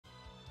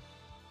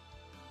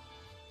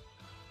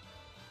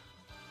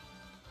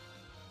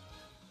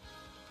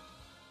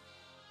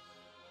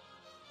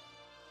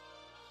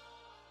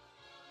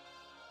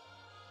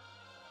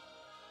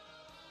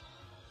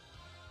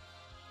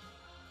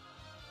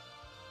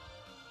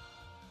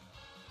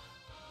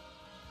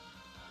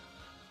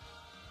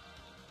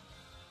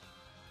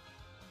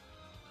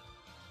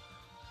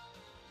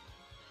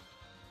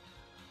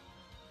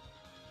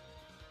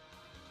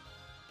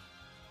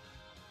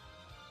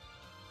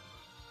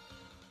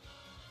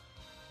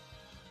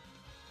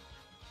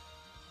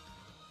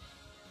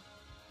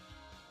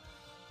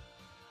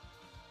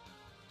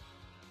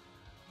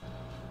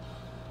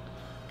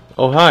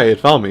Oh, hi, it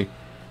found me.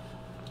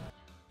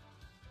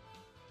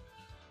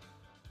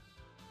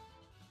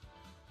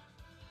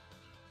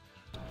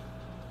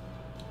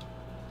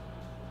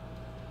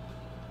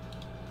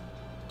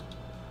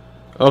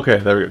 Okay,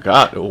 there we go.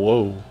 God,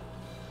 whoa.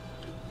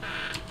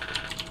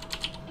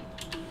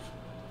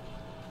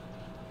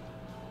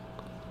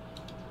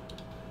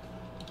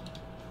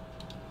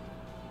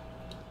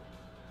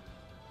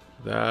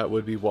 That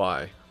would be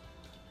why.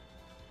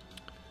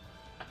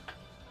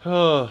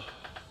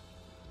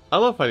 I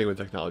love fighting with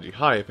technology.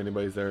 Hi, if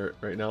anybody's there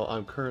right now.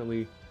 I'm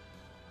currently...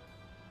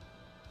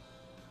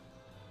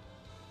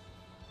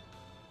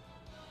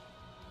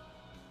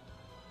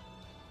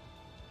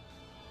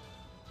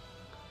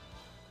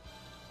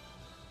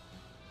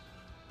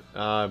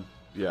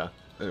 yeah.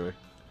 Anyway.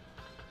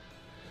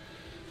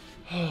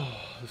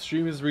 The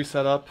stream is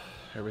reset up.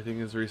 Everything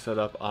is reset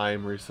up.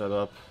 I'm reset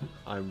up.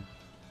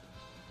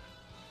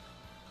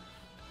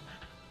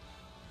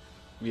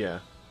 Yeah.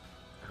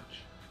 Ouch.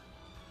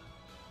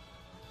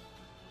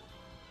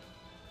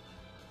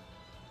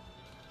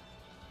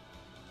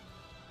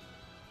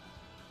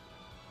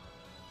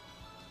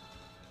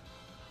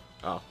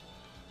 Oh.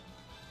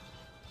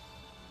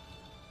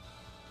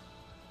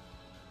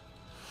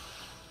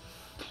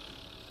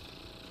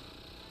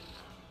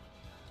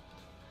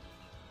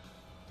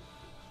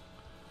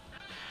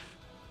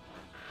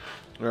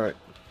 Alright.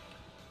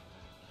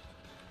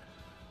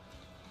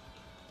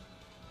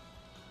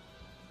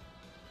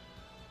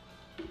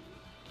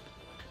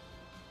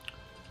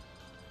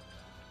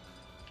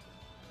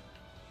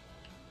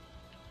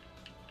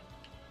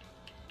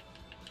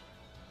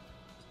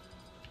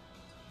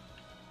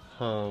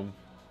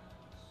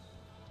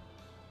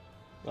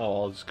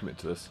 Oh, I'll just commit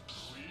to this.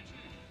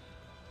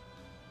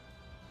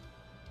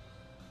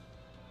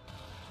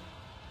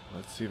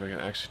 Let's see if I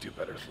can actually do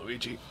better with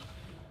Luigi.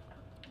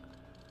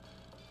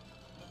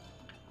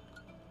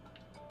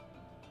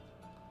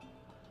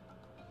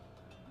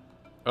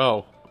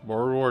 Oh,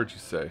 more rewards, you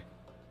say?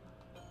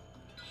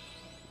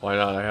 Why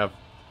not?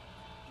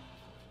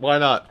 Why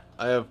not?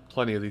 I have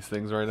plenty of these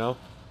things right now.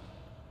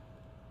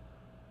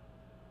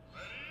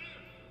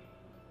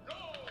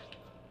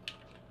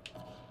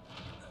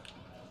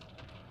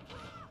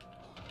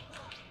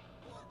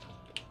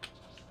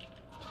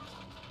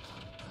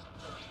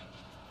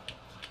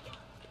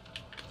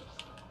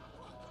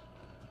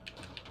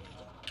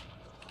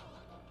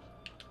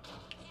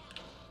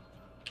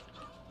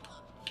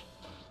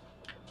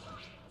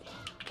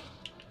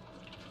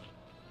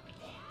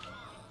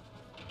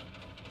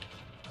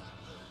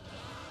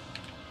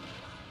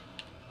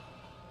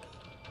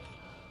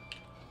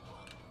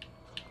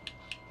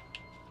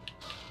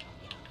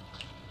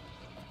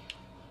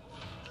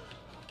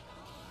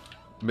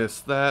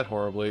 Missed that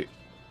horribly.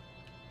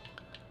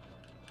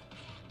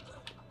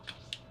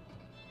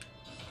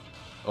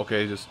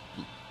 Okay, just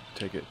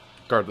take it.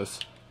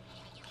 Regardless.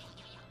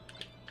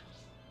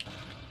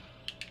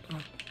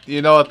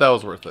 You know what? That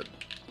was worth it.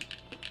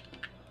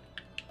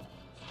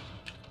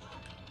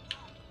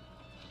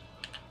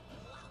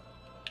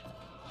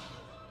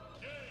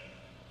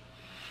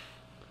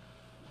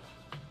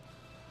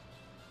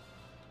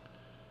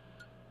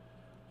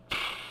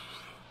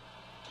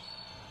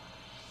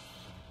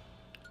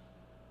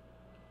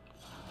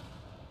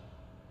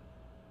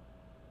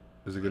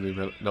 Is it gonna be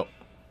better? No.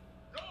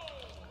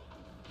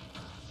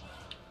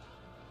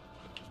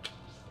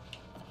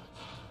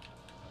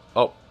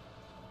 Oh.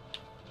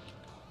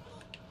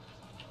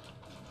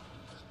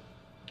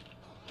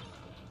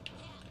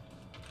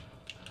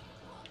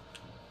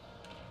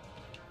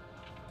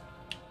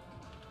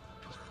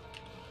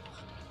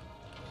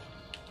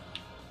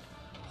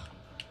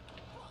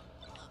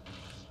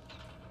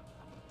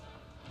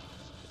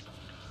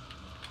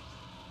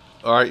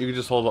 Alright, you can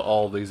just hold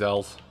all these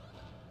L's.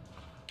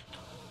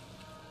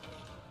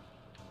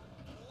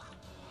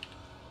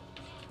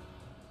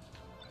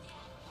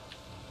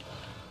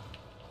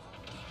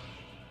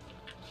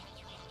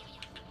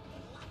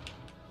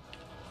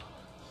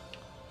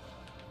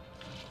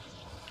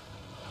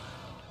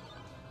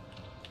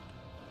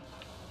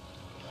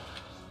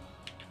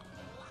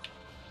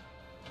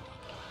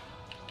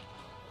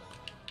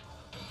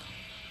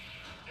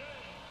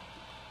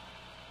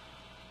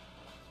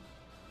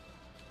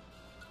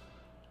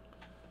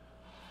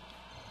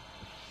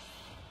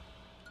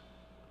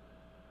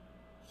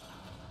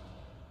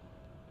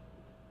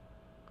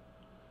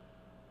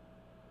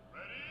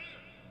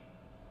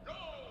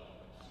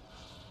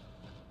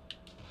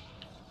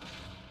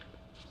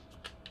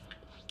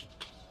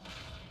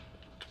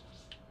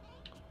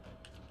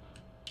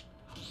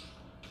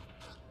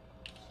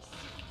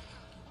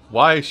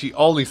 Why is she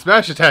only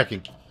smash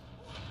attacking?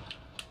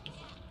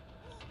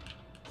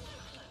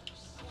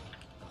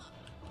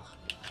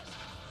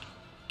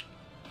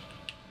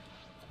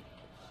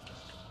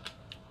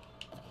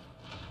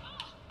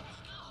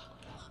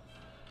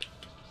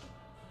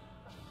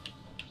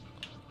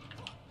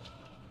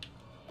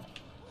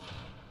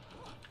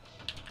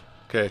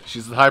 Okay,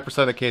 she's the high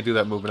percent. I can't do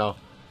that move now.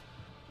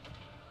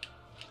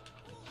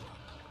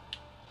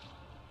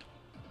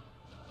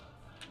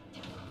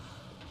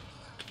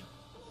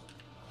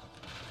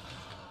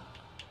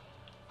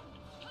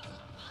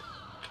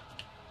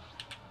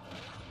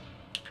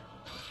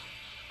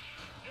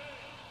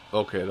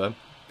 Okay then.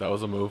 That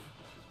was a move.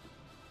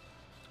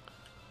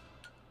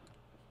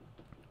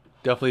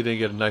 Definitely didn't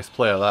get a nice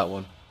play out of that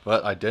one.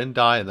 But I didn't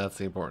die, and that's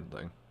the important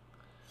thing.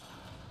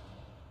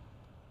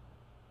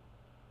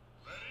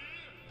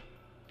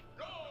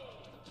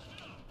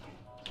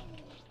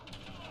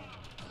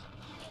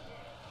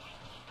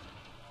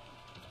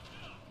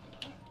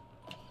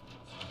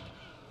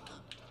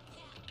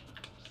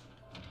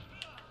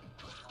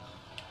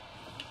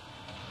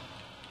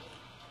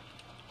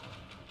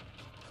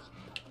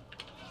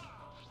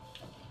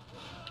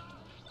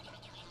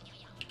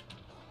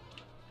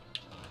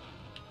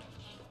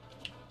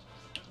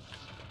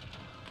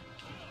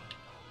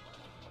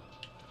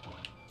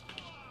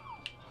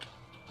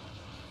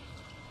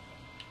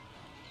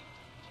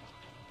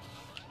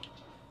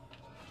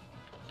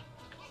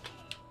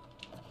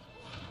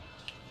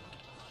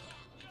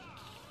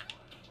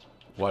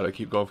 Why do I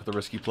keep going for the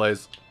risky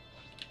plays?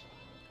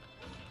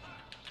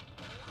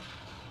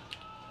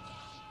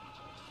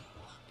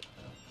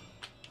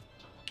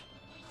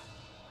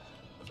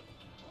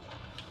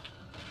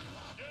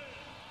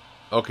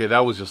 Okay, that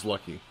was just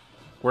lucky.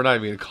 We're not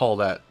even going to call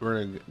that.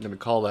 We're going to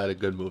call that a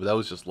good move. That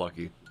was just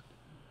lucky.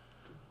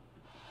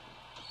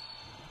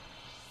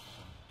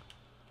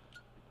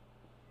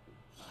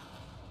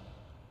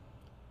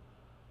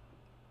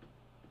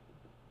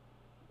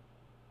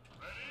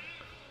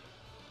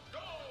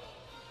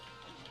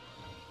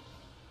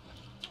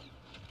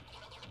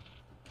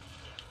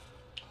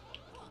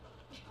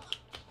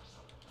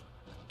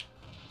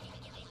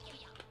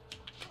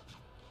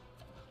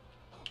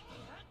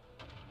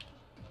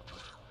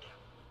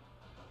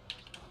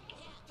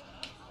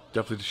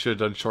 Definitely should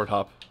have done short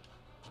hop.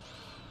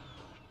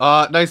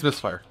 Nice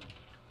misfire.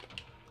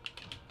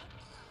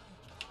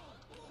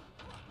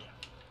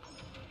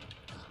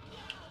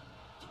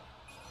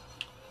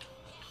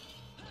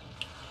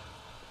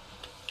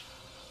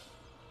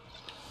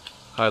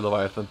 Hi,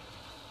 Leviathan.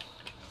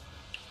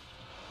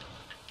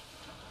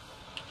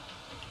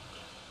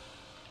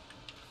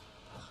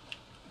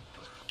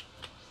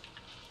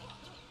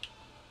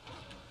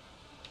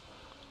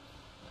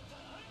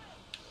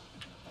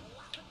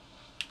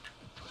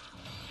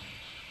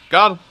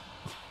 Got him.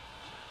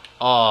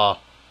 Aw,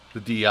 the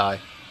DI.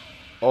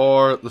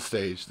 Or the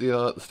stage.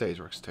 The stage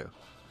works too.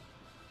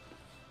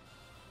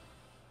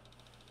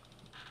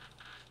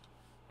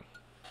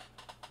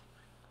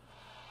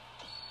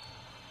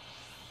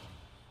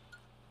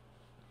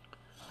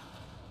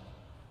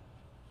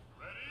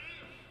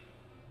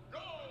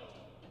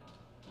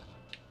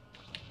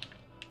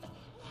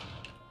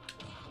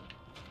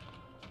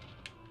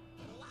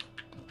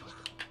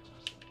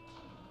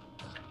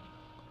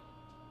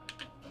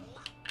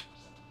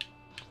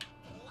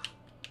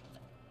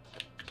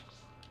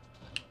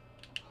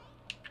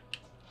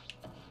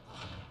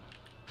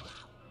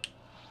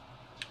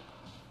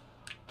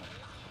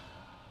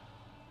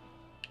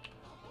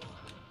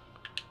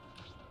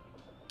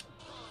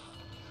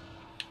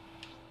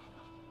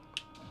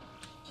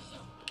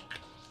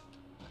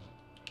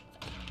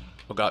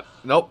 Oh god.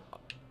 Nope.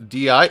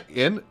 DI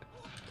in.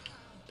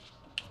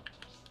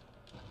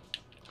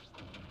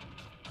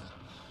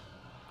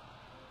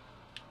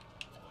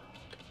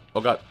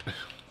 Oh god.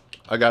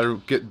 I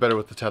gotta get better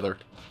with the tether.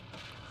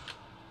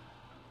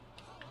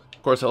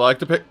 Of course, I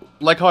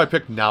like how I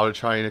picked now to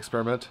try and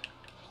experiment.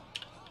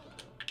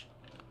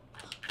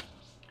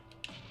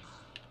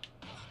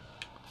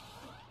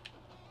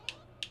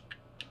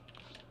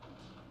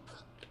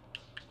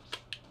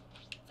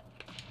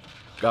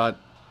 God.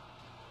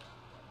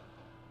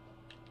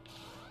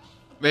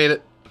 Made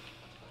it.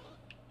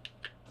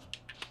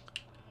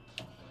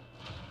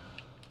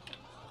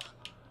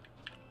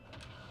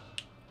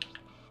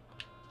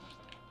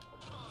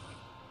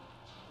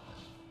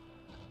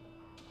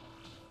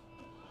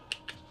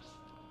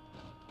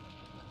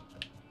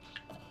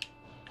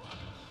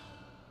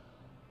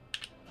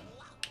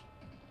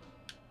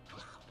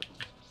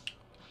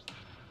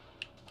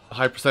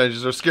 High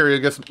percentages are scary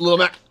against Little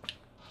Mac.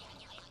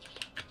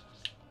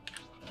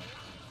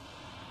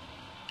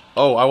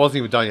 Oh, I wasn't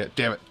even done yet.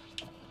 Damn it.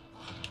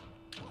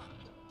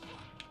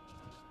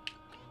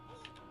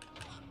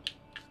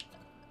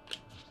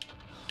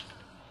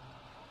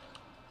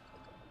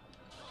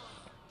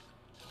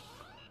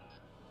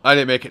 I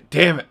didn't make it.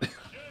 Damn it.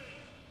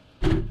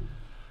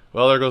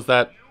 Well, there goes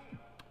that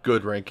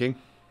good ranking.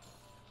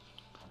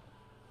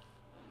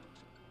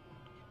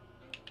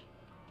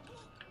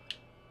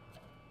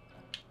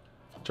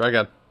 Try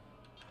again.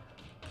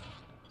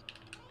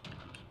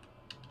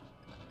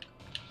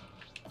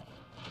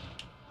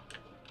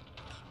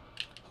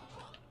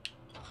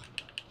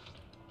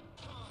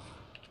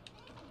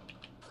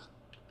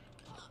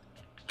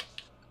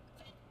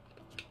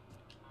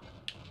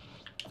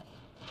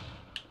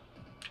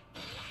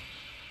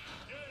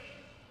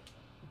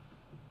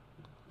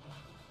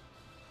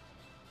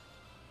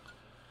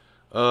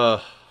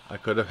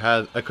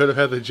 I could have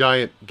had the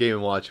giant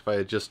Game & Watch if I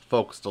had just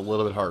focused a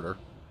little bit harder.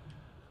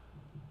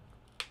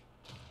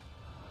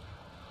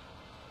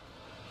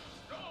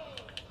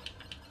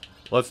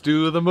 Let's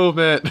do the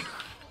movement.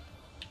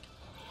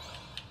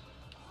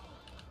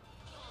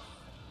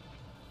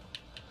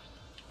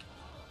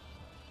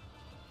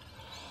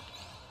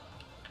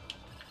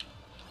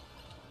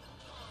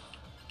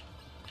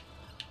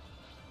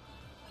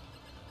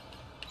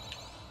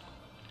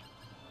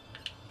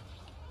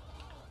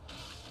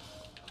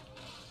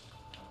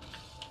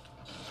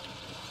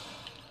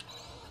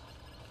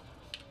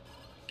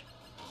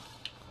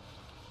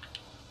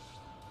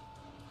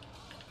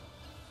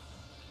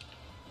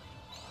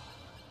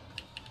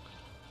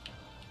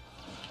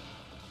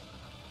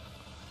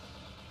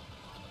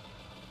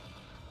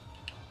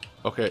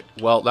 Okay,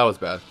 well, that was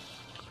bad.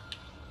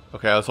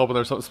 Okay, I was hoping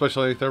there was something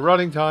special underneath their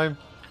running time.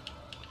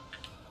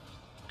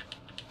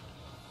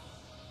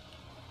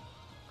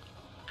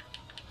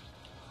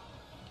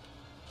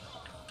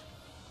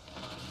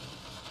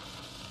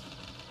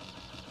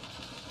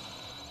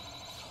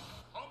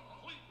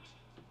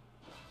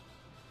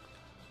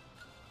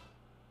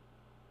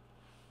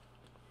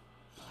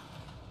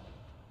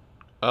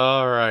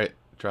 Alright,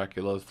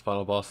 Dracula's the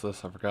final boss of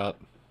this, I forgot.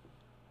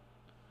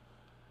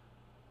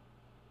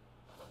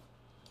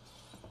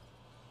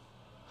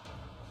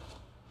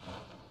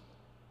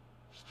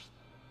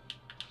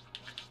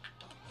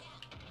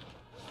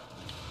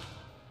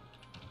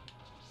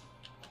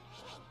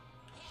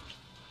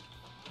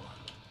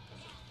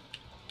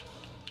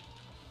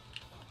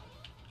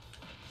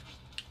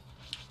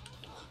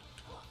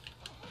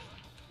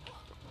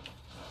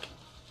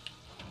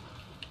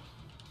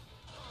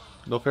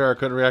 No fair, I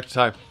couldn't react in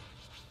time.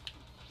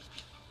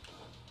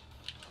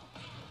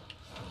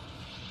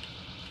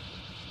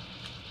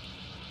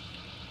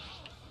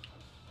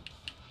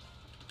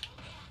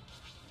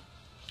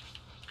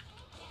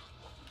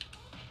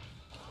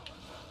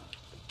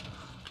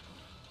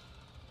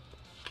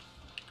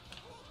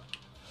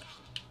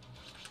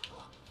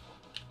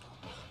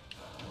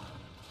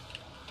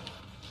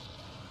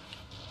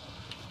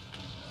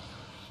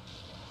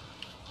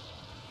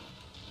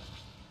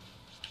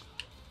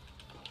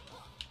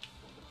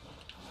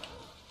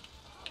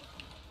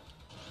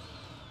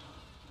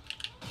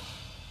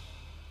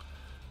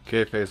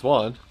 Okay, phase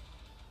one.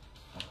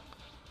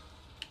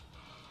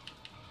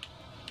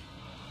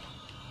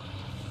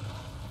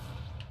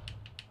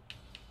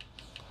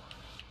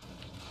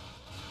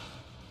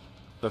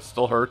 That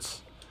still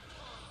hurts.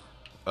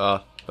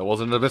 That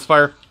wasn't a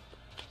misfire.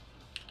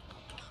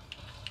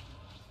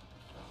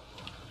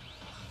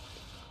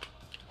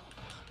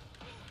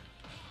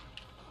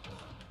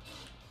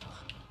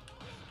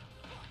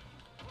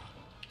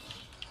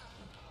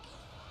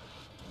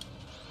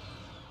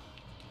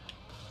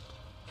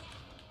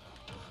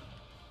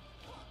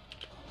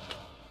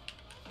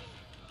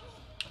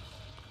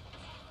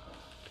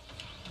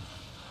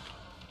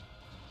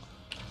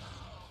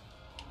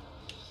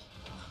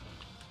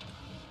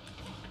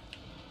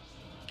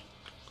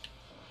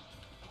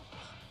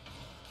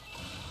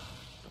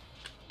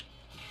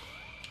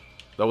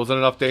 That wasn't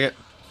enough, dang it.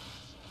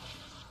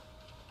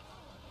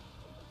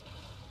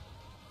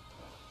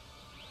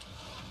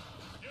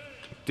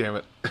 Damn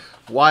it.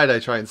 Why did I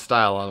try and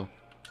style on him?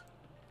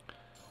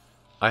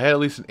 I had at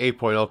least an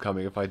 8.0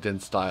 coming if I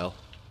didn't style.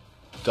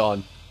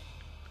 Done.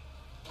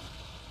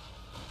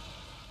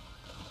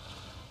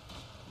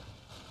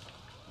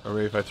 Or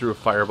maybe if I threw a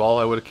fireball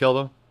I would have killed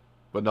him.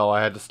 But no,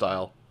 I had to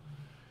style.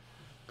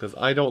 Because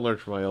I don't learn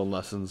from my own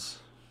lessons.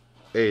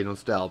 A, don't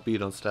style. B,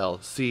 don't style.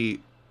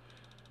 C,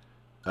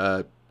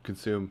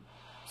 consume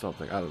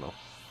something. I don't know.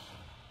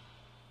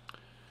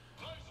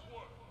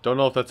 Don't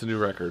know if that's a new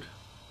record.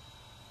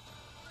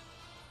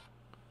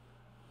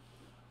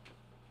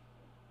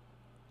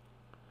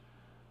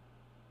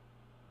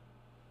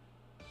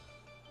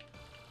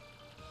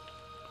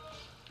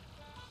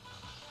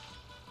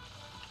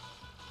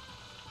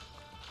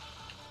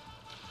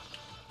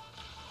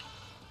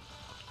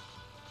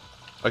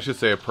 I should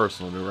say a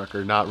personal new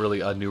record, not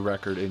really a new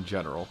record in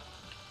general.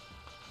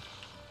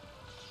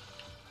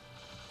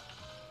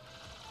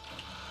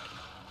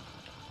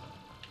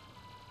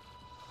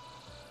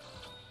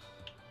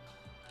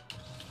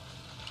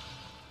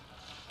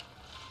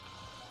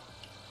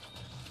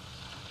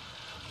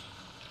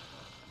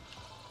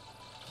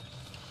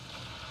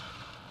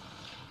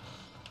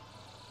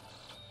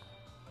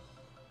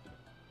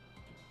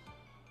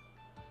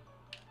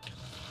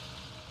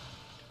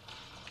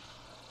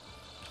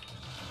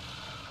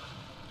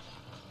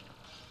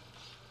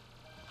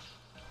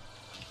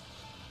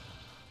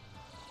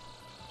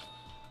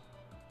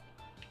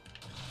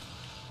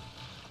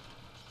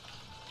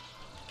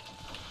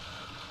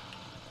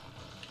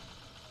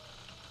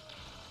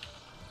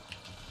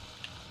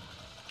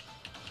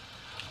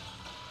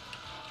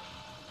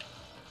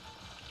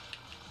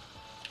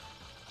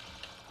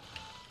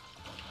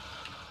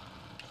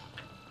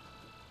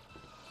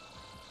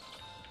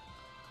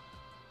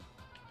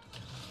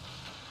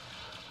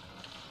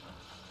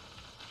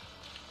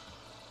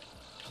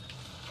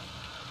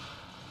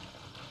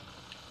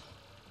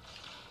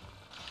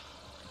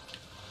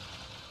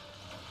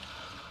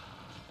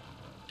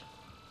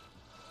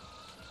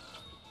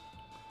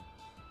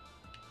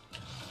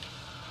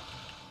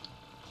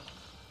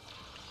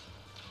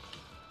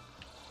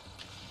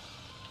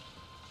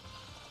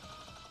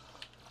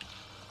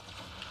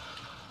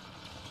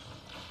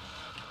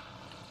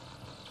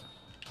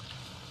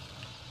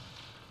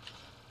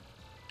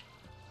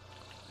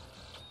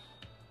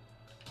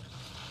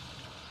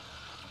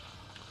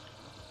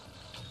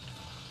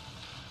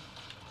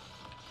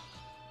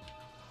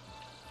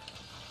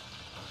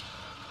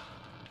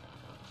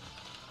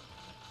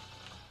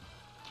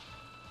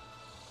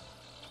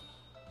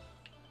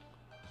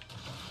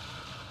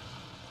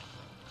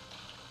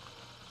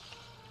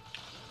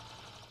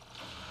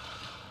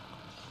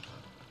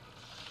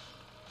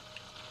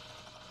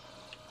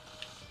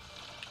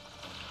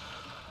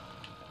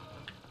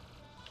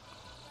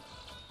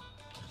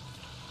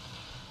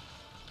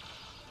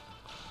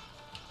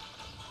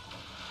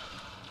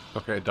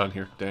 Okay, done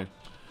here. Dang.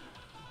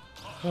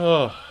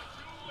 Oh.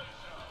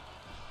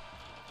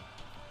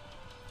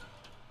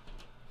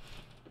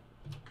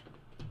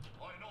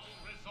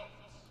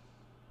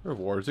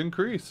 Rewards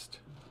increased.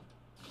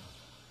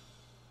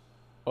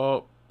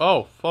 Oh.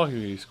 Oh,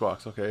 fucking me,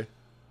 squawks. Okay.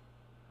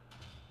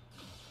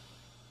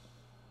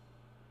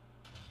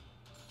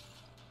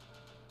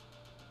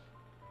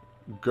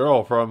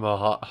 Girl from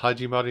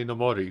Hajimari no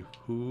Mori.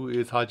 Who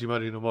is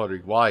Hajimari no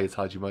Mori? Why is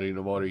Hajimari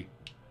no Mori?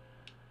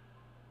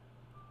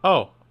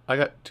 Oh, I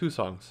got 2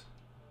 songs.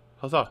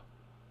 Huzzah.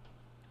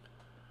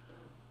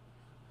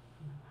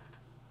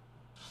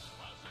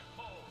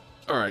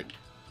 Alright.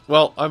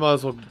 Well, I might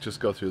as well just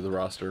go through the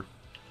roster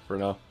for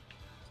now.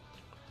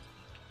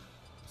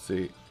 Let's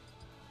see.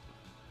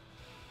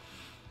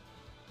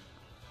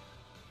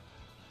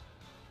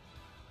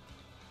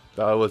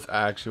 That was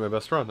actually my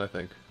best run, I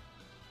think.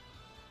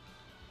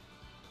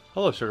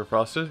 Hello, Sugar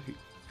Frosted.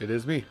 It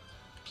is me.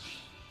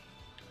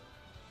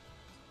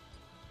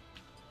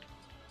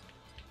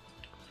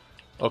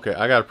 Okay,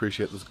 I gotta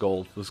appreciate this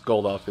gold. This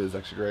gold outfit is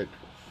actually great.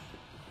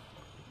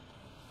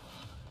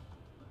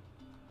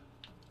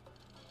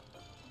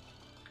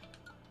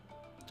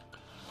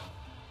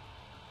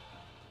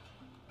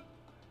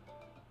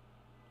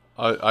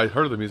 I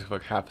heard the music for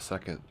like half a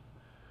second.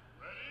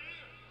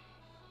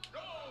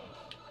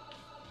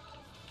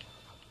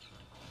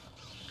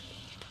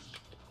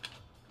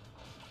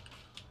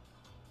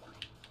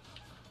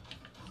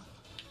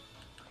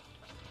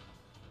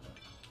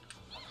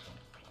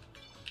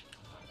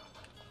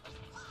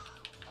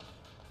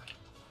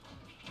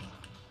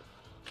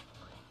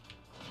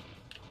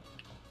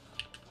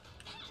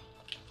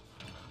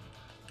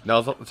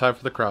 Now's not the time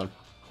for the crown.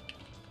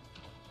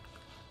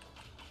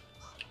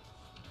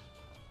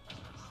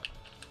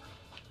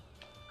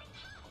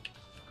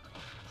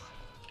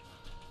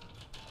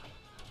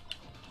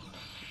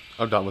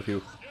 I'm done with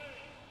you.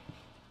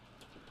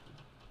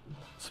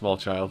 Small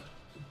child.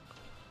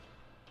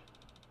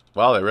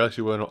 Wow, they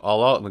actually went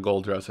all out in the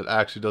gold dress. It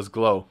actually does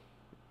glow.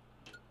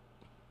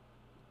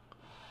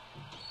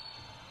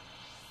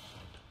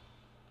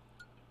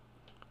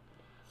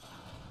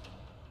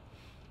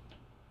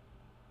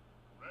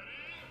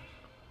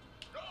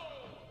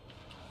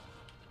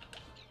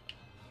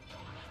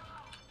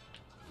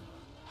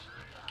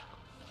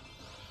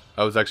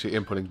 I was actually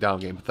inputting down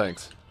game, but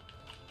thanks.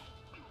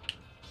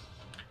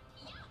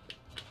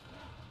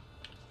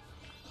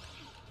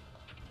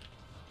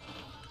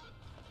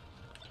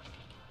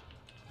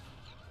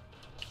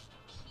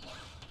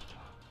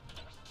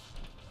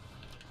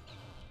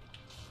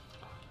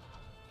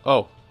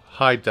 Oh,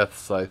 hi, Death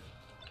Scythe.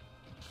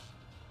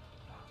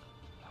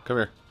 Come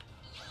here.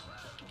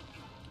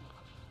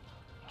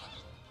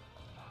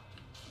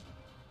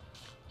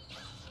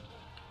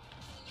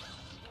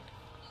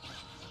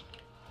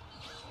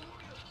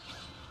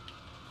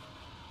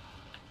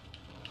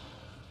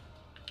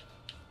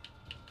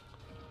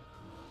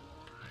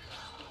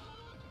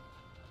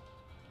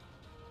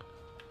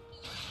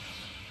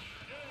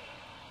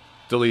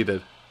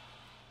 Deleted.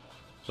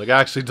 Like,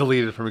 actually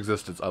deleted from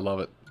existence. I love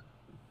it.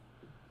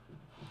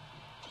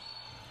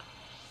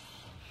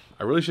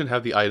 I really shouldn't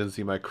have the items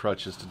be my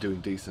crutches to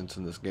doing decent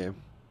in this game.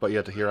 But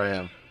yet, here I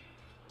am.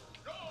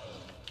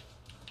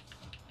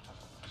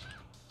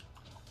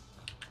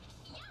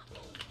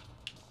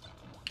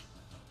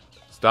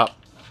 Stop.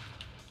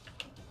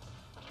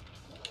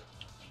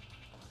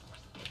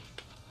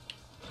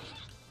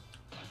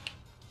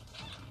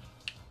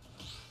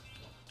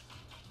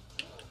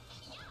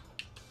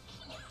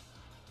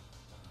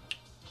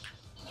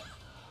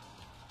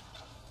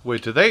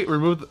 Wait, did they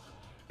remove the...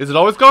 Is it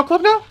always Golf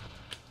Club now?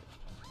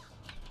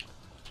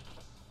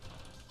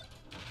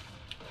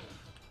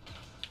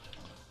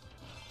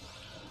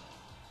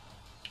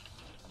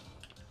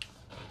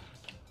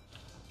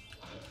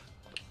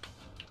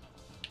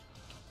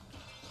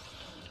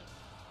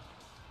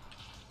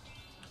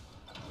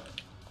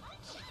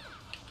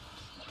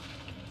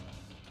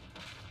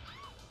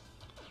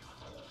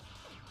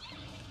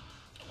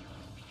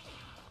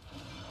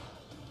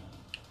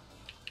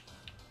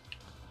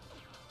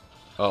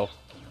 Oh.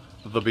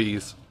 The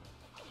bees.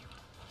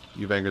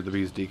 You've angered the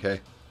bees, DK.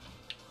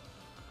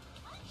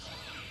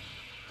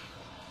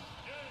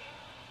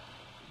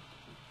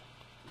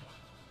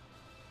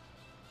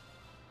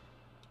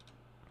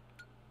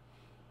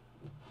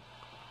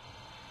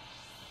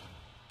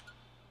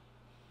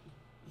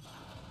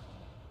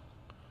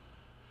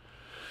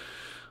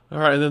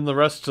 Alright, and then the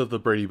rest of the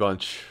Brady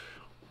Bunch.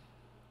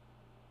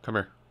 Come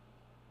here.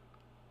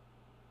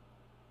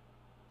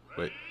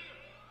 Wait.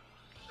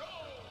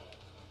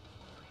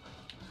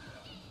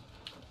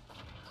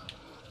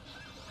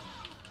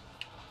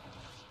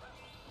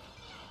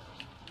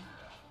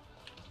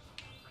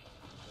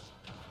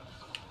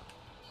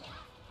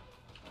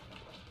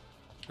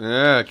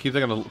 Yeah, I keep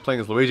thinking of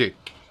playing as Luigi.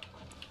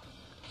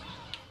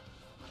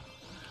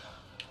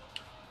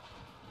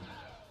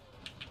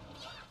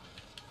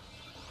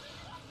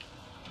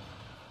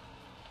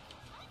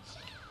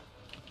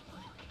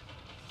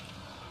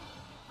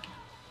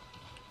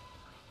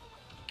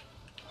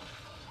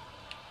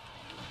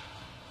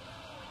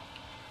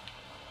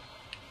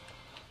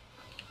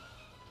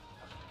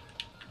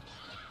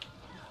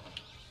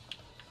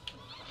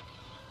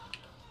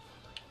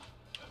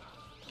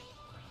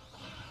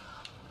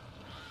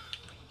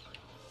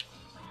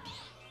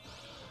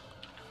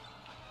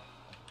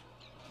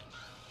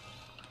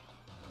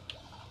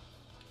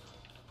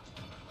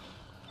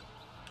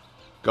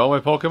 Go, my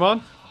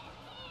Pokemon.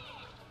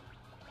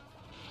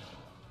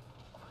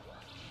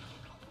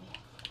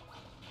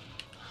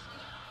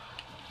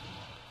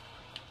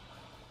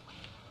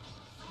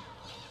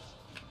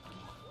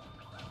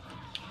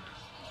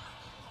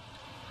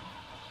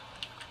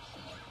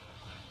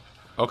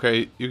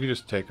 Okay, you can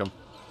just take them.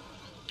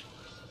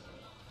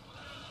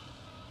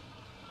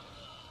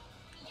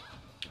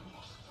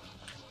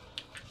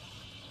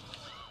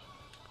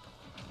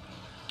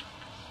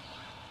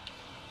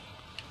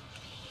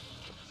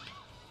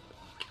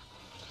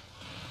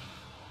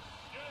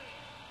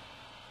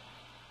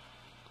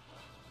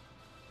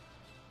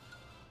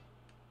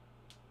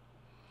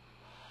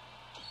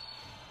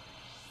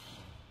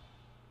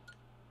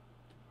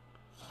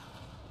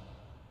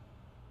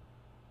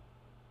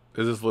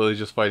 Is this literally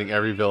just fighting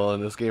every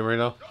villain in this game right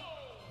now?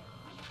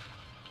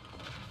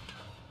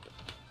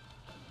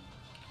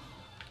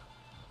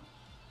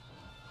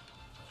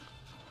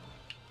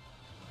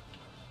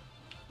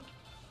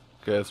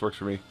 Okay, this works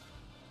for me.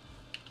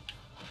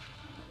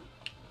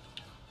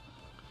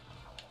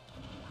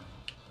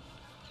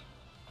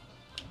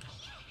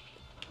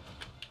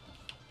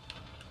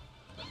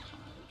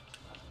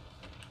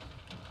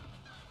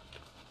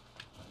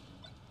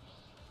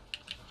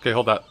 Okay,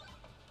 hold that.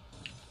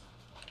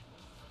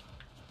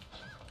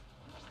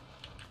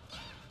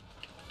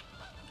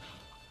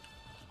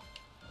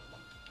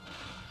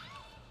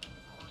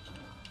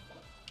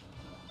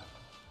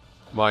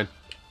 Mine.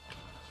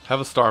 Have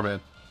a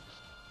Starman.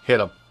 Hit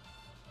him.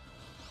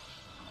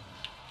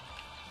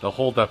 Now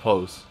hold that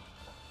pose.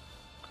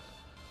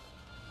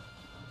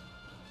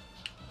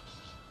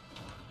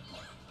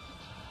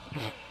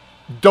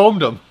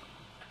 Domed him.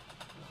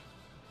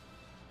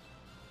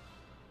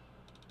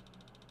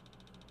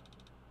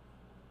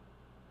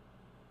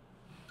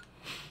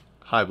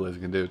 Hi,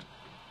 Blaziken dude.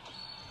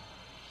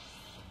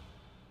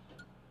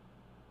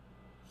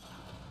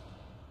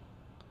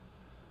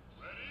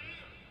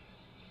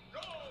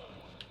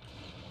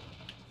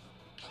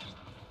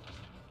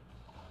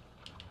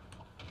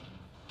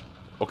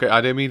 Okay,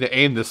 I didn't mean to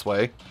aim this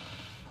way.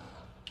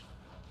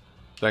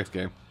 Thanks,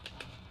 game.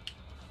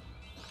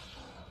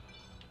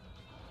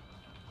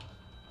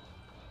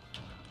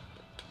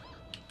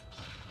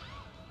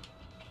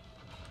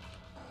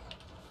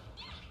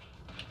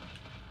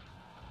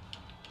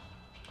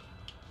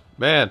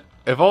 Man,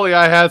 if only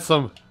I had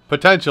some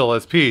potential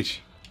as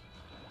Peach.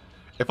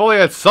 If only I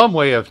had some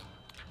way of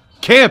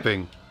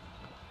camping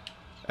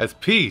as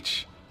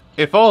Peach.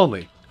 If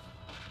only.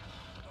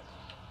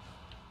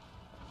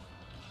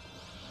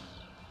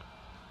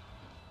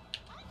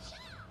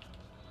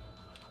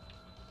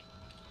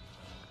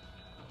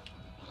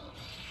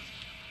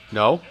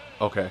 No?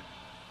 Okay.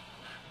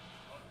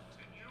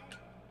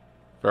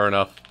 Fair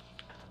enough.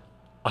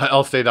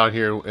 I'll stay down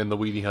here in the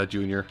Weenie Hut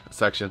Jr.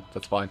 section.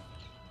 That's fine.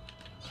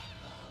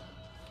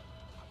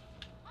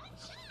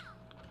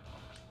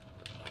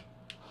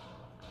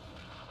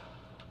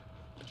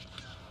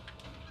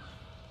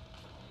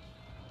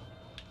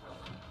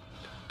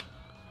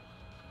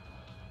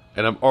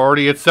 And I'm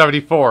already at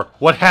 74.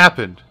 What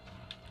happened?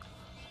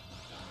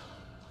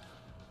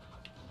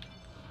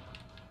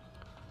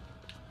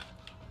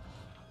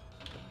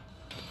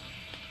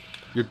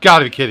 You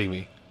gotta be kidding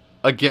me.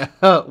 Again.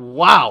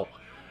 Wow.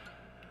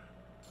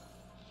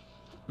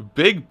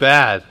 Big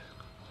bad.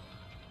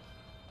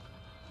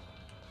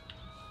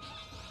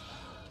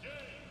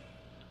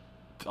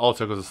 All it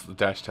took was the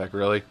dash attack,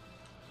 really.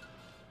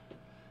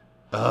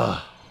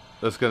 Ugh.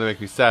 That's gonna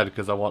make me sad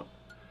because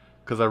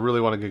I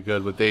really want to get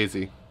good with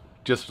Daisy.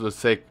 Just for the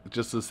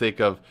sake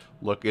of,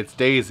 look, it's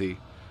Daisy.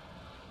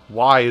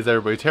 Why is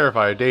everybody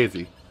terrified of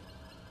Daisy?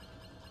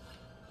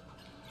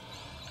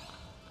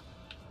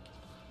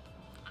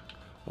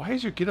 Why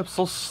is your get up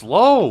so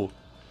slow?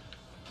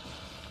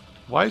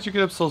 Why did you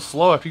get up so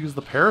slow after you use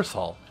the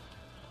parasol?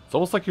 It's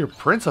almost like you're a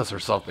princess or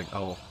something.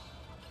 Oh,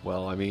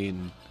 well, I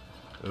mean,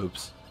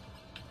 oops.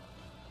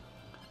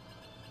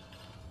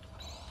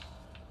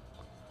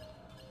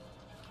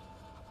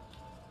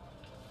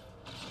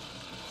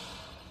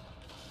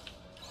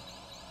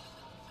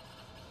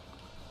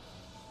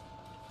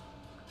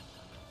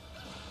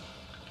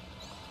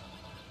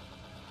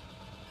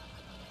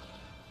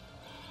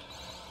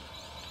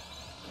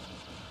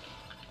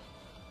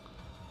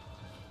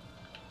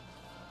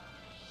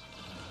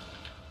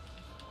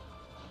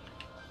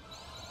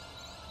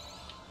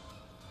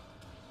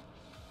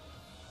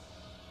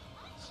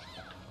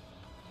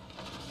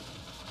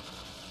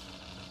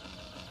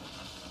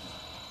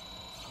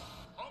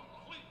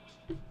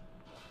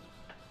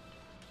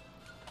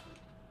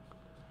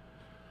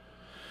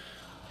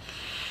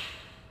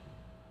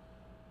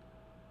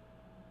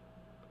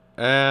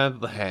 And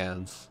the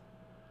hands.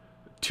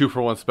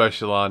 2-for-1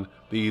 special on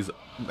these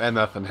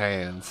MF and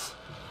hands.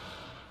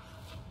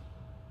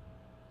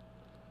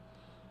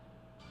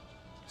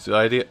 So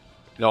I did.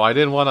 No, I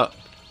didn't want to.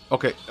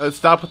 Okay,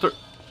 stop with the.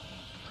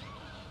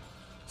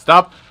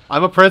 Stop!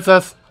 I'm a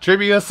princess. Treat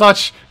me as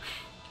such.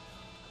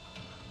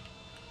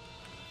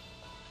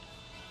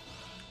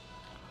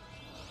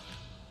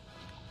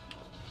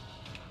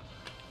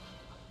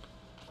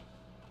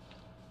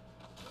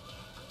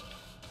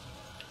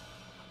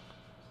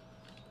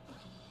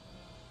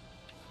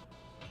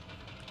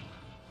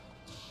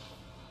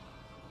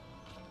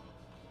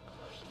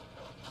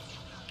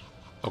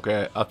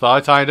 Okay, I thought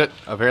I timed it.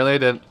 Apparently I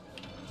didn't.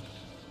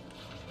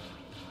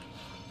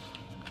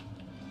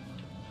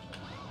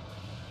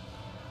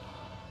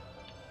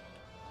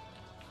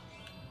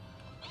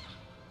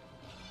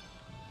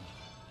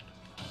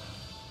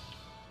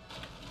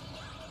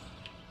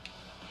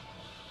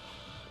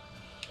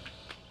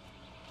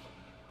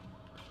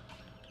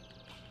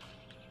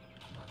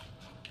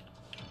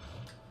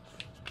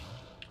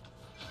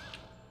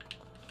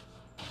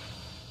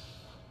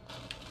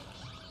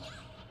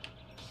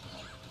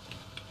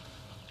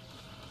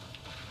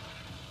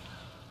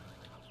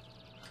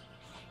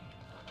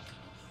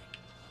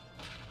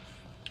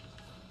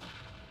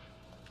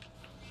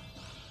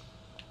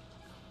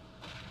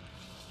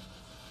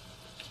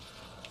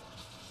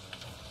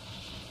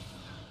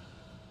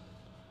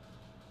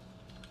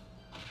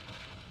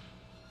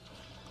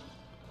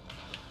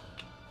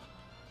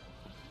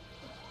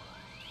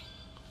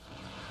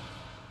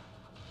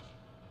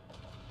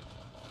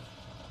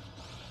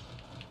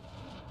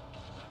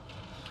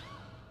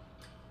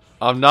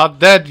 I'm not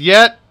dead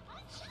yet.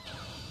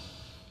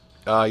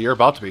 You're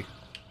about to be.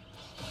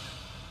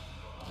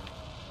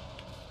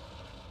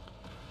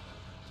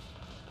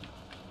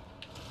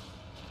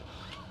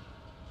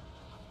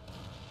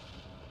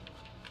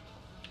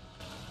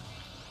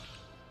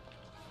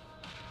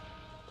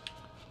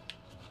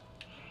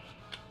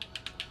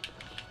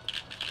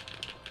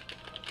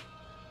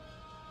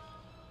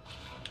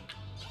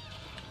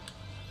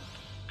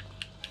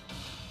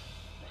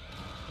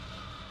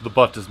 The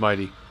butt is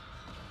mighty.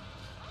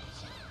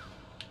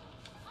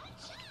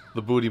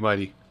 The booty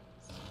mighty.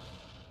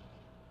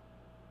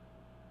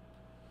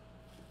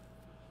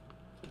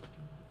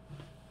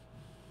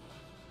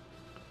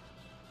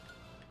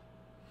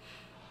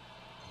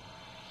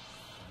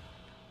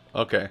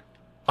 Okay.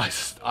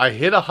 I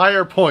hit a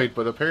higher point,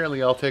 but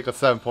apparently I'll take a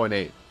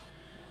 7.8.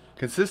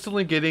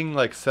 Consistently getting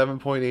like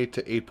 7.8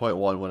 to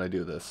 8.1 when I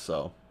do this,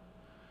 so.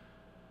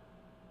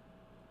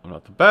 I'm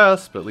not the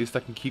best, but at least I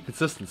can keep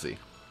consistency.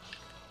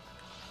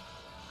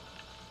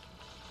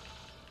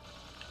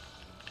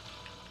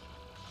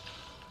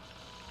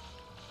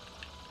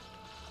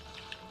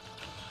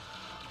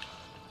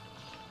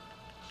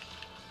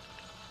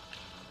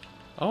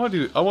 I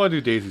want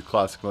to do Daisy's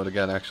classic mode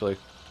again, actually.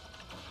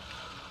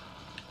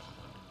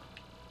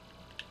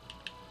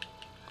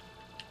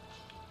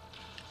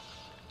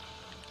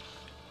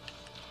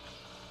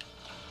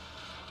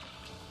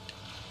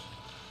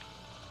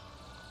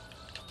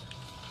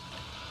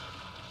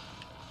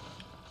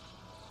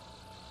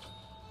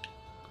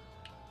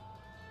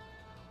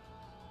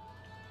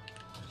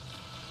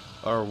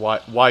 Or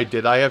why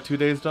did I have 2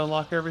 days to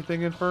unlock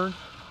everything in Fern?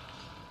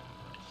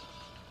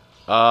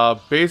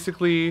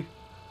 Basically,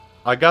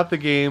 I got the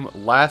game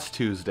last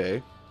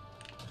Tuesday.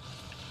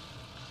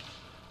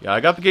 Yeah, I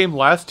got the game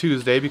last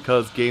Tuesday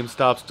because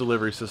GameStop's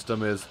delivery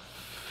system is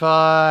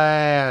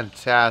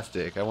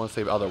fantastic. I won't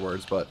say other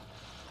words, but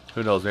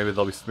who knows? Maybe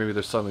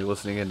they're suddenly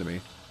listening in to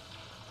me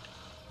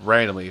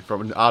randomly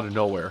from out of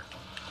nowhere.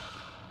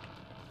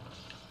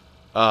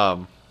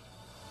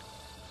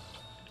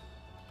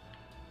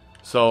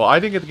 So I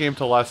didn't get the game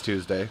till last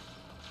Tuesday,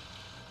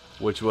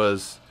 which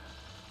was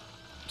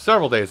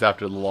several days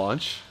after the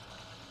launch.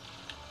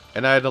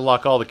 And I had to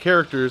unlock all the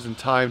characters in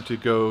time to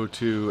go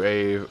to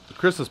a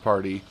Christmas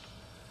party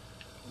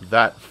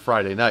that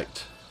Friday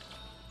night.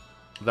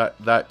 The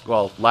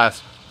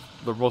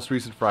most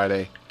recent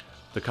Friday,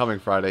 the coming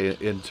Friday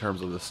in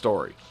terms of the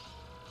story.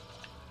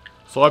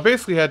 So I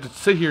basically had to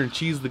sit here and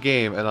cheese the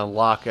game and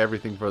unlock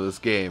everything for this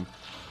game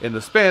in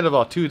the span of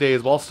about 2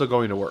 days while still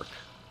going to work.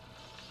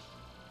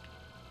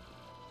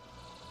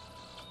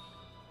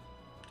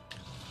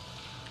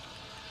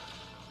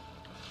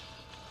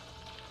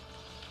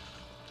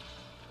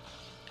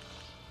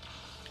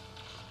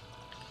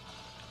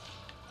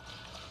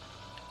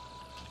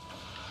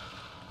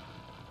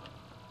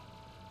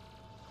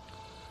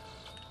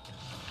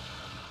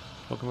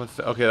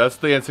 Okay, that's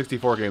the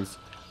N64 games.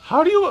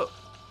 How do you...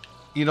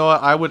 You know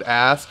what, I would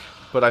ask,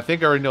 but I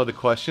think I already know the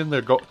question.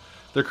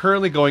 They're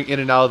currently going in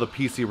and out of the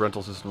PC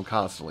rental system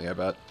constantly, I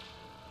bet.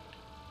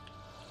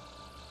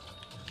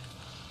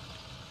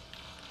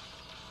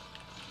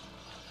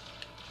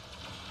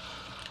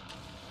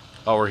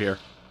 Oh, we're here.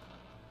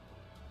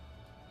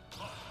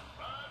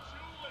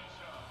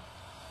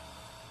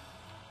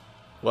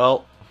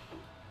 Well,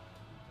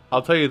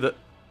 I'll tell you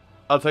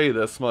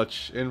this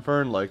much,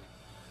 Infern, like,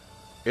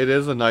 it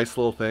is a nice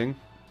little thing.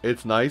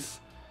 It's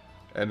nice.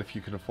 And if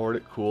you can afford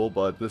it, cool,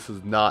 but this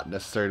is not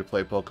necessary to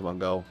play Pokemon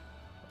Go.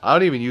 I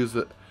don't even use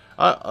it,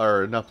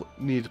 or not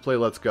need to play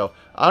Let's Go.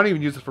 I don't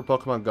even use it for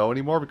Pokemon Go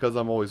anymore because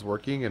I'm always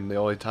working, and the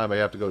only time I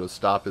have to go to a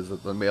stop is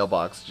at the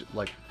mailbox,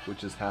 like,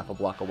 which is half a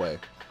block away.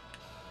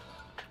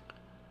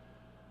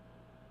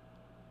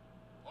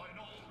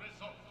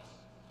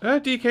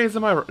 DK's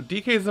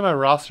in my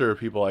roster of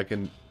people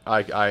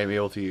I am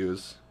able to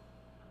use.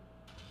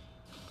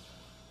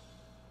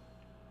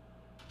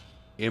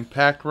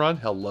 Impact Run,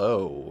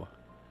 hello.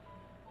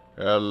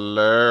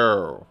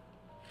 Hello.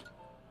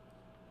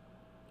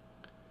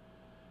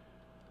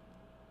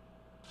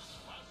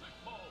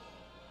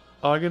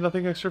 Oh, I get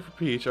nothing extra for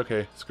Peach.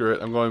 Okay, screw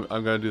it. I'm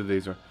gonna do the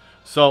laser.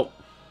 So,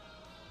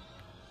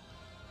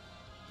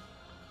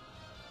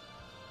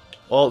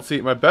 well, let's see.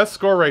 My best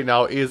score right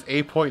now is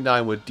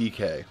 8.9 with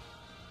DK.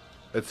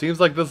 It seems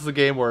like this is a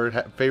game where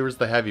it favors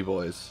the heavy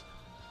boys.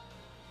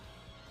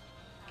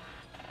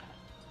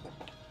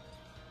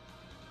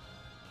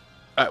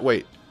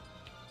 Wait.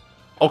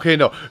 Okay,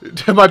 no.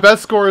 My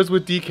best score is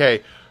with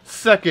DK.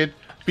 Second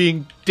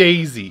being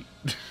Daisy.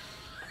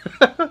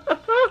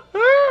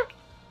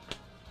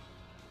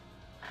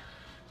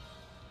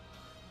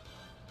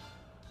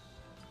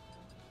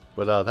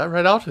 But that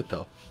red outfit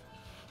though.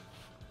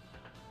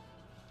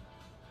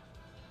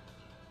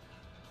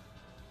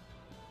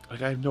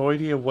 Like I have no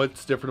idea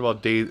what's different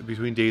about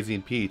between Daisy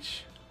and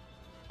Peach,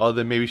 other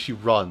than maybe she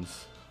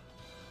runs.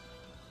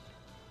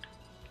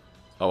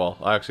 Oh well,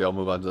 I'll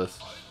move on to this.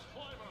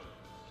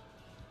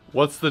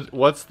 What's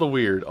the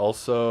weird?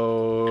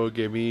 Also,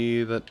 give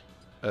me the.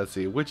 Let's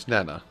see, which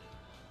Nana?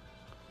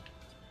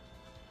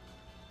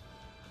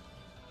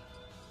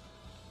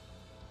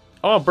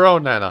 Oh, bro,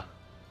 Nana.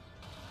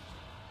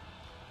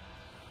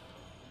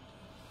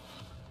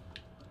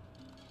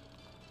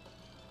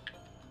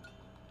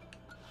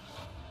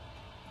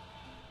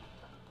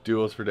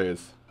 Duos for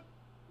days.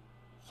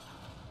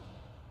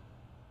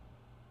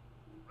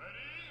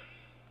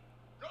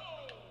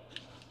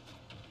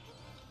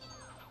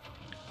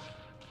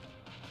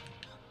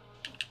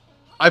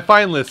 I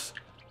find this.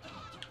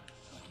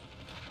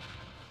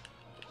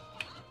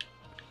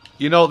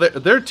 You know,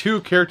 they're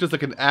two characters that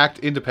can act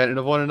independent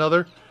of one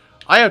another.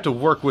 I have to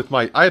work with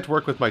my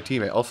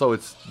teammate. Also,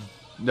 it's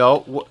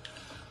no.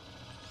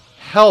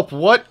 Help!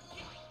 What?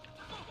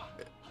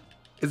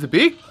 Is it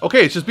B?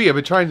 Okay, it's just B. I've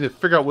been trying to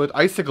figure out what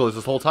icicle is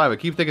this whole time. I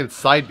keep thinking it's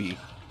side B.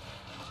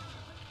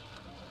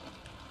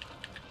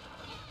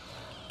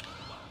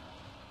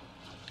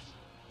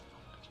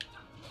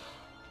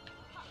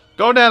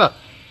 Go, Nana!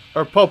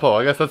 Or Popo.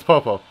 I guess that's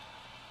Popo.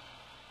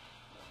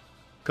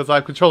 Because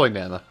I'm controlling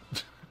Nana.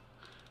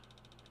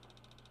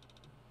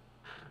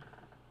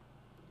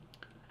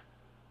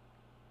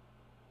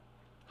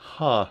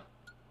 Huh.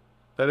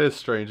 That is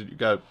strange that you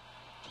got...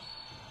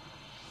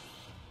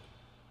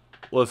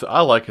 Listen,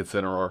 I like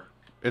Incineroar.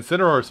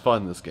 Incineroar is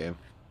fun in this game.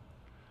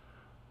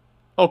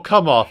 Oh,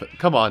 come off it.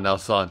 Come on now,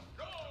 son.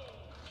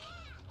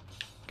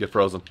 Get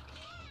frozen.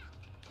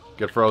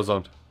 Get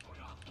frozen.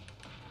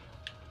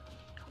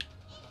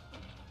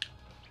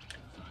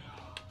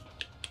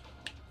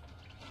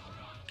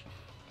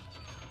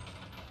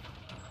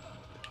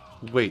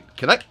 Wait,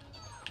 can I...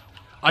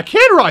 I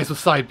can rise with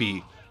side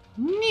B!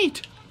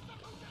 Neat!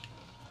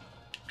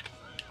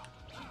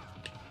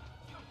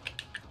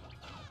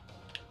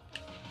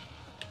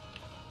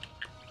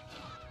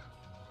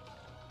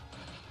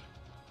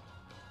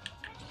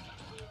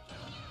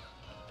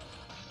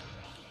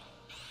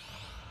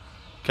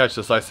 Catch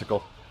this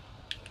icicle.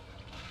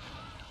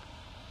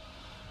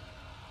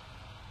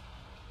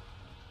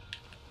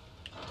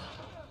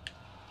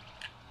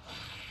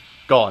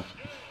 Gone.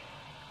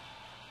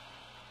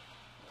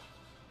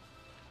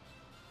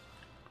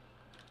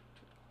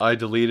 I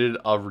deleted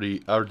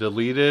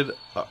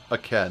a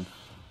Ken.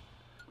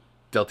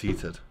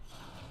 Deleted.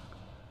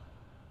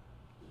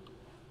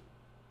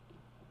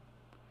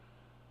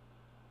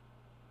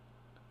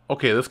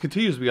 Okay, this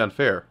continues to be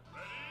unfair.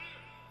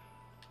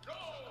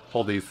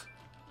 Hold these.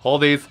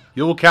 Hold these.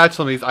 You will catch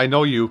some of these. I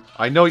know you.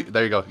 I know you.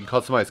 There you go. You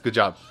caught some ice. Good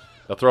job.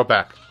 Now throw it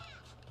back.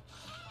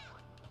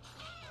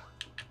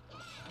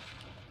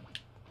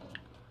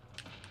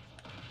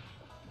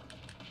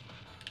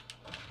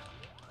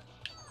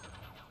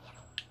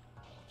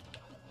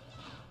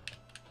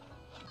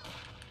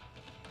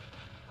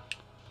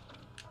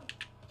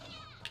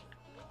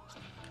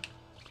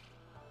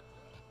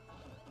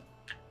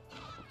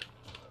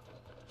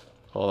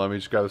 Hold on, let me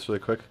just grab this really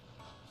quick.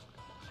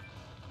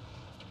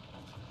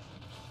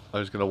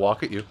 I'm just gonna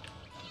walk at you.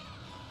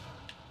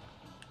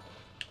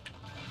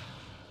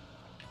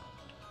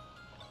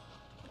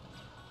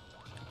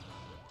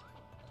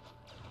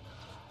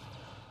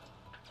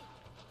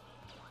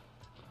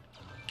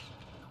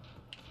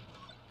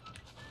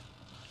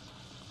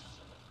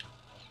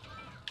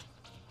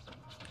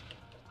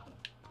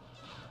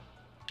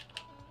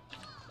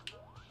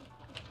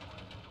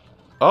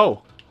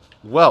 Oh,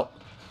 well,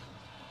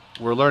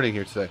 we're learning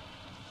here today.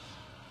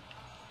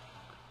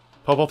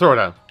 Popo, throw it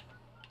down.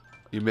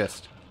 You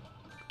missed.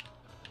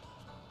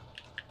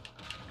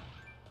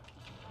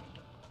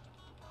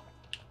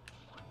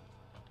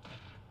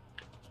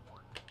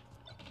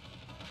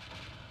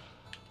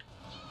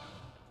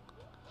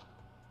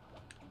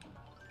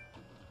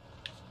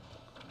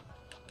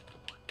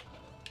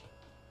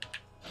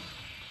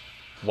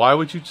 Why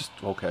would you just...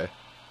 Okay.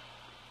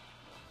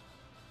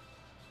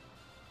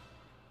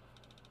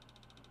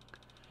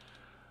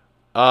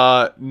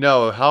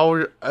 No.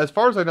 How... As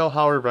far as I know,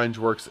 how revenge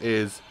works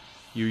is...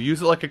 You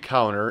use it like a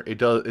counter. It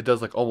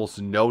does like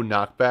almost no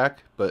knockback,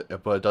 but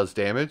it does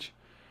damage.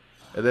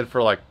 And then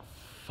for like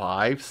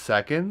 5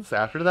 seconds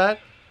after that,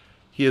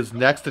 his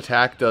next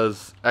attack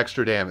does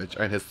extra damage,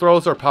 and his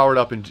throws are powered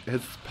up in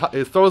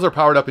his throws are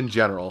powered up in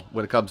general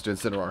when it comes to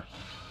Incineroar.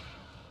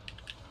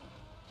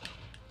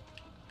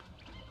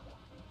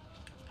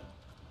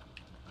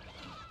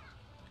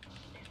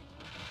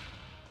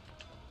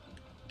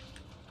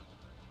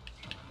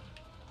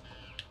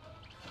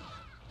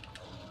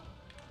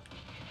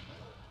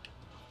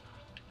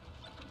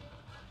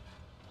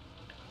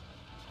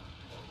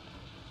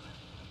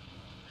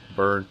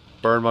 Burn.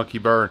 Burn, monkey,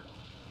 burn.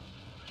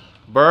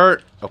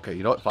 Burn! Okay,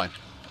 you know what? Fine.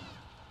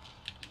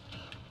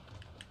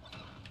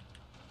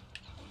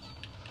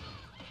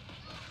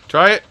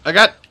 Try it. I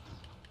got...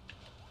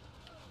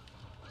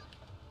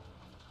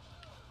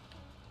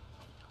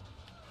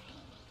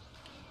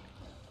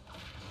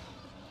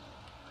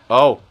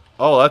 Oh.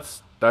 Oh,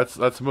 that's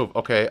a move.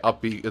 Okay,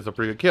 up B is a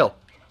pretty good kill.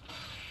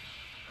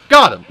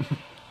 Got him!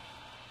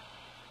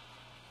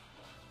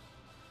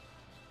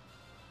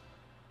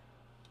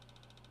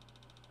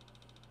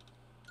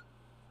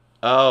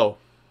 Oh.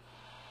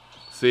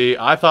 See,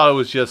 I thought it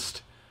was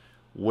just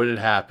when it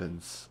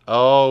happens.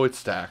 Oh, it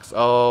stacks.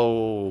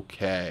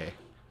 Okay.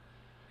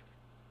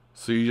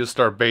 So you just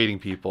start baiting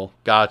people.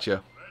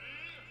 Gotcha.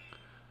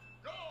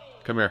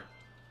 Come here.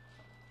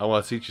 I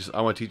want to teach you.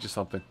 I want to teach you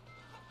something.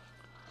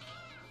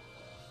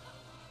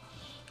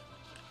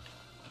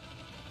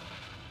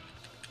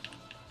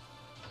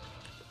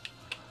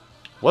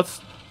 What's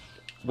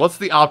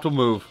the optimal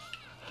move?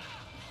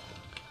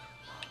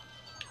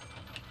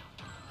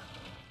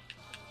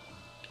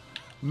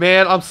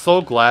 Man, I'm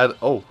so glad.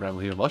 Oh,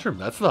 Ramblina Mushroom.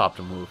 That's the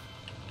optimal move.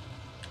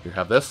 Here,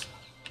 have this.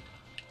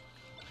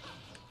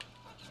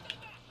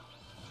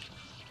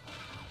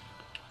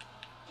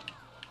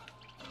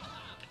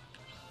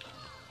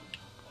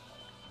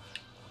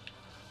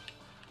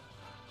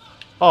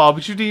 Oh,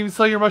 but you didn't even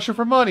sell your mushroom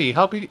for money.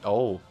 How could you?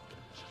 Oh.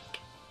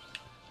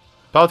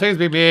 Palutena's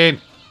being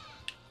mean.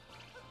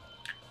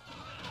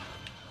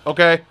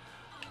 Okay.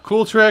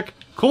 Cool trick.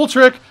 Cool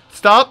trick.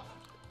 Stop.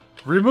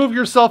 Remove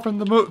yourself from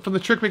the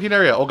trick-making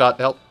area. Oh god,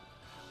 help.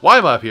 Why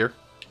am I up here?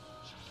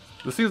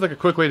 This seems like a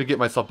quick way to get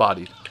myself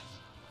bodied.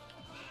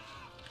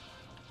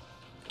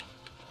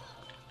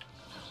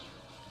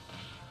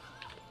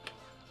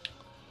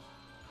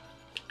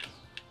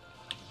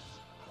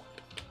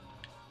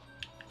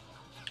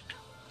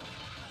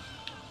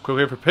 Quick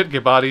way for Pit to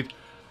get bodied.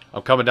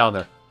 I'm coming down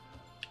there.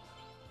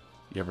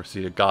 You ever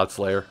see a God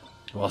Slayer?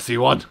 Well, I'll see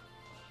one.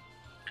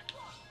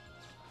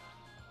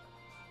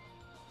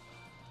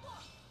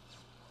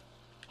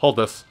 Hold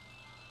this.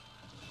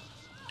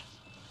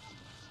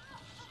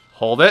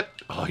 Hold it.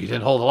 Oh, you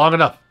didn't hold it long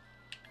enough.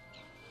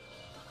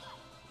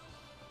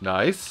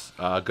 Nice.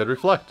 Good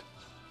reflect.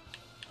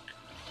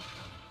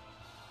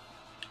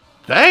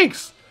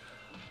 Thanks!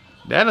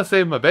 Nana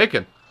saved my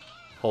bacon.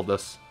 Hold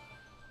this.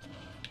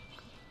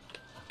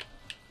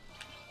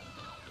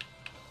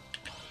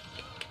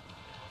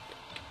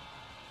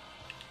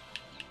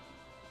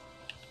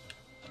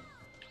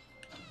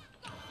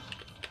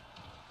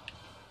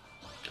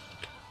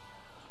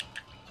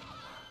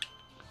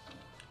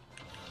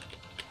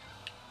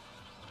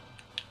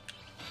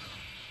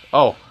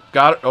 Oh,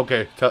 got it.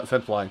 Okay,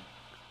 sent flying.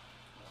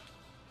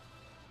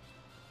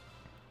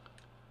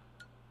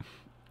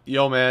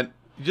 Yo, man,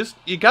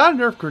 you gotta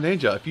nerf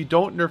Greninja. If you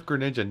don't nerf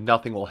Greninja,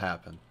 nothing will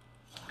happen.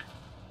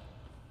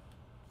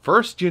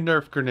 First you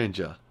nerf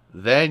Greninja,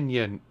 then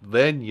you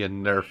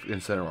nerf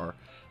Incineroar,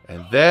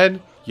 and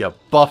then you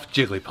buff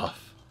Jigglypuff,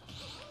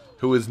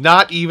 who is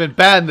not even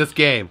bad in this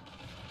game.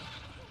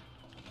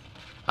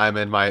 I'm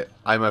in my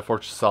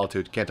Fortress of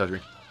Solitude. Can't touch me.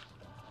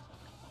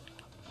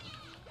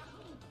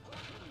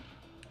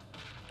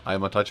 I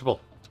am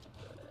untouchable.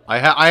 I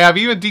have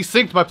even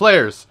desynced my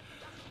players.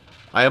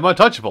 I am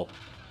untouchable.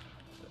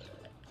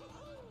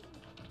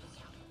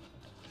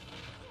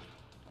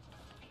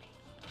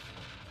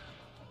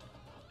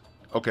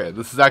 Okay,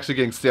 this is actually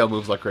getting stale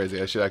moves like crazy.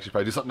 I should actually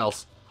probably do something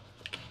else.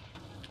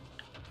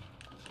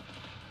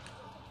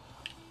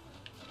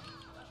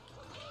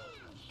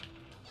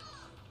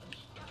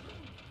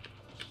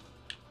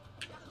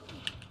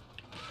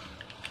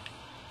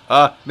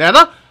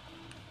 Nana?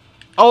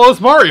 Oh,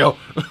 it's Mario.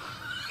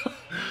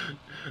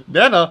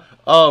 Nana,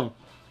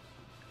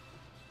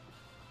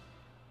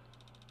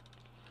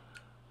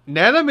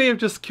 Nana may have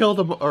just killed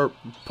him, or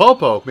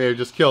Popo may have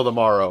just killed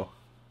Amaro.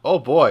 Oh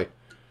boy.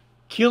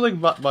 Killing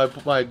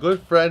my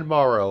good friend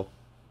Maro.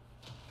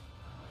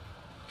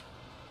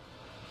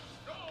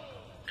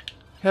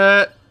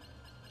 Heh.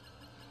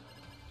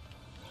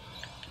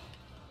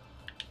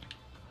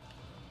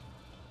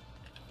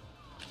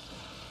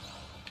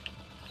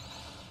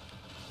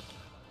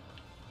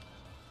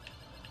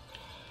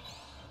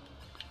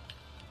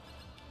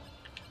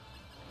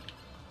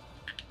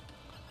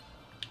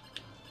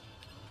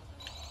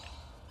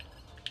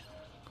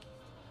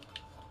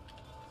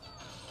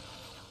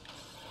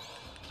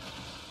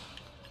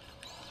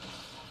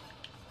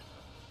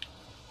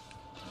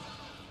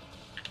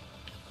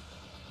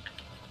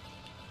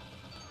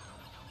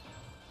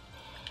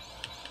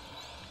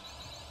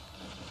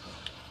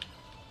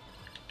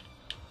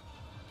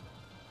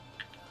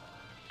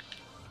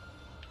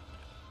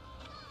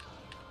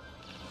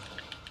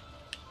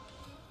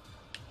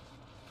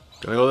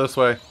 Gonna go this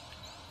way.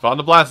 Found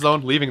the blast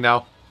zone. Leaving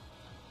now.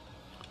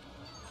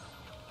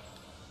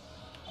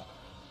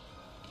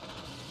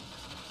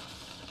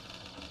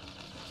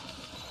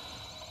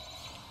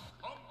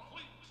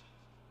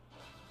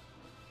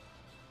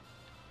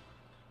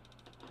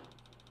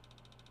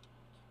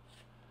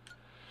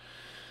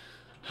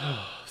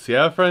 See,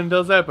 I have a friend who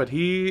does that, but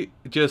he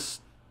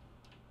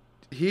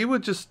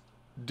would just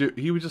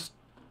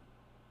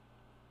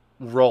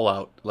roll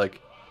out.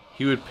 Like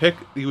he would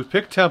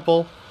pick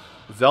temple,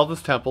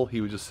 Zelda's temple.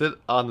 He would just sit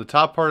on the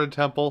top part of the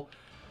temple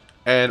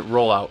and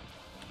roll out.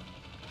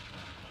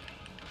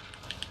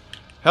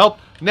 Help!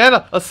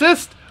 Nana!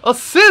 Assist!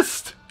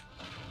 Assist!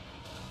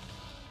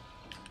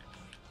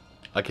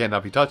 I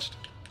cannot be touched.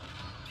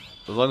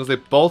 As long as they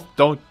both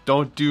don't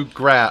do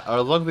grab, or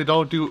as long as they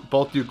don't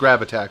both do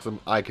grab attacks,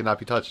 I cannot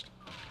be touched.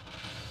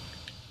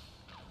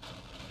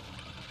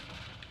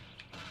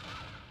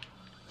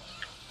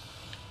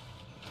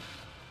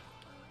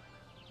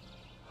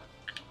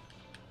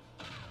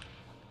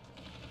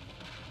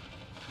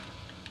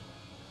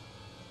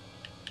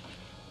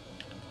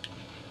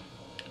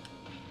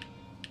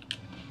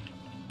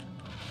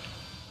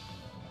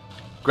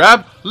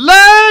 Grab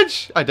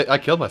ledge! I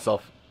killed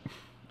myself.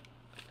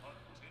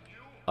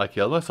 I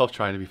killed myself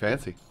trying to be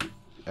fancy.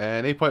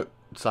 And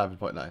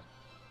 8.7.9.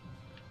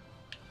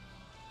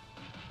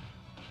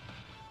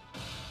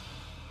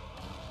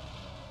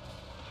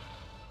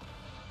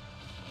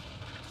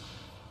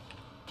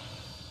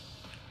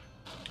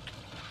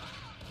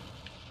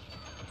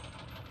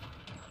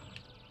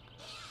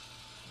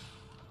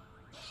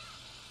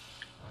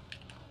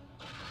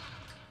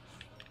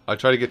 I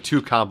tried to get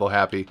too combo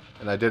happy,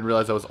 and I didn't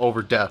realize I was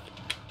over death.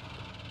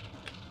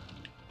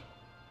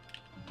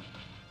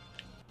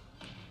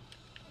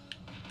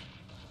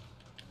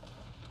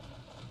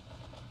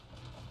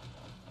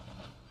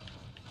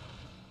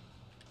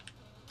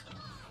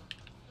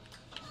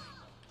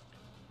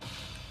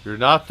 You're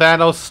not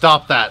Thanos,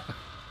 stop that!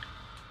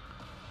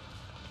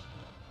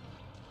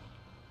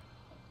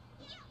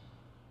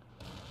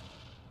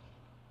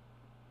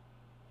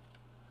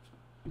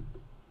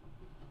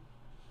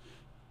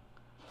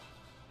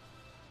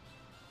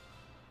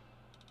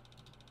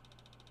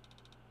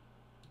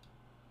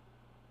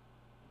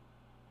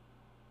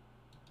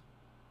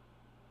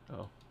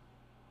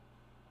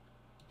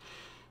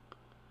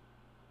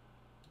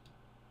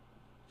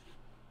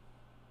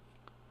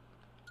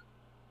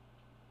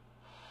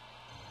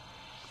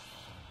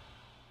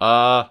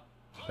 Oh.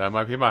 That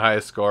might be my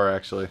highest score,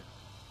 actually.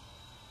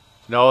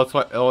 No,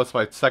 it's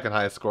my second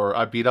highest score.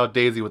 I beat out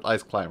Daisy with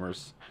Ice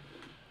Climbers.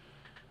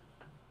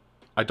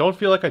 I don't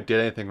feel like I did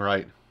anything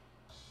right.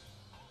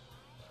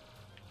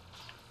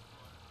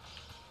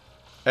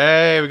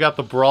 Hey, we got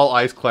the Brawl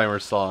Ice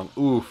Climbers song.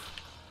 Oof.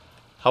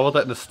 How about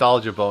that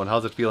nostalgia bone?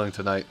 How's it feeling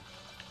tonight?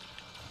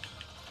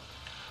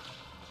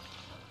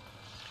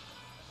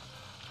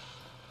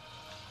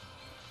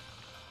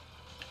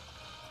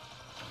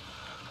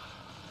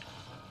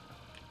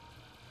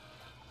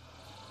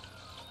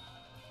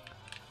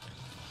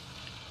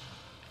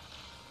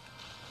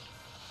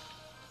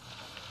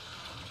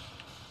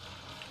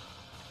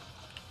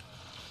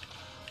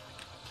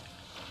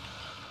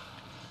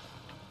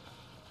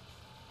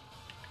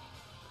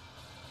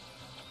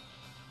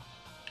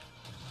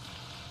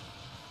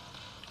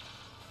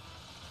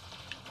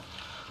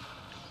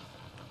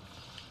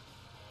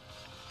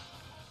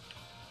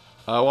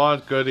 I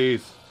want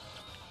goodies.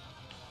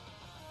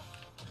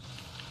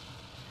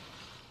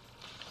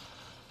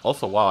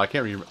 Also, wow, I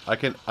can't read. I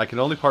can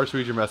only partially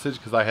read your message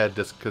because I had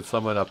because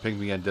someone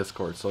pinged me on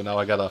Discord. So now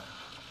I gotta.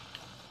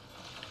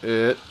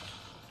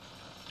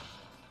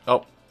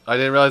 Oh, I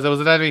didn't realize that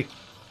was an enemy.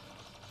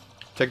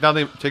 Take down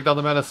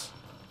the menace.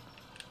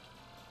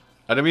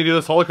 I didn't mean to do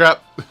this. Holy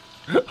crap!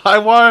 I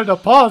wanted to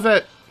pause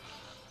it.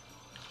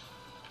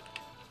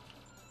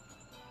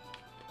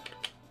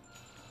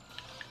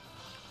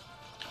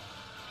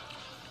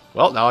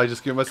 Well, now I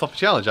just give myself a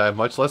challenge. I have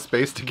much less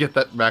space to get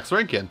that max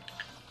rank in.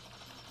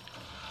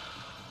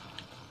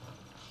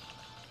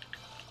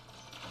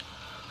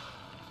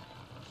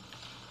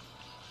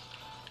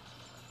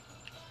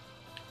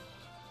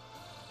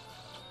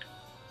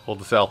 Hold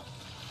the cell.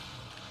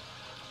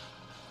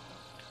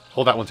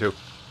 Hold that one too.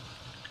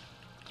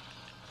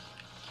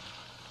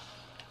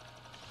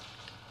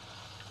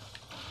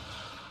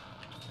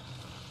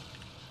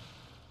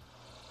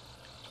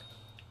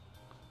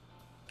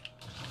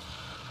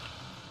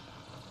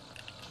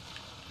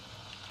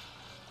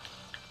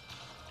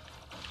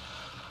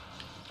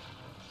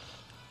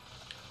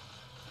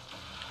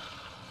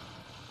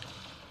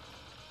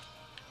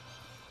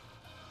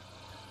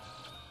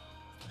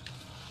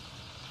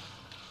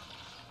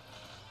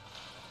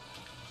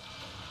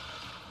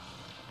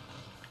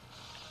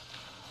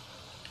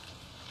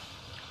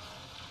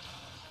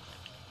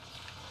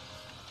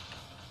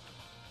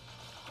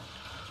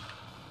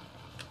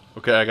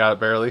 Okay, I got it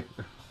barely.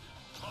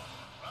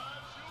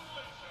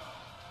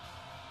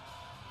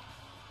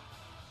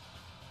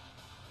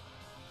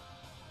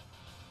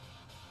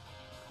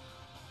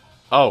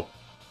 Oh.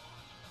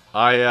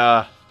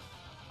 I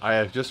I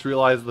have just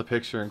realized the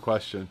picture in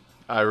question.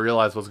 I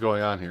realized what's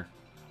going on here.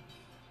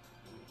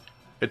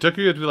 It took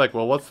you to be like,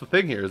 well, what's the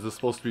thing here? Is this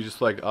supposed to be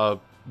just like a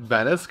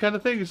menace kind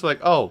of thing? It's like,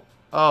 oh,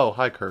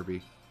 hi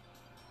Kirby.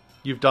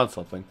 You've done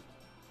something.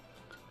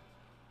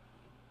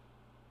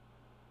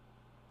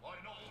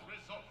 Final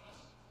results.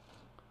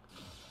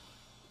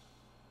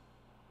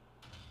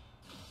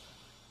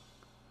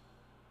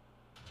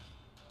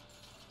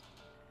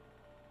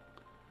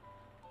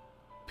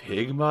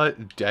 Pigma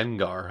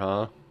Dengar,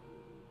 huh?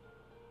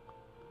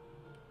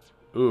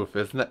 Oof,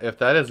 if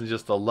that isn't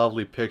just a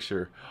lovely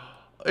picture.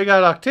 They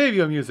got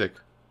Octavio music.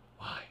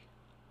 Why?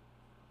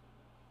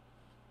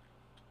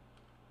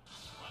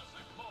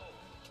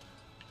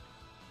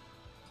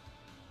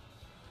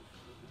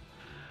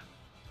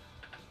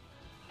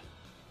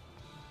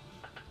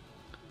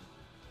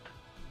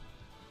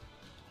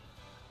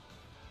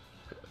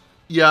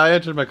 Yeah, I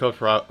entered my code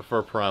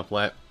for prompt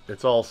lamp.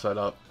 It's all set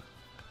up.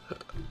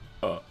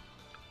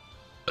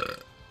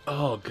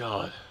 Oh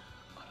god.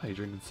 Why are you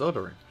drinking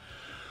soda ring?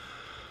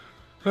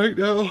 Right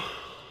now.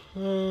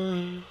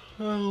 I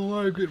don't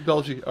want to get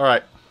belchy.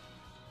 Alright.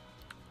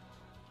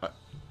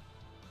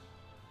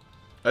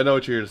 I know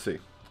what you're here to see.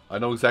 I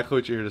know exactly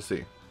what you're here to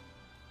see.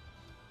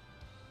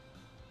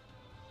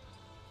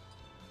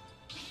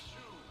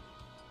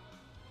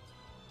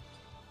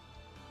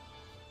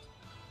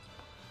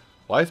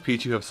 Why does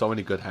Pichu have so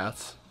many good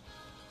hats?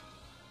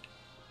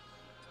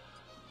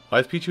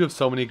 Why does Pichu have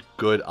so many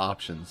good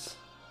options?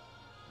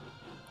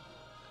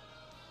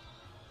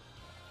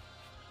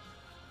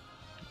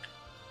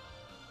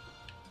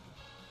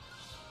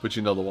 But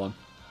you know the one.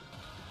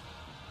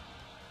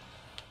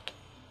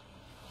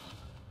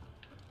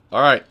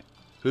 Alright.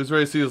 Who's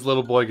ready to see this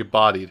little boy get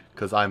bodied?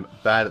 Because I'm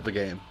bad at the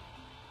game.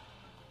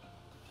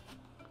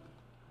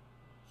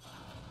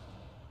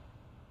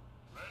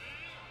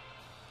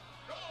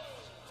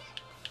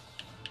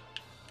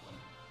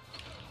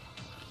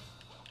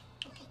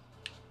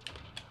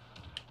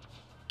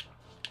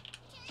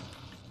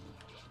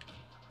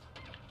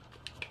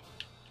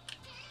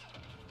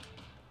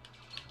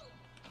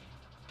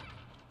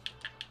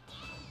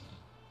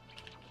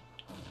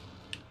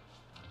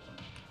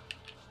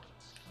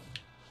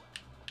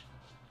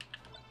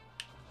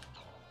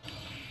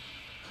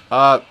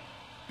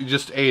 You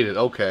just ate it.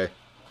 Okay.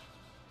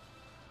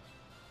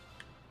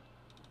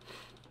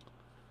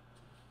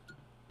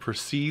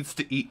 Proceeds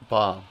to eat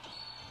bomb.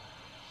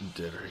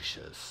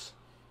 Delicious.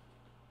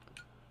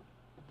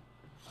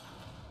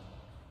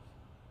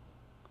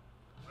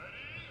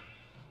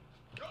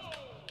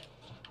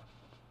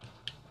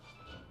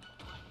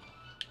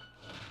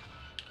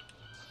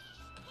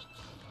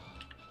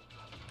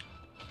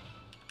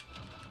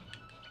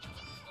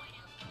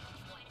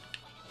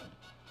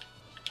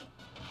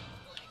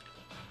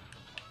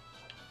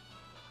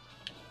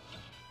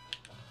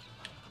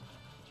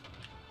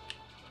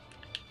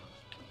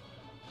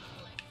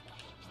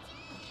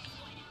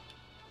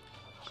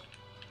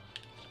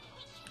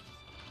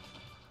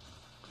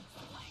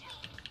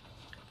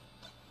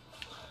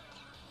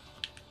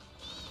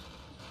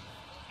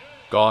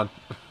 Gone.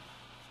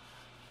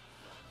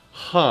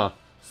 Huh.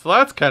 So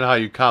that's kind of how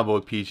you combo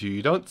with Pichu.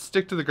 You don't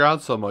stick to the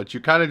ground so much. You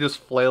kind of just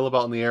flail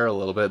about in the air a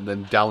little bit and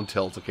then down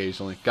tilt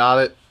occasionally. Got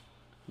it.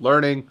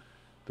 Learning.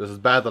 This is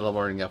bad that I'm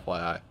learning,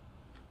 FYI.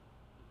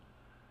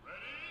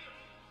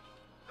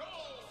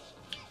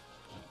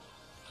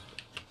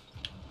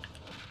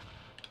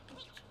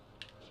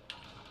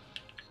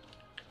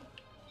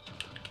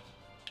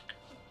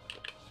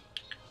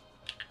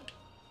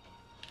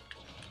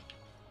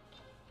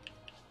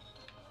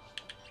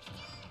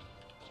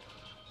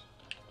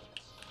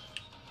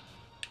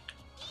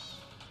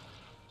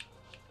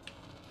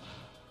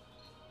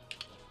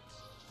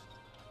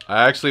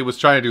 I actually was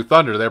trying to do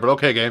thunder there, but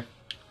okay, game.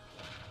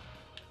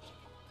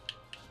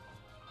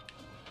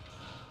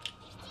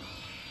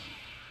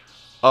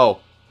 Oh,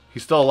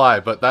 he's still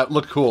alive, but that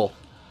looked cool.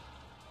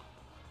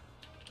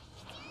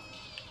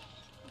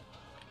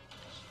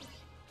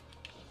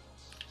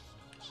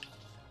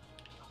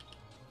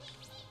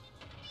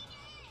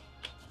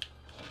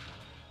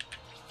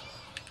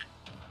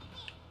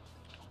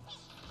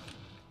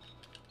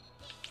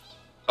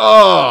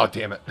 Oh,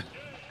 damn it.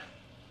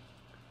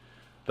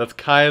 That's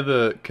kind of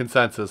the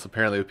consensus,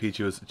 apparently, with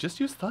Pichu, is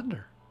just use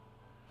thunder.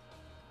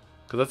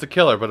 Because that's a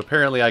killer, but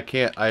apparently I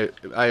can't.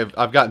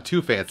 I've gotten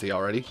too fancy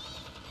already.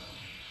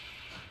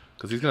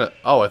 Because he's gonna...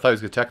 Oh, I thought he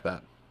was gonna tech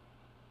that.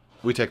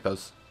 We take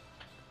those.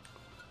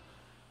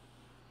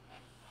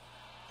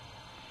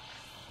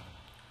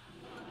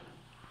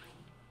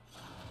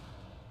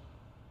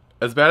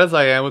 As bad as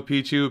I am with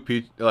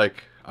Pichu,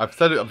 like I've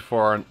said it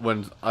before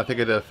when I think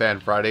I did a Fan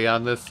Friday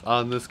on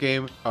this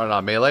game, or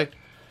not Melee.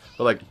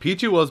 But like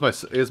Pichu was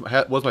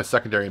my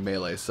secondary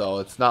Melee, so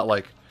it's not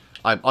like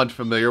I'm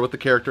unfamiliar with the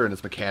character and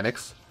its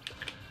mechanics.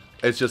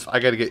 It's just I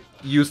gotta get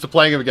used to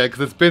playing him again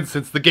because it's been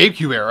since the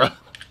GameCube era.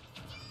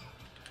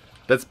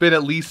 That's been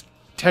at least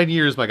 10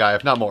 years, my guy,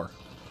 if not more.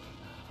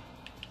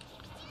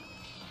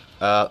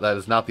 That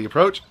is not the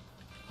approach.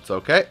 It's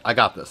okay. I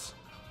got this.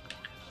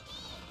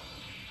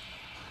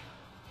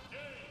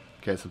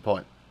 Case in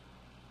point.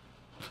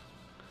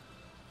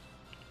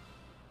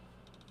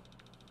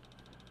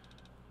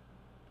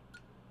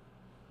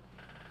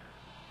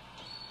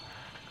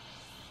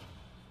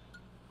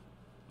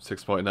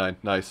 .9.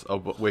 Nice. Oh,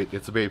 but wait,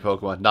 it's a baby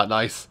Pokemon. Not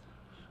nice.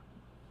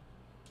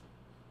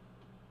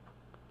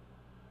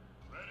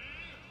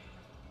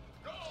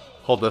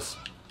 Hold this.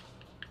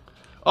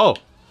 Oh,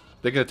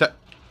 they can attack.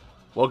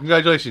 Well,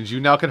 congratulations. You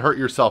now can hurt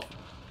yourself.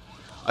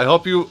 I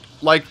hope you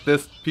like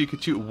this,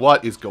 Pikachu.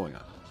 What is going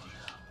on?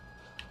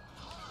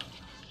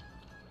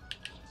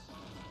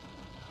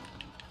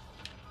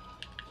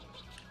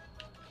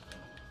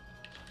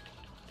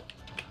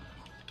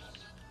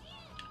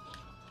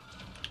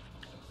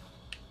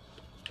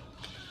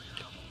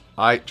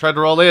 I tried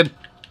to roll in.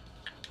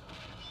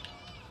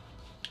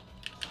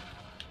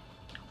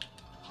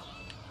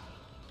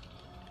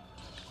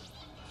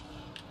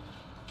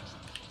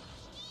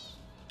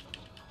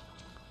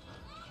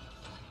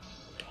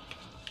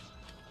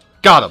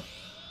 Got him.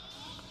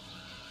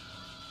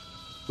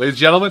 Ladies and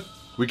gentlemen,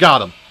 we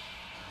got him.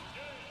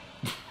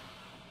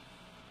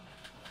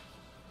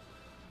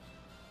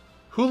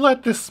 Who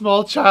let this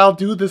small child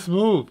do this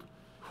move?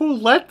 Who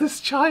let this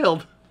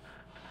child?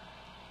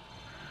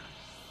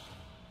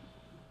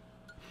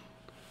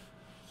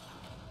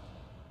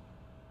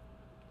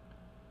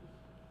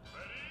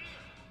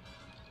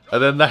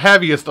 And then the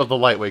heaviest of the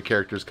lightweight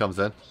characters comes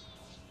in.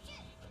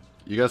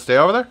 You gonna stay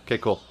over there? Okay,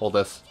 cool. Hold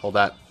this, hold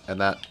that, and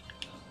that.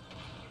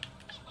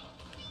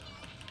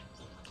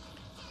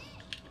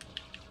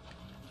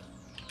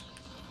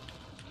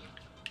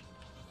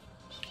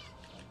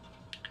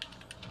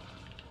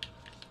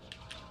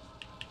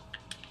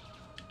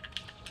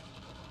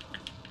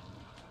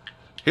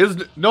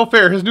 No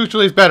fair, his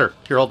neutral is better.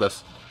 Here, hold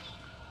this.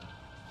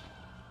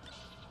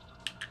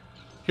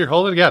 Here,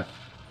 hold it again.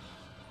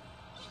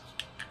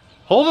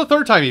 Hold it a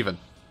third time even.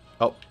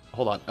 Oh,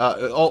 hold on.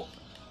 Oh.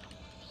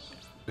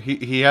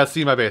 He has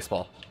seen my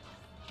baseball.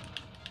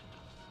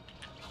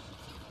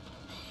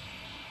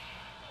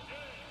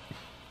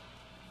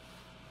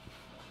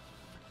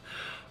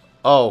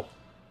 Oh.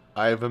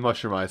 I have been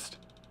mushroomized.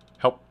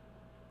 Help.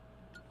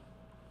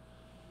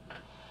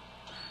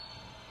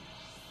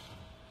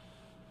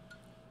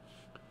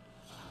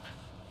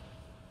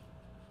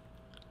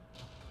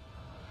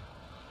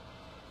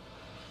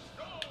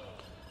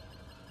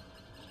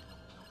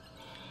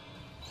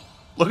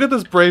 Look at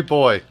this brave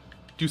boy.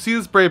 Do you see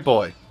this brave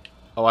boy?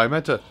 Oh, I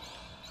meant to...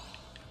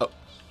 Oh.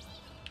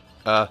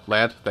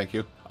 Land. Thank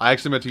you. I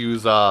actually meant to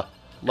use,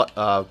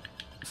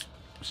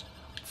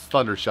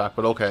 Thunder Shock,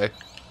 but okay.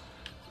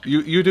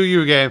 You do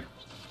you, game.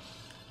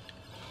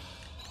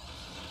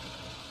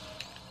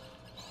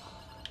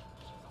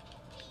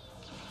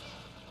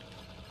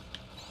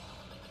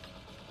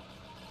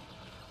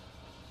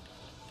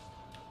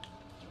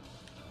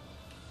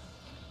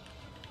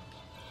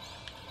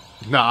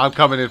 Nah, I'm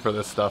coming in for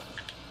this stuff.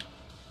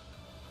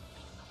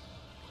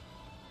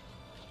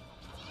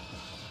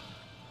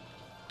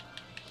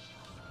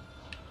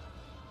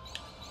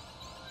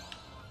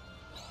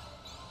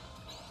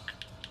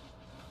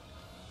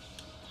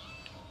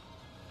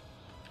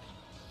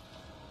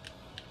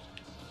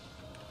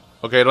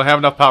 Okay, I don't have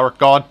enough power.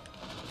 Gone.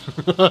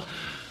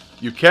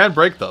 You can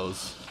break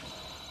those.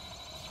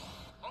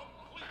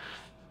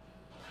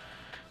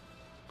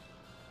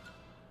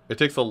 It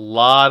takes a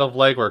lot of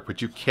legwork,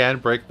 but you can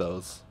break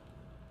those.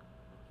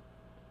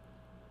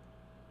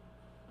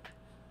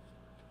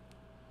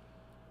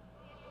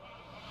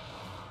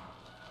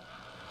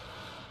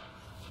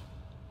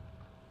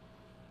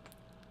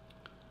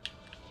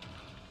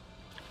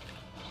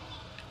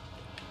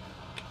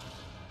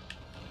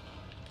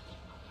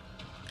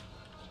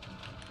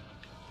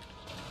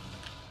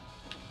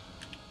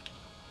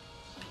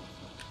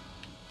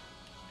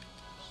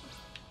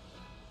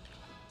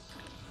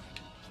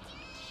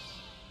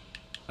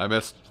 I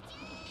missed.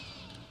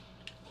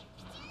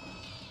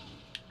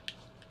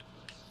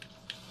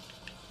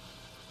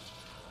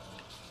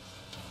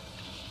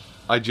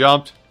 I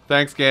jumped.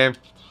 Thanks, game.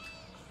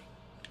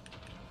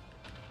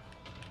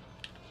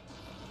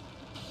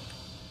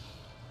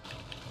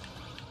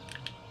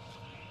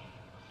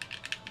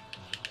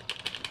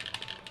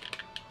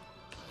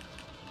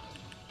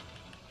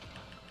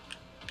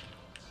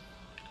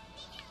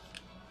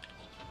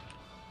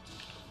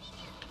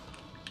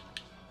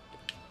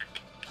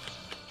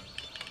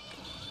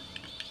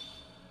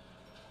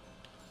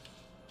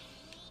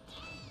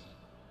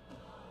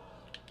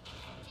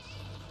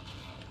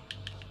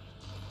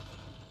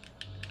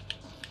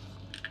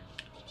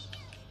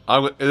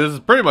 This is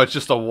pretty much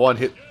just a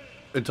one-hit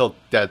until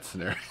dead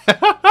scenario.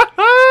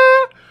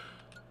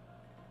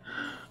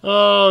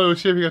 Oh,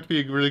 it's shaping up to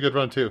be a really good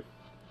run, too.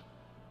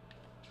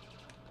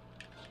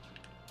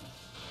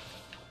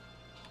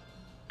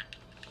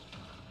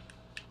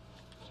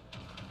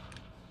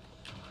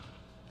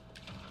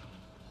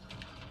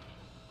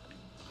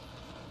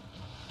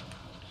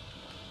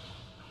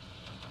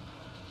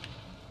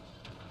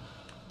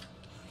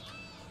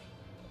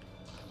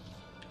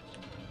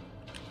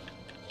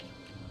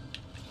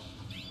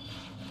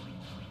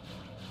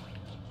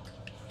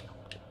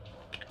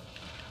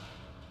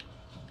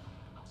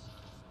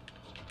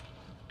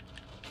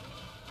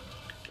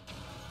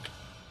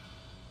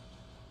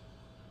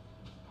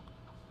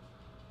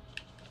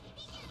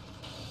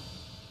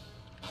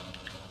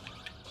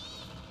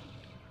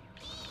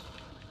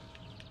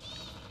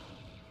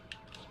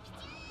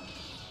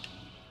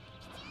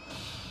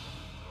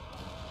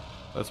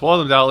 That's one of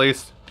them down at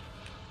least.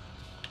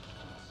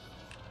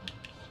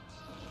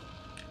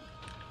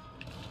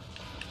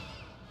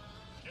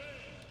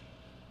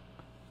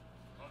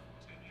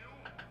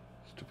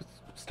 Stupid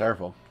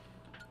styrofoam.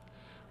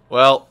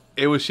 Well,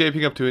 it was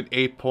shaping up to an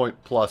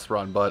 8-point plus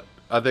run, but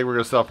I think we're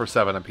going to sell for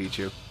 7 on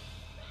Pichu.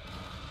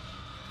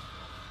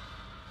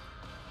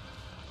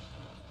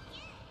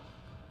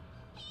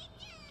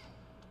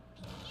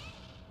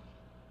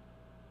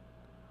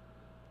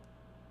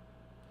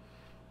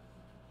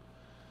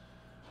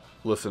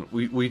 Listen,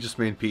 we just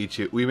made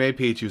Pichu. We made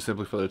Pichu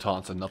simply for the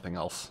taunts and nothing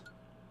else.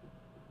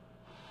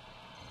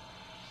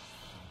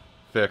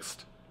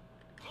 Fixed.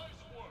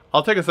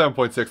 I'll take a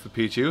 7.6 with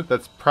Pichu.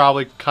 That's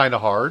probably kind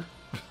of hard.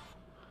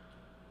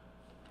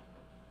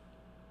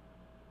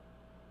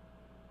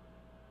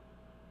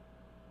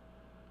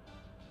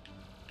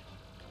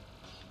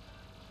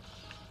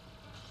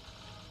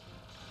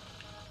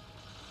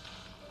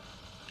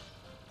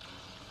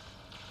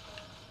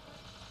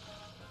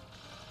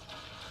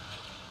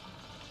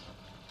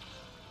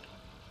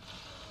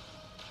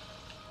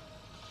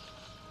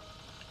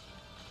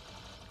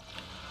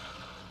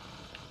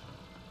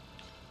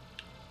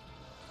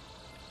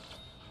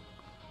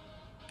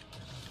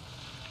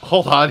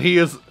 Hold on, he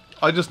is...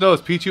 I just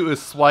noticed Pichu is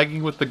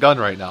swagging with the gun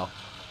right now.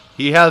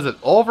 He has it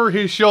over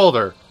his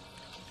shoulder.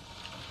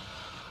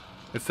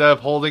 Instead of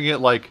holding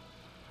it, like,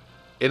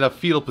 in a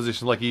fetal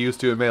position like he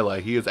used to in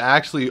Melee. He is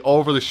actually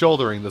over the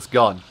shouldering this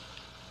gun.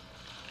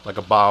 Like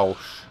a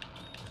Bausch.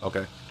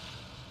 Okay.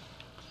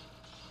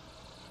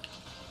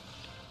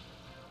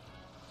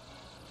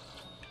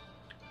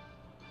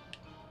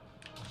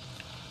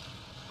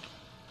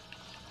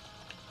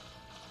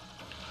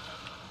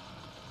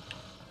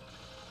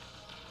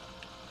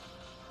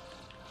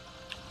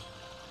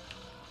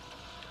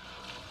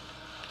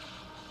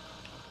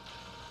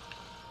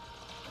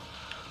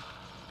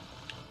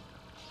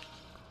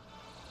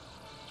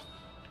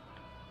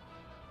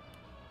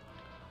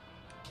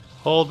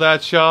 Hold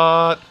that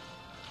shot.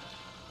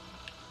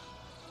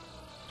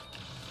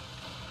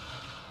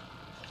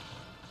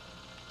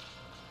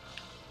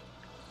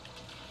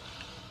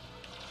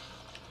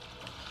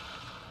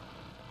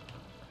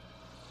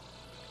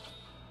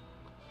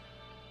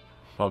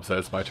 Mom said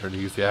it's my turn to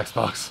use the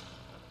Xbox.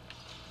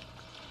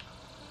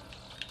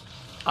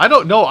 I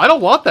don't know. I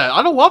don't want that.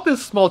 I don't want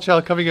this small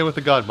child coming in with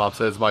a gun. Mom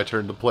said it's my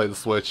turn to play the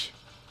Switch.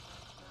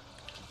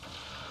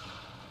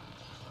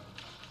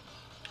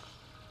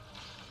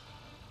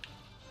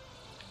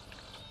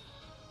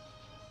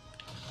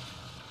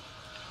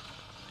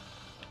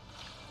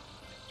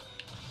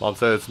 Mom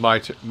said it's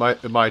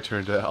my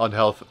turn to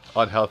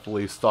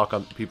unhealthily stalk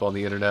on people on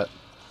the internet.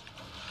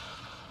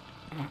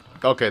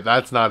 Okay,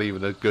 that's not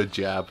even a good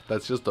jab.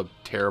 That's just a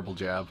terrible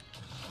jab.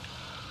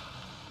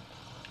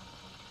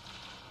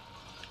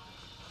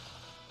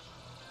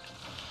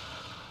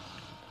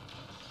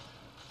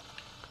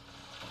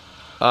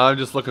 I'm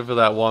just looking for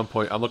that 1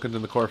 point. I'm looking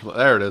in the corner from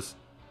there it is.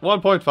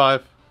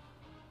 1.5.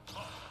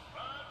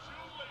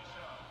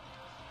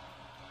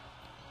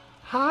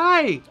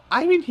 Hi,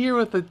 I'm in here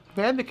with a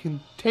man that can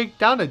take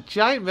down a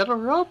giant metal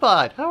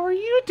robot. How are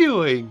you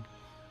doing?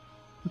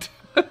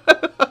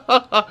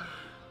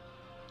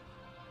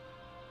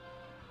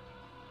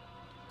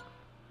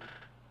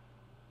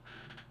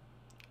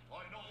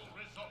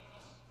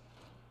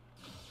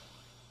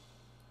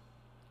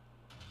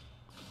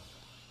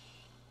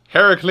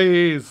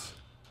 Heracles!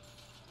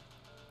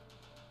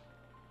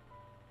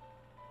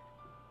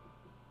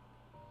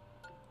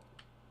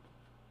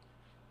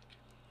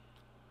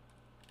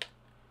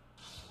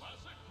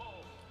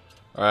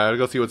 Alright, I'll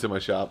go see what's in my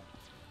shop.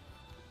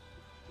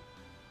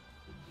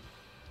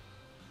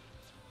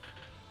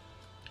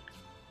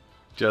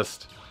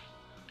 Just,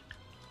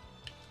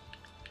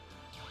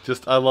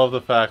 I love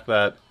the fact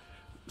that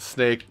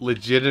Snake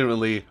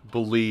legitimately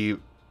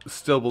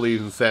still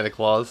believes in Santa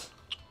Claus.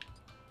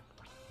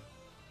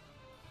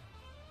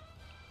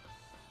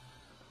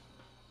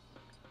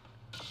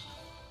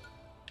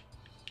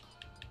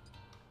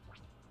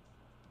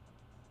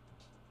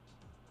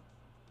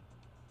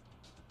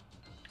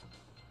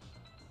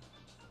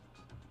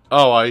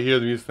 Oh, I hear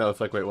the music now.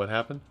 It's like, wait, what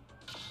happened?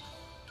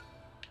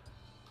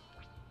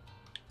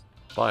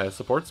 Buy a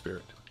support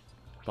spirit.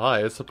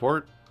 Buy a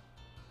support.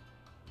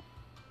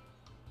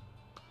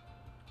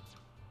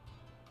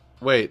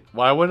 Wait,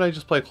 why wouldn't I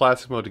just play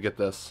classic mode to get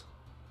this?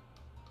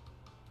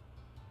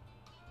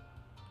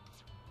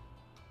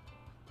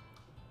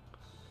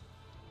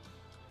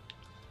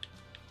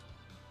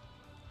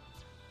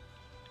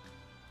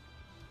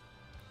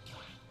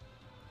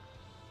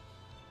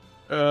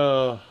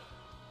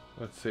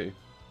 Let's see.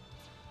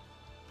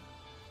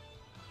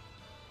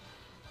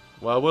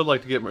 Well, I would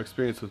like to get more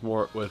experience with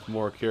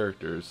more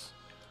characters.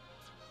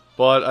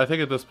 But I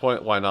think at this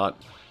point, why not?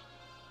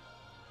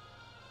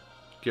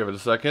 Give it a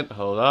second.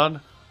 Hold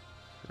on.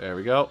 There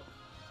we go.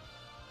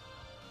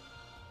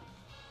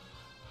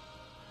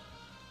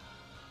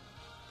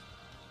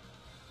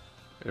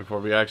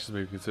 Inform reactions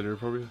may be considered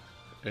appropriate.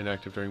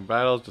 Inactive during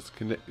battles.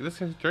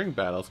 During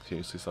battles,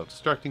 continuously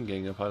self-destructing,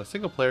 gaining upon a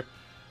single player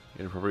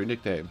Inappropriate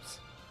nicknames.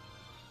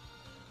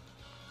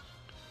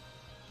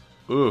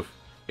 Oof.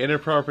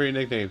 Inappropriate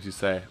nicknames, you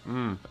say.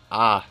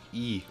 Ah,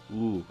 ee,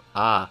 ooh,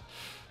 ah.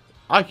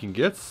 I can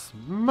get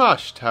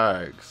smush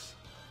tags.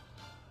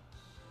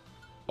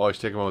 Oh, I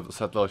should take a moment to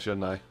set those,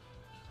 shouldn't I?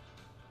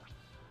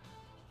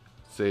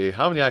 Let's see,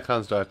 how many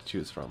icons do I have to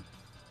choose from?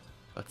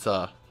 That's,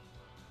 a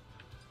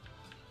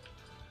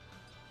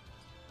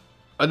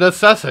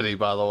necessity,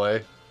 by the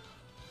way.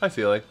 Hi,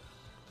 Ceiling.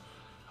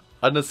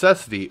 A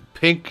necessity.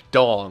 Pink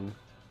dong.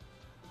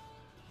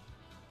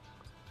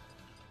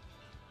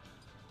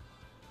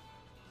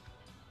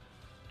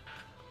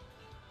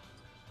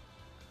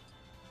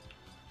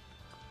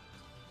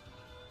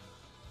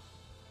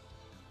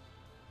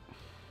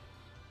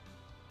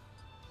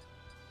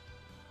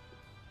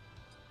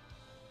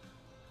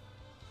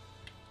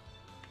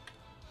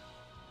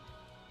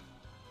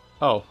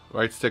 Oh,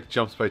 right stick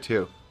jumps by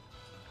 2.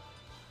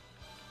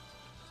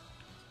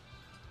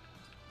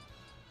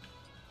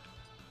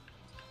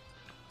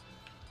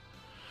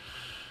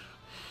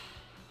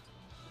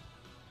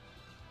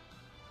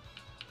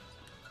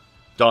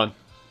 Done.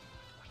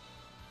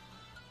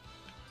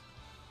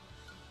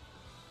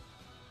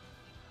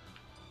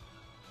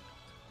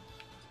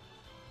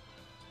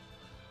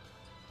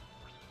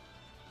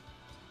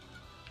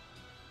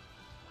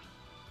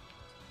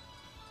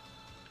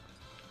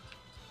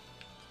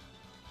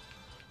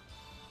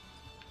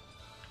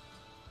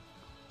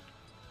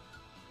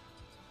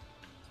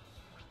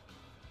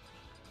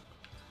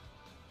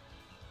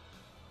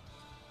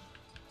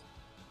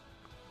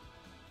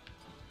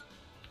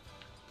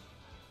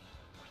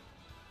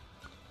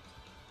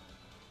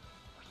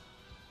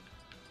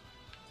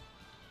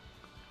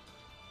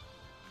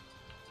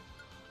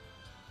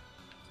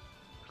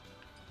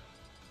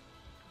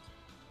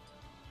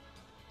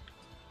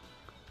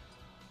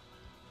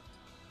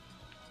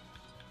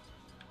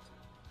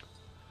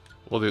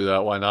 We'll do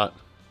that, why not?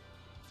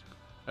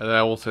 And then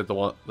I will set the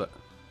one that...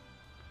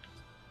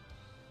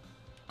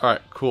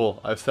 Alright,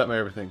 cool. I've set my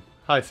everything.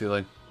 Hi,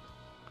 Ceiling.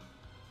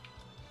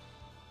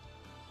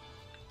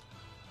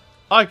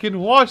 I can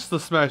watch the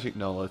smashing...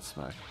 No, let's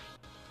smash.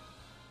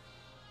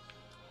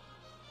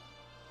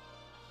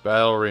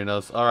 Battle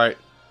arenas. Alright.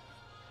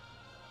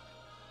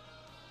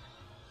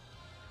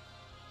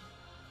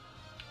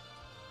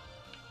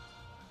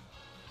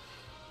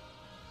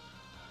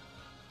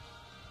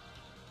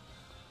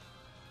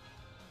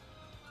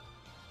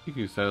 You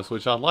can use Nintendo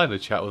Switch Online to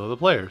chat with other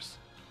players.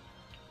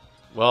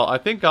 Well, I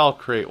think I'll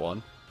create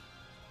one.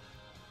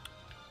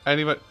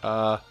 Anyway,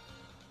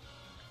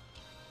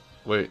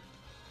 wait.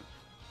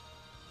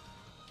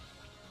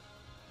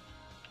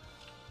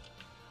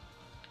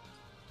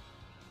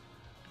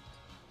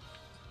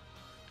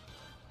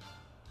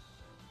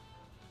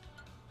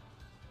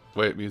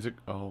 Wait, music?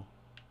 Oh.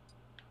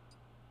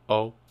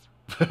 Oh.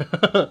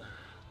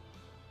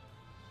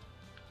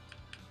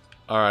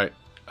 Alright,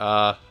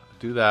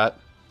 do that.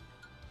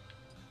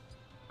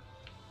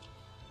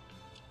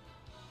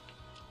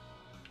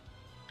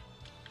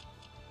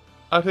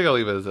 I think I'll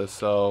leave it as this,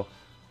 so...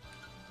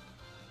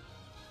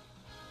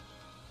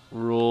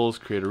 Rules,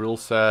 create a rule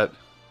set.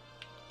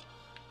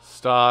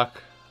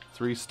 Stock,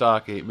 3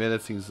 stock, 8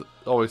 minutes,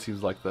 always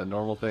seems like the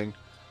normal thing.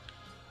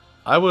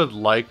 I would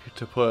like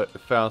to put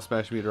found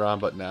smash meter on,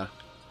 but nah.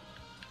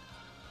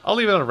 I'll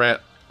leave it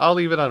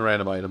on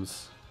random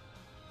items.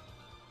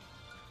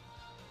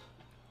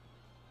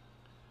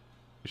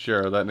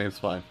 Sure, that name's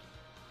fine.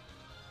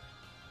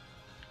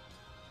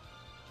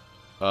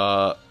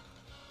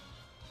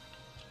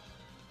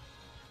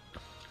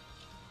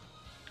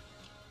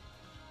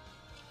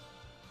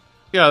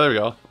 Yeah, there we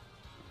go.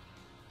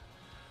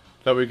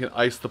 That way we can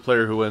ice the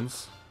player who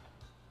wins.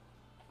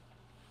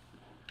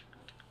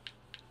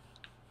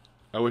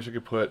 I wish I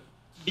could put...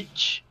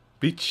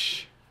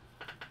 Bitch.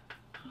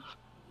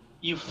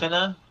 You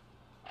finna?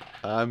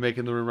 I'm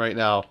making the room right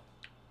now.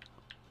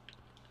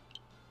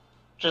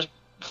 Just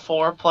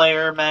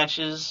 4-player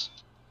matches.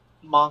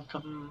 Monk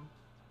 'em.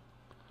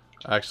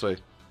 Actually,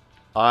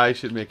 I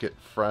should make it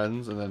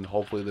friends, and then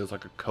hopefully there's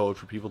like a code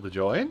for people to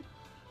join.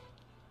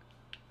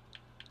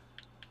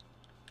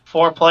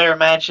 4-player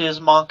matches,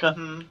 Monk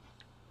 'em.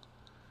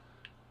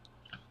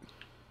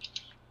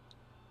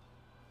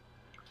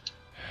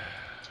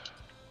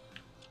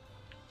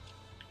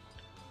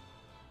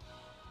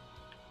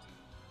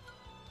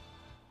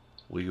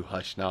 Will you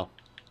hush now?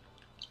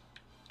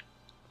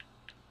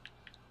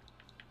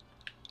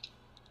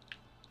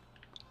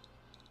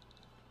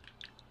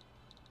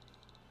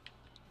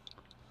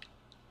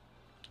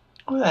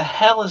 Who the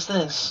hell is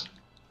this?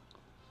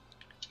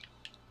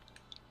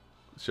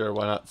 Sure,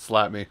 why not?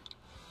 Slap me.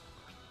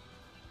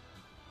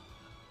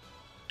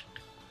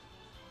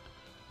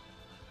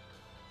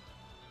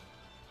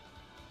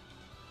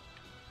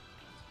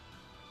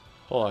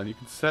 Hold on, you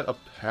can set a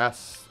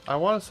pass. I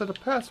want to set a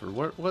password.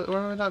 What am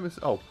I not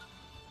missing? Oh.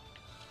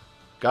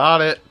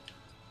 Got it.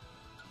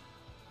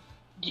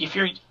 If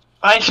you're...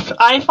 I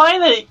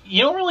find that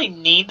you don't really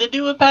need to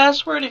do a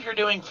password if you're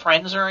doing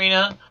Friends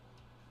Arena.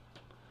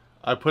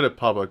 I put it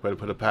public, but I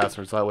put a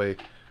password so that way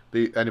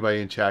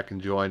Anybody in chat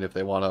can join if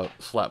they want to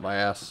slap my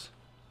ass.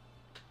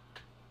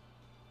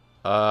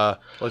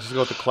 Let's just go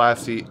with the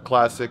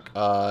classic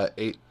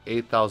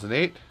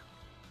 8008.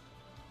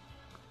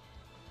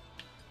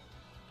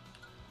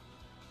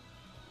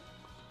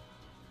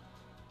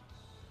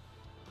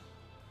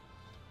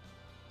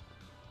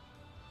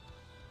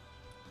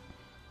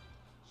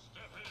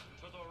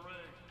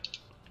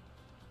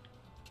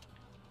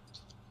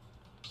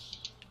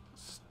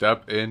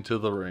 Step into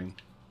the ring.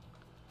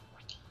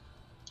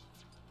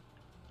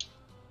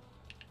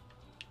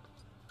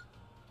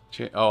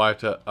 Oh, I have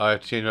to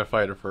change my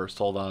fighter first.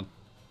 Hold on.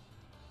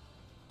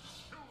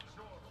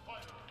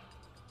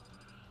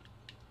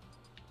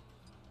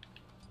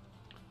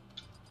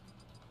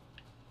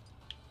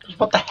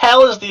 What the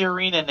hell is the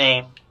arena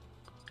name?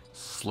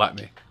 Slap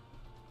me.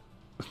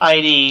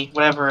 ID,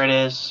 whatever it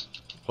is.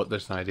 What?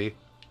 There's an ID.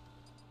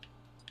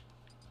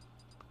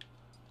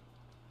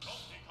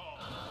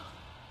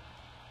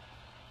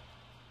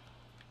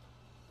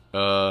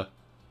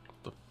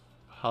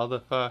 How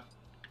the fuck?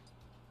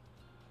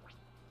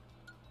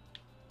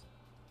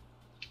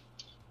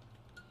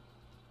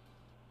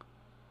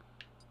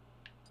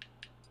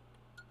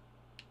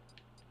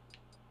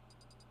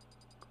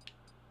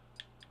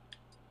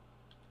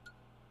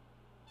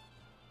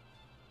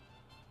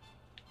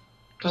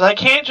 Because I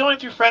can't join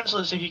through friends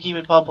list if you keep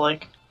it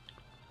public.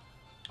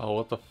 Oh,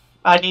 what the?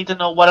 I need to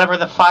know whatever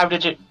the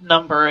 5-digit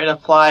number it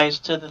applies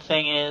to the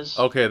thing is.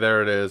 Okay,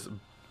 there it is.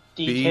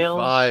 Details.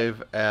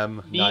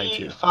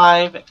 B5M92.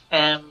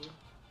 B5M.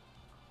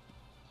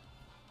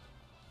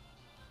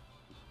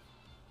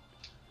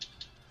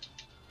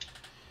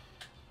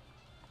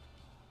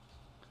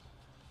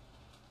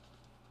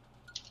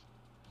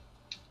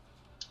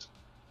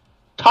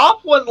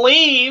 Top one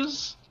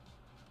leaves.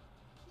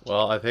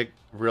 Well, I think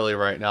really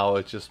right now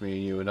it's just me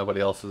and you and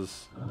nobody else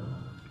is.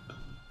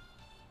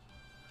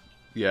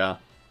 Yeah.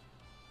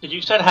 Did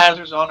you set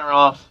hazards on or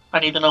off? I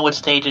need to know what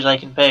stages I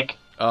can pick.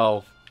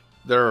 Oh,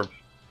 they're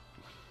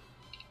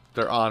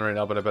on right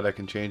now, but I bet I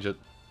can change it.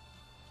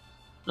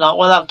 Not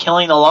without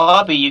killing the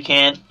lobby, you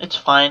can't. It's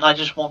fine. I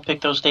just won't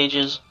pick those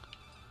stages.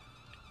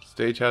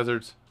 Stage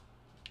hazards.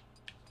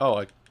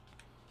 Oh,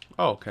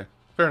 okay.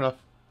 Fair enough.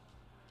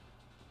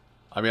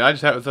 I mean, I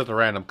just have it set to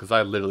random because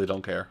I literally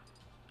don't care.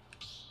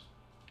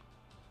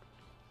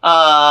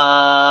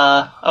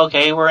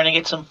 Okay, we're gonna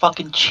get some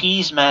fucking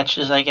cheese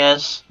matches, I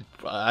guess.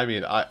 I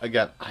mean,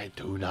 I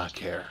do not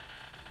care.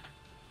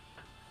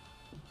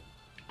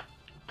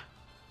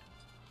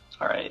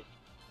 Alright.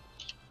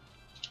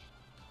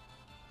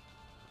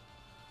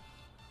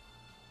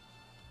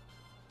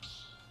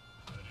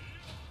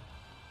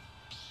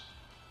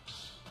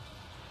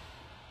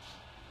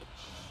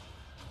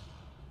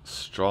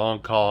 Strong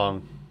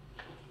Kong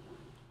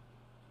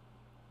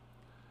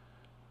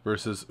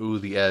versus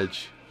the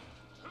Edge.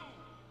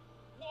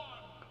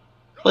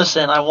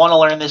 Listen, I want to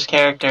learn this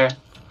character.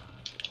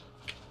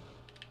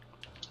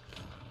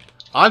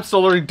 I'm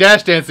still learning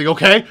dash dancing,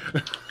 okay?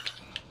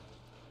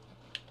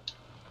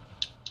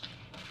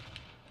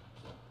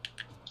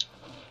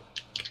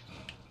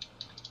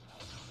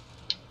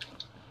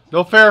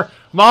 No fair.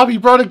 Mom, he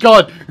brought a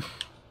gun.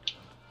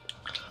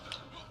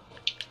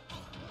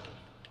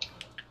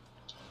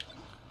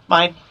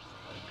 Mine.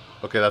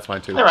 Okay, that's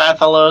mine too. The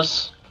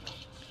Rathalos.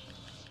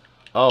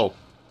 Oh,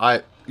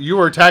 you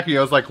were attacking me.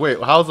 I was like,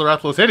 wait, how's the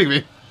Rathalos hitting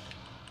me?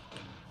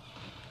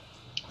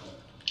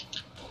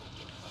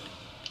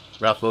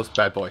 Rathalos,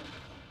 bad boy.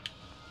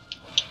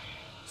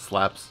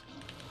 Slaps.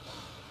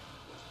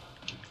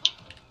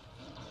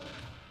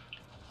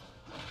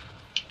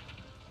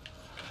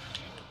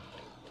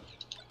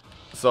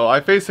 So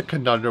I face a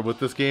conundrum with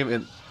this game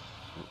and...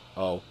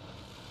 Oh.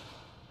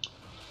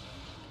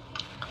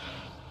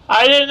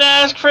 I didn't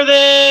ask for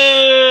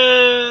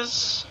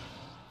this!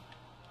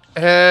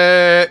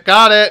 Hey,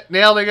 got it!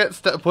 Nailing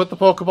it! Put the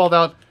Pokeball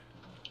down.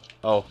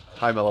 Oh,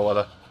 hi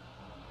Meloetta.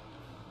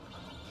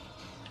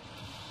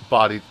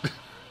 Bodied.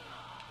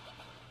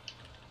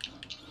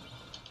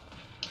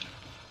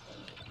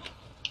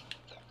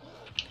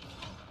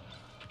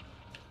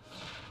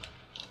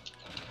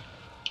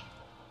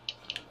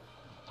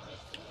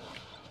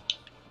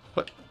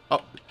 What?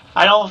 Oh.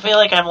 I don't feel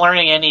like I'm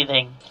learning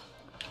anything.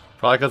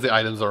 Probably because the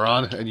items are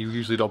on and you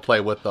usually don't play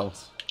with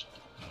those.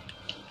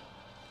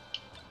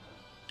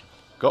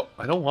 Go.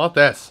 I don't want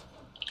this.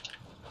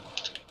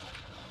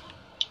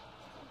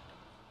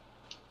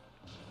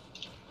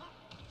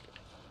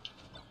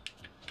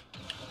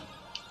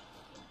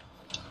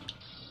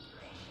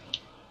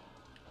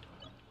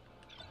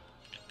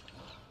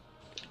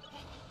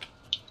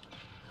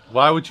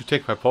 Why would you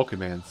take my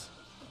Pokemans?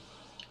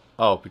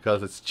 Oh,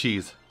 because it's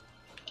cheese.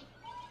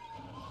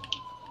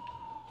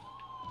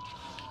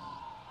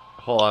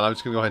 Hold on, I'm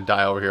just gonna go ahead and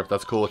die over here if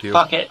that's cool with you.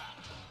 Fuck it.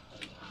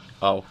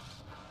 Oh.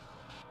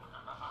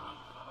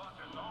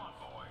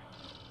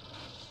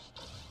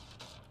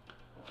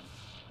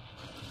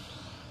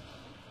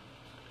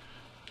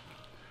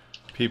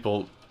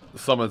 People,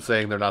 someone's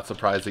saying they're not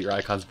surprised that your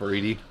icon's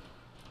Bodied.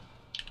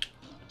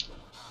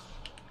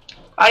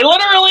 I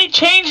literally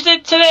changed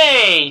it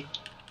today!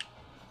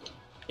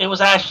 It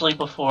was Ashley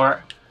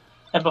before.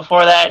 And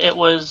before that, it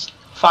was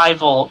 5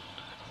 volt.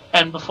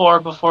 And before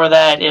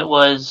that, it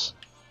was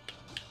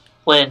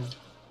Lynn.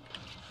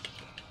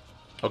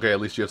 Okay, at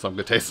least you have some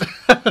good taste.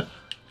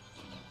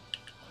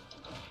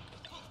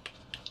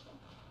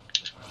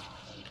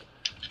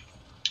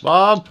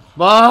 Mom!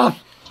 Mom!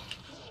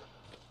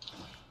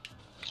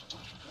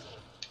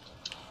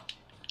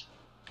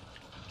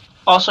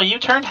 Also, you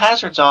turned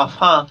hazards off,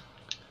 huh?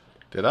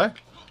 Did I?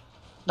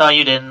 No,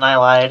 you didn't. I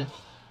lied.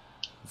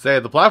 Say,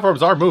 the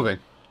platforms are moving.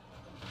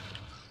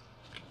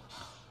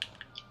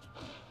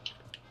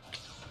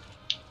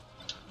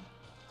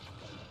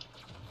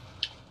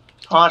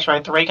 Oh, that's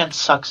right. The ray gun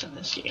sucks in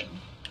this game.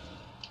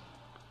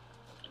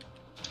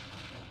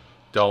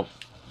 Don't.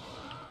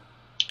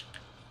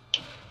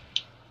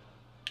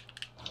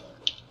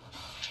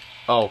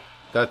 Oh,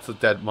 that's a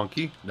dead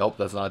monkey? Nope,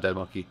 that's not a dead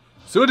monkey.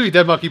 Soon to be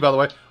dead monkey, by the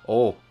way.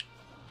 Oh.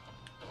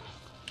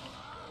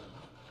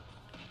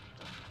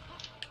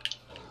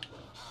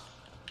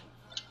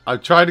 I'm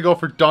trying to go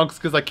for dunks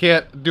because I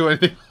can't do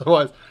anything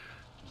otherwise.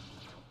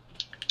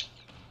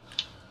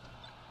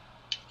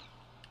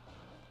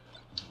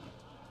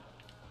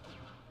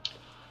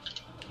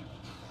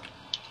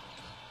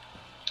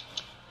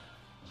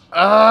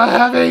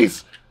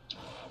 Heavies!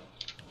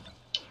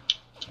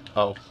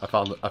 Oh, I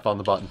found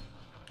the button.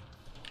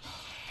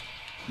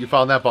 You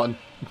found that button.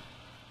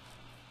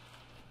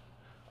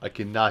 I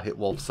cannot hit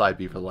Wolf's side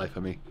B for the life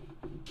of me.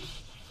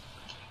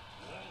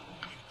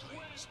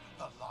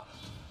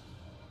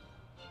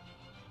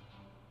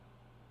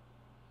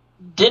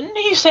 Didn't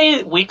he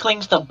say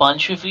weakling's the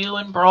bunch of you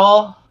in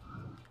Brawl?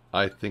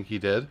 I think he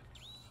did.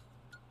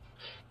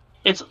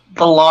 It's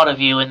the lot of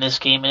you in this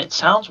game, and it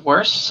sounds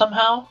worse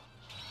somehow.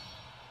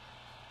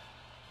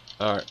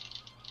 Alright.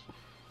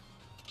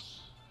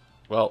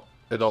 Well,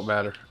 it don't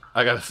matter.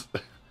 I gotta...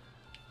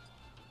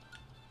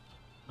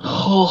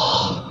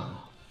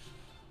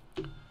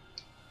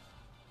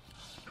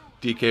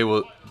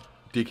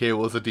 DK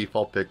was a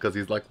default pick because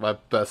he's like my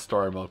best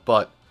story mode,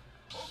 but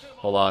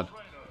hold on.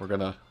 We're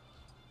gonna...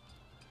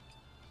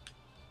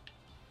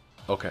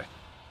 Okay.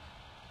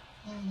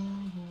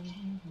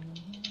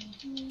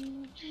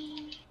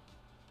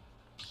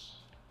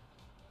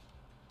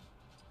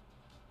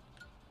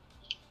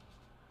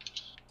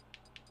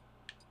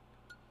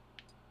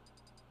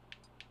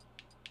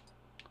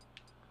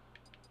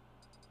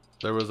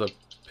 There was a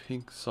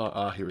pink song.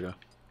 Ah, here we go.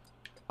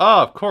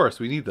 Ah, of course,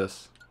 we need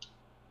this.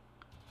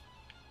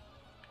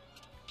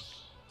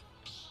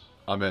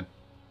 I'm in.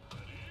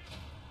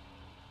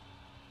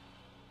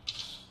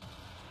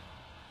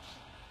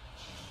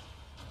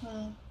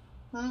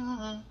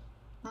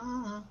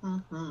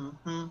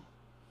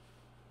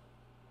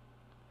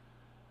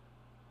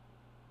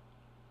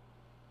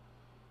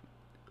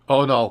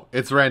 Oh no,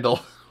 it's Randall.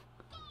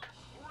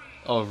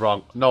 Oh,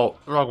 wrong. No,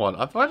 wrong one.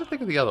 I'm trying to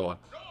think of the other one.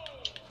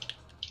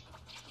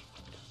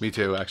 Me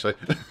too, actually.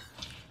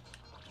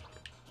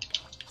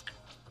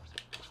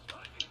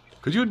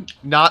 Could you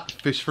not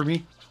fish for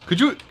me? Could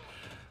you...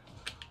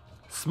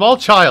 Small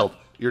child.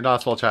 You're not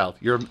a small child.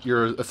 You're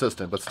an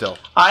assistant, but still.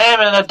 I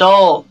am an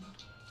adult.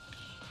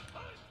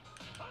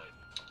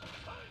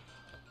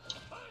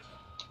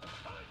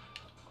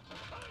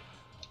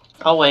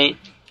 I'll wait.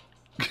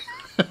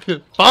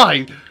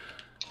 Fine.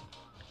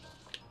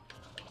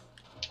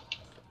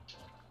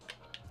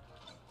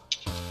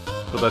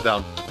 Put that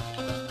down.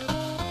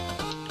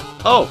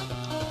 Oh.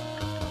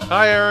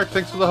 Hi, Eric.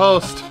 Thanks for the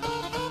host.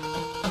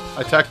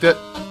 I teched it.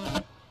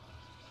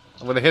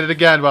 I'm going to hit it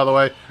again, by the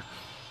way.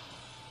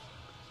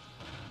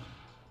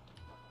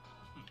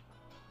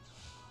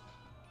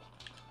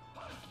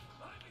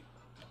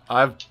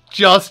 I'm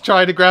just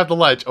trying to grab the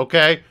ledge,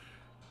 okay?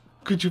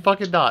 Could you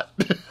fucking not?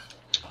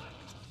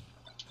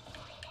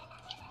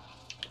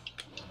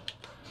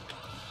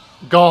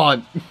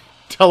 Gone.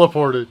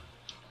 Teleported.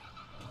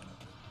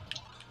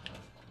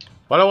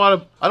 But I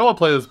don't want to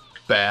play this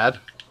bad.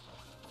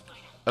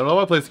 I don't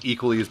want to play this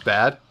equally as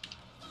bad.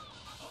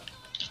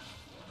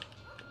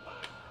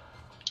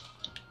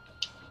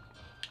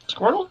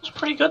 Squirtle's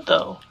pretty good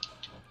though.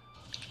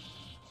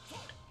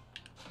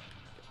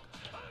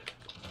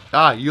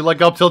 Ah, you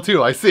like up till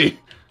too, I see.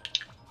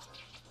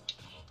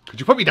 Could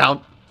you put me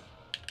down?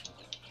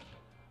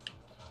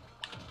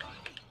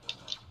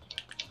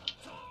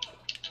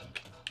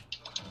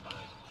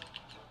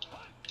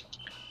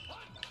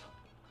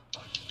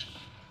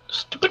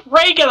 Stupid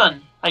ray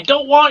gun! I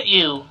don't want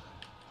you!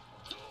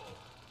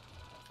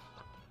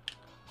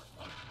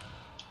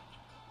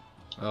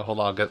 Oh, hold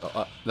on.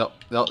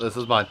 No, this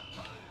is mine.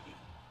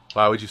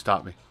 Why would you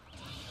stop me?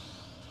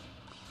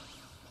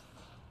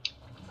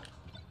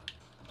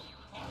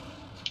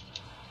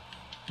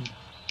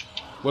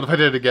 What if I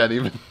did it again,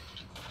 even?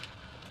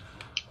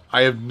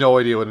 I have no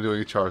idea what I'm doing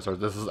with Charizard.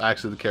 This is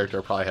actually the character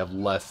I probably have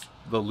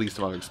the least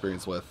amount of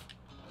experience with.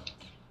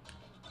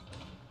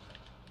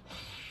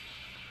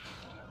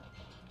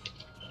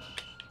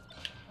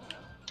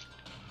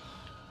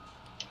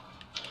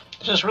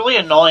 It's just really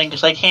annoying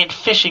because I can't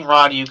fishing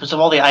rod you because of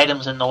all the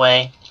items in the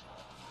way.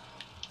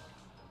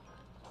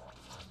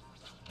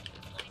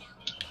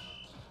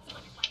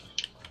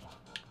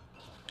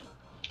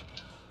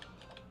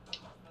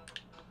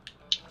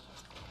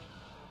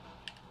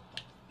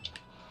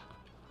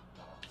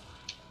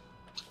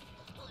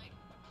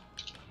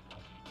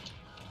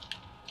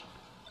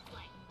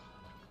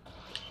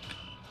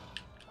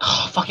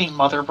 Oh, fucking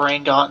mother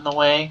brain got in the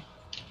way.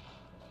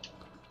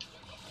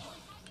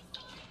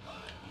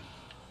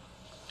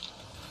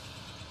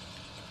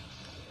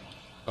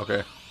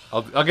 Okay.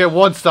 I'll get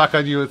one stock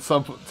on you at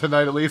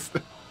tonight at least.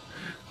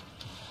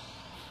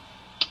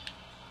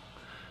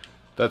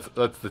 That's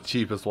the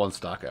cheapest one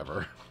stock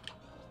ever.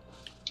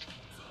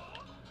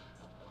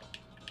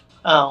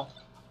 Oh.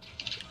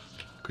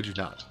 Could you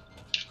not?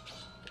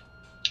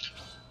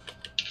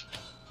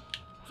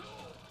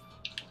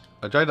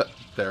 I tried to...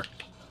 There.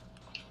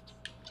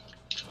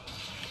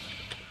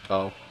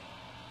 Oh.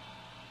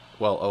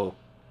 Well, oh.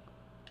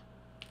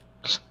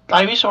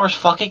 Ivysaur's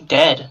fucking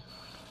dead.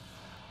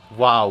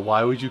 Wow,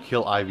 why would you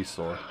kill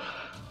Ivysaur?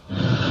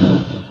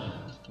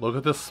 Look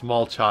at this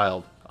small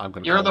child. I'm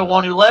gonna. You're the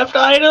one who left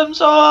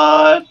items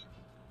on!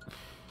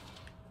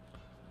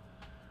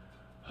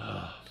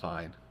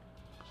 Fine.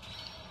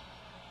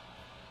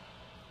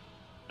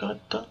 I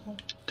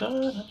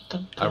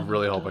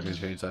really hope I can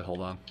change that. Hold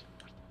on.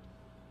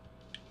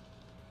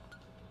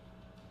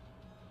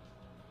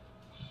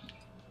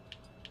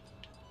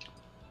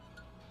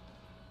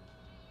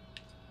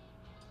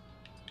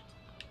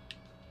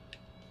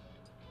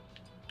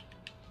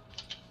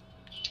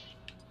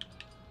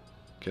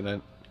 Can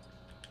I?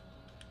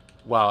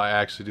 Wow, I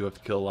actually do have to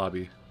kill a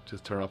lobby.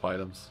 Just turn off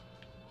items.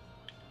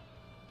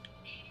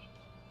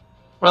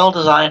 Well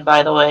designed,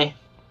 by the way.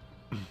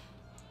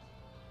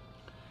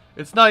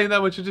 It's not even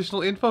that much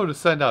additional info to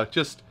send out.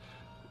 Just,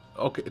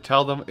 okay,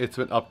 tell them it's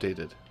been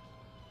updated.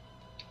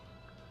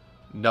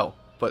 No.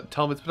 But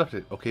tell them it's been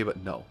updated. Okay,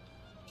 but no.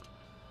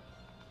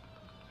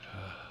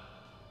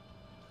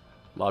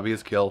 Lobby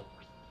is kill.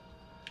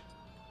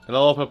 And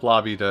I'll open up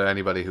lobby to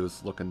anybody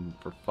who's looking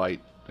for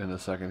fight in a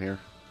second here.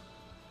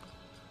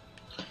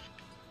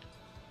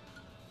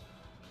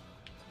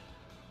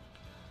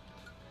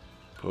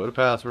 Put a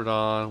password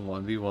on,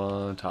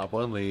 1v1, top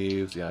one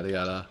leaves, yada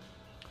yada.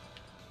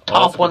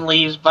 Top one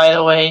leaves, by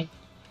the way.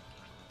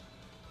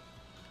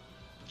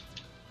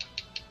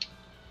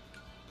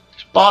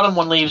 Bottom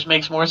one leaves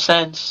makes more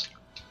sense.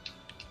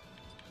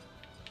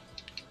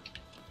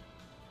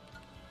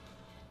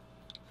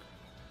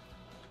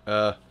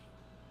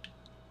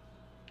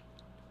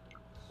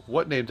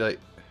 What name did I...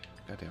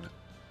 God damn it.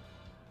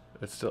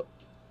 It's still...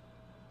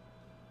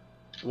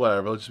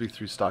 Whatever, it'll just be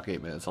through stock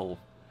 8 minutes. I'll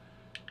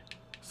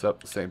set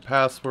up the same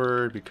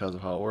password because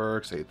of how it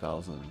works,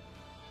 8,000.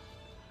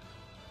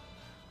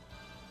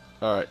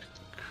 Alright,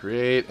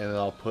 create, and then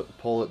I'll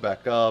pull it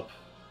back up.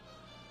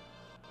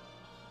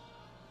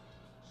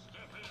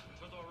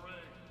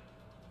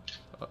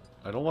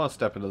 I don't want to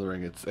step into the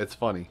ring. It's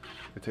funny.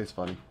 It tastes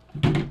funny.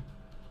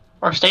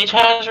 Are stage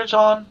hazards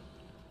on?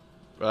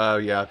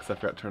 Yeah, because I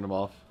forgot to turn them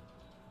off.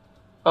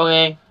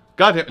 Okay.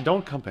 God damn,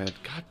 don't come in.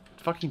 God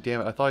fucking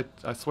damn it.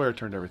 I swear I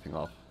turned everything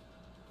off.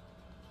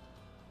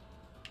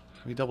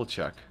 Let me double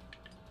check.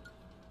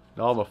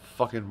 No, I'm a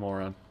fucking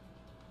moron.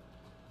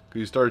 Because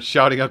you started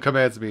shouting out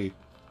commands at me.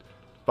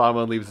 Bottom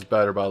one leaves is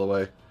better, by the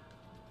way.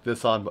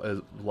 This on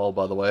is low,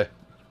 by the way.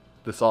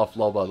 This off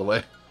low, by the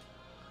way.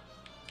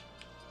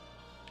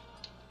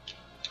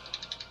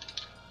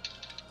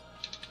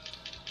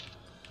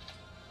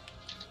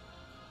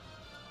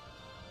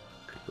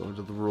 Okay, go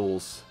into the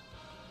rules.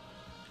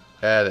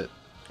 Add it.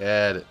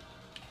 Add it.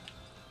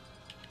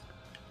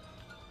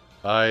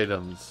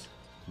 Items.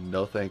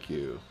 No thank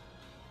you.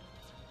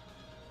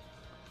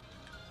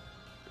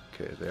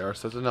 Okay, they are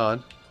set to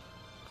none.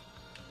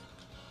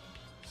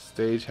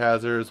 Stage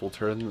hazards will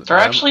turn... They're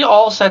actually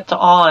all set to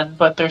on,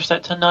 but they're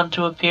set to none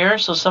to appear,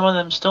 so some of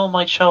them still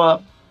might show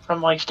up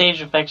from like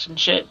stage effects and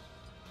shit.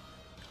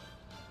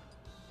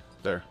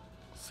 There.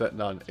 Set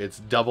none. It's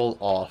double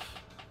off.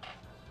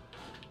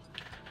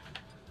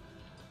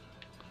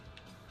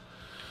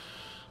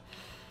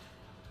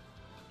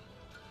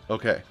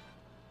 Okay.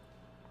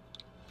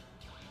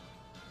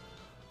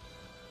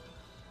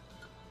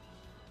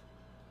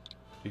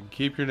 You can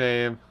keep your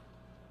name.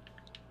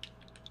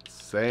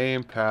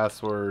 Same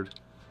password.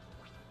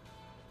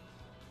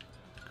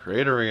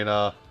 Create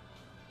arena.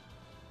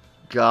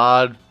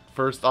 God,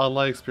 first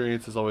online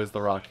experience is always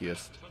the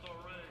rockiest.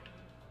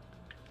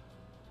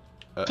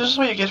 This is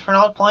what you get for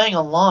not playing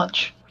on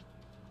launch.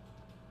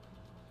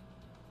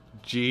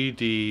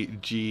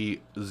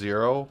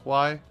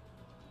 GDG0Y.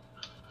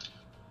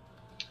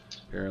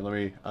 Here, let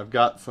me... I've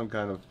got some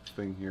kind of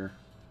thing here.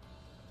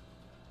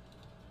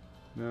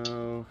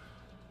 No...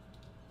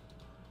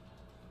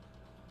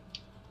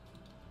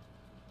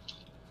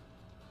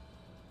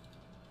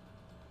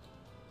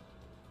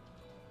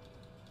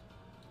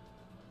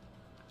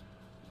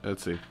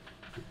 Let's see.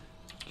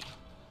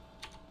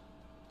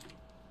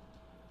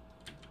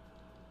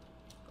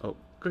 Oh,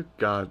 good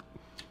God.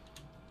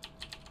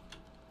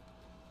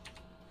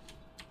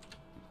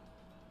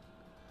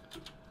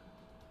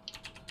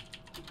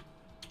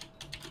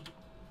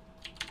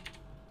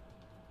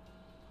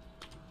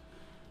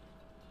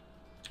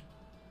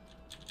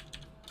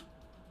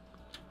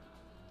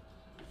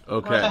 Where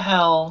the Okay.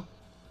 hell?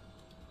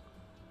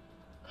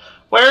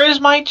 Where is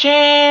my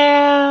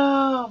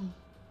jam?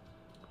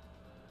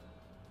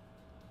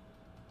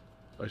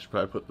 I should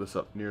probably put this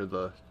up near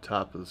the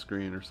top of the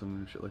screen or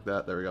some shit like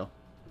that. There we go.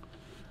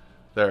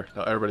 There.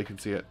 Now everybody can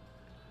see it.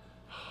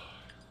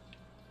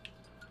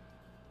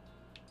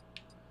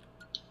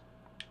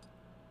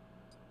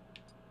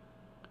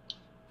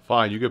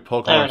 Fine, you get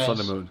There Pokemon it Sun and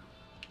is. Moon.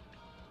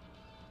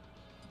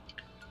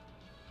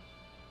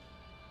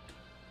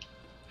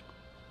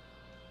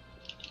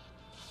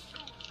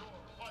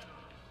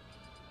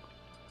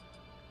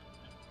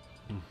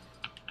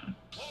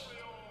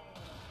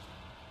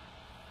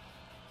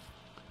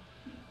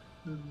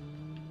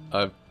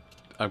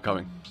 I'm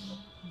coming.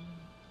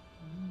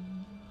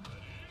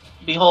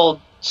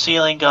 Behold,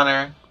 Ceiling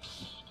Gunner.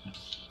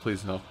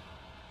 Please no.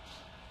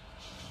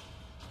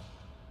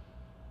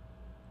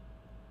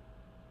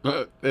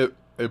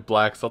 It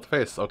blacks out the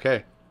face.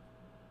 Okay.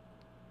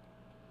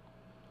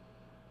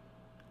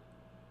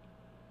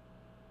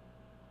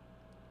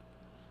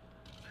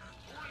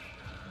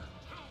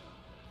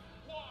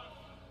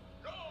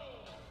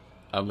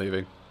 I'm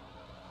leaving.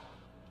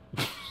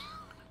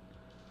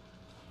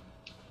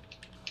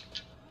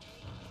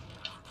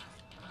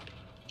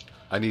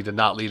 I need to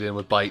not lead in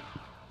with bite.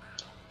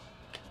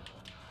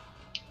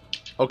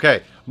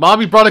 Okay,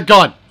 mommy brought a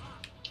gun.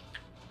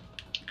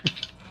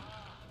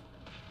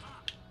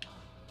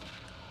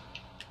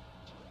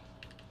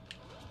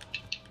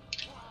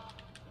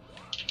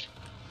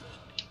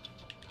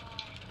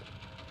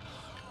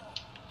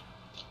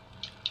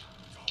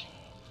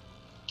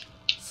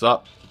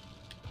 Sup?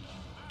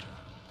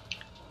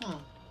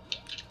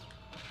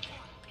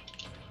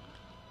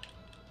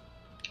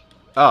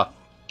 Ah,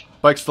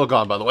 bike's still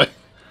gone, by the way.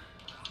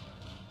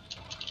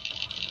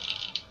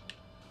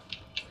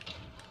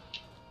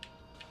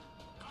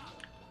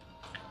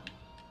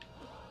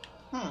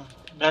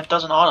 That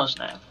doesn't auto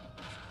snap.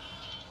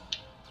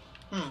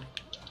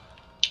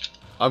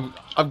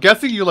 I'm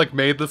guessing you like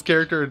made this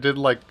character and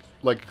didn't like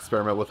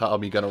experiment with how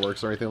Gunner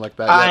works or anything like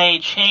that yet? I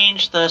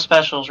changed the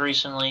specials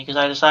recently because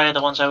I decided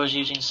the ones I was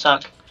using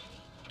suck.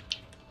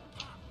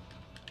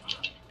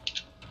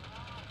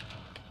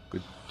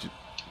 Good.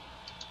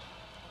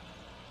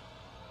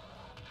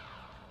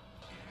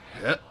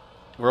 Yeah,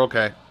 we're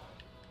okay.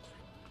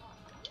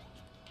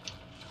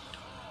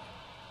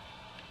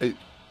 Hey,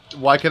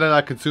 why can I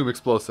not consume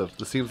explosive?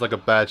 This seems like a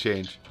bad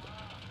change.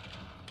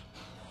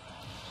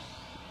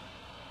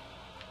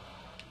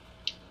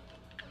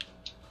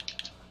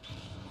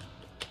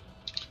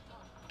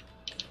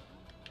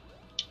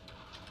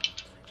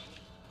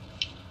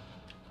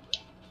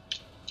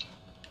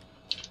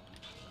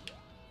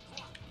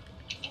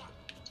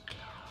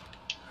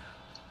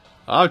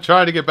 I'm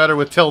trying to get better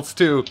with tilts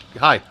too.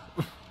 Hi.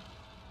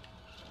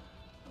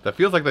 That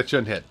feels like that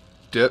shouldn't hit.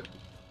 Dip.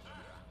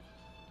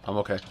 I'm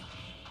okay.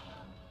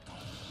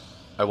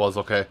 I was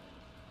okay.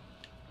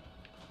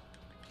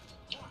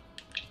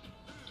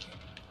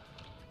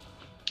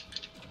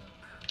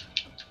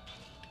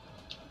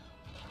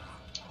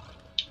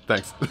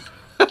 Thanks.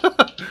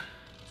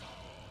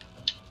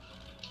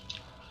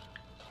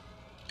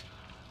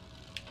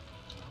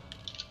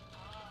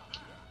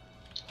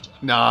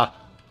 Nah.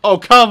 Oh,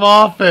 come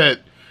off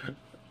it!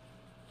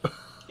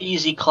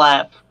 Easy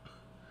clap.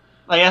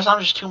 I guess I'm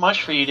just too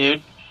much for you,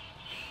 dude.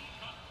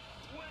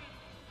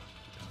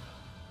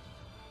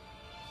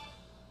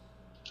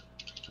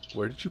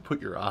 Where did you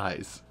put your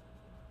eyes?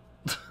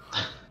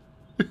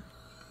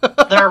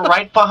 They're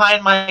right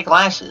behind my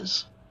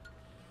glasses.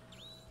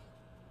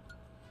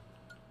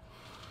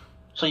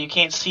 So you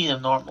can't see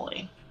them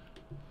normally.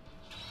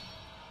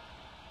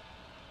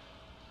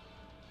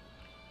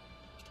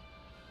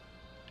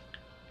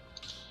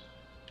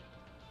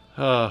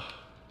 Okay,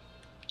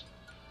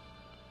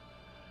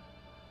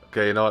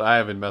 you know what? I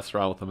haven't messed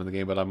around with them in the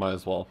game, but I might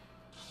as well.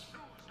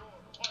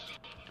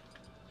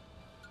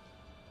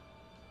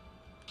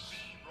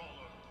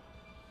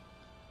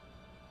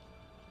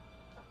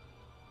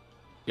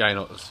 Yeah, I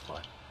know this is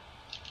fine.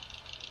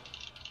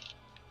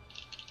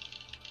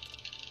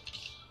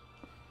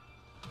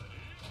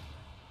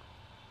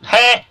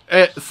 Hey!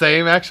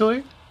 Same,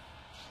 actually.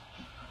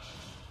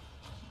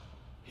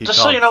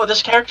 Just so you know,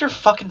 this character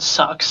fucking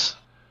sucks.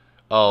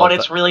 Oh, But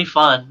it's really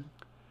fun.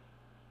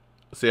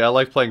 See, I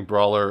like playing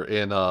Brawler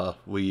in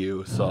Wii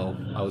U, so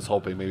I was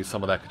hoping maybe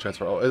some of that could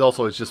transfer. Oh, it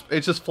also it's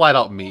just flat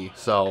out me,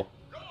 so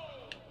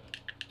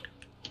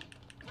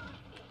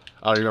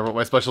I don't even remember what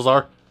my specials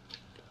are.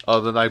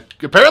 Oh, then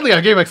apparently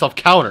I gave myself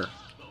counter.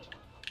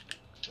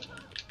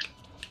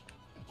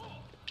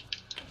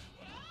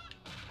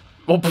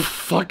 Oh,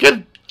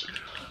 fucking.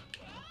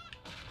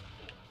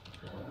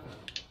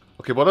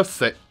 Okay, what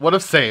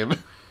if same?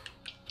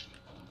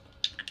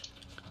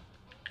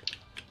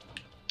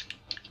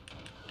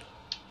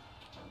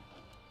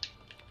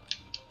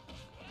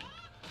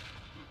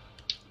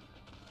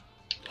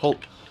 Hold.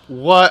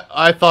 What?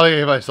 I thought I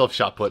gave myself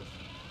shot put.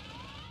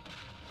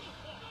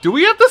 Do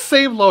we have the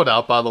same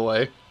loadout, by the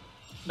way?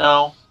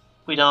 No,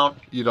 we don't.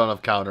 You don't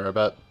have counter, I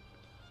bet.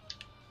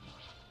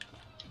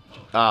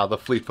 Ah, the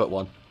Fleetfoot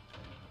one.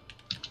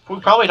 We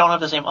probably don't have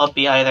the same up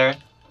B either.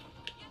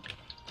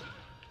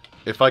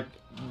 If I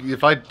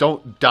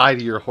don't die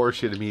to your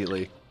horseshit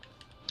immediately.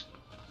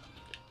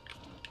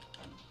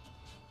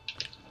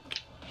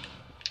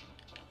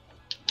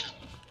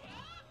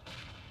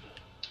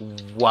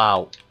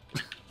 Wow.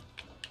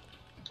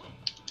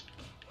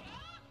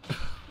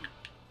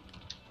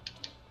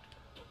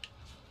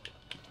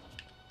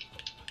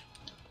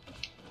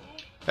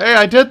 Hey,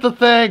 I did the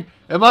thing!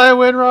 Am I a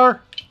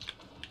WinRAR?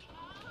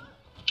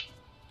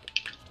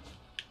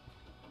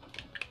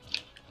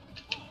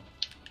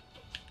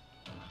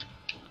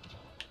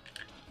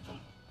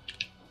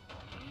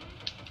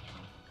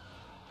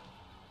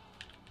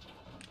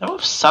 That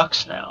move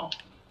sucks now.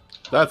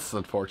 That's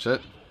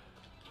unfortunate.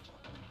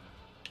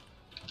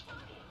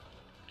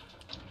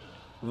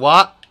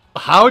 What?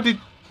 How did...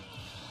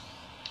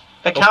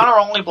 The counter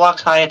only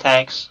blocks high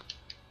attacks.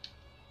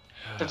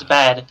 It's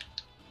bad.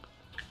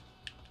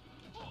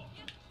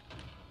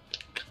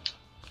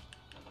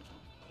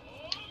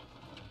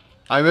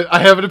 I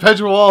have an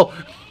impenetrable wall.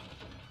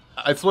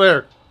 I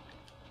swear.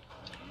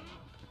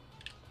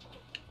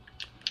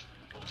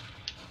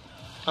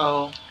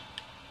 Oh.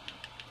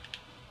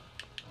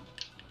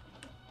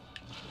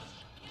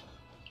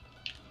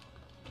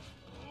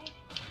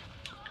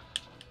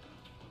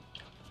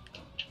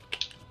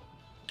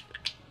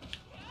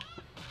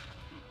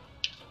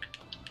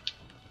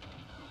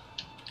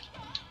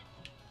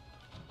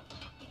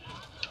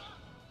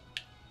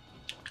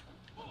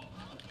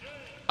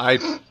 I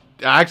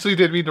actually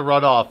didn't mean to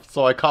run off,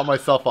 so I caught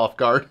myself off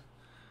guard.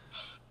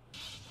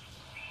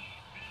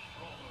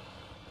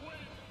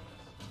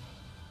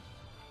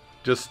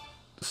 Just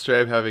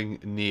straight up having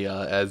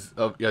Nia as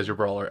your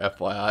brawler,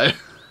 FYI.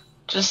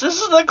 This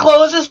is the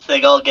closest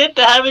thing I'll get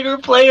to having her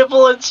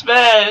playable in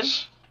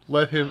Smash.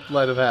 Let him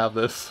have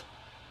this.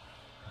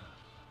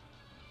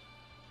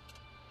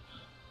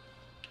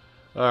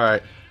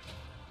 Alright.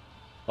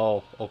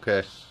 Oh,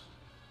 okay.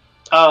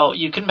 Oh,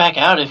 you can back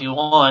out if you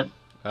want.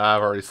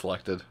 I've already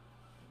selected.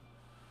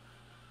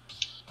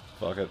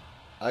 Fuck it.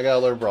 I gotta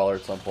learn Brawler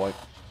at some point.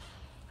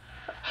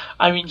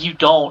 I mean, you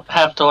don't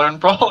have to learn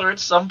Brawler at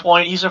some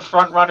point. He's a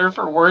front runner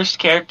for worst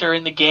character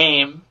in the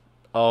game.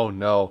 Oh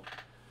no.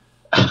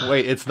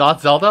 Wait, it's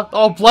not Zelda?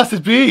 Oh,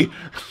 blessed be!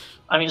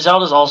 I mean,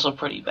 Zelda's also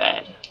pretty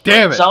bad.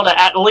 Damn it! Zelda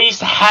at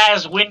least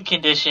has win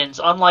conditions,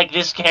 unlike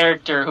this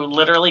character who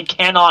literally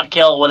cannot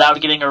kill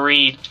without getting a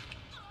read.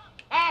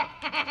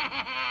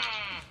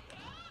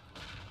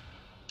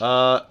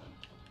 Oh.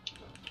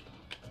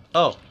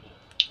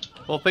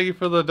 Well, thank you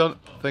for the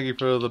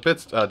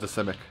bits,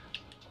 Decimic.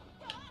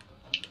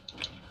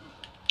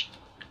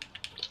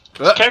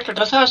 This character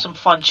does have some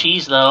fun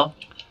cheese, though.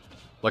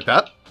 Like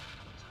that?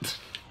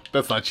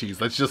 That's not cheese.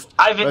 That's just...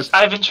 I've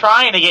been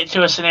trying to get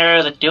to a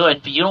scenario to do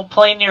it, but you don't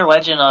play near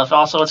ledge enough.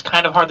 Also, it's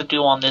kind of hard to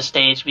do on this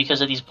stage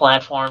because of these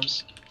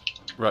platforms.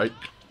 Right.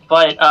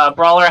 But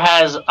Brawler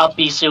has up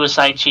B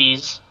suicide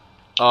cheese.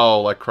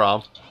 Oh, like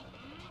Crom?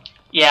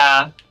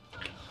 Yeah.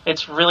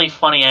 It's really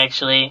funny,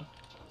 actually.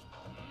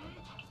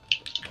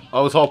 I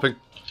was hoping.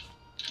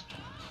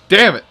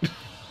 Damn it!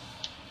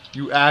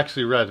 You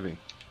actually read me.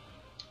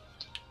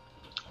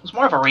 It was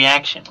more of a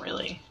reaction,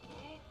 really.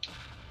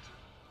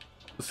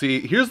 See,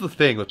 here's the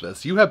thing with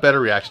this. You have better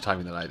reaction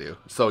timing than I do.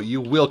 So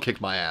you will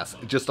kick my ass.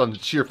 Just on the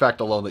sheer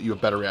fact alone that you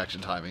have better reaction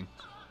timing.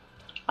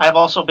 I've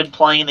also been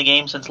playing the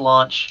game since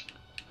launch.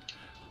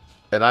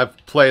 And I've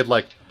played,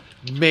 like,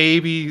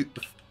 maybe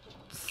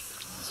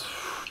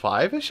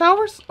 5-ish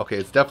hours? Okay,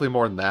 it's definitely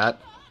more than that.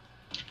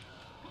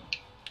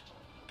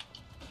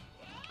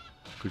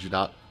 Could you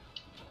not?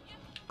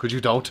 Could you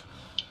don't?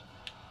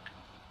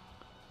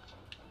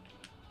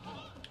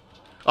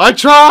 I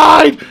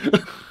tried!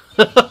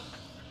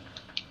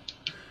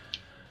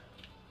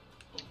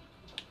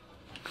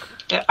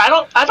 Yeah, I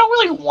don't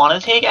really want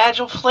to take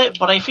Agile Flip,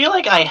 but I feel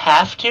like I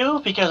have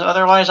to, because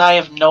otherwise I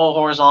have no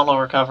horizontal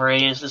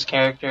recovery as this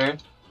character.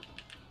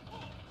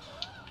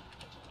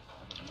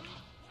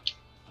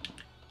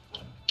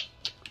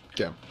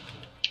 Damn.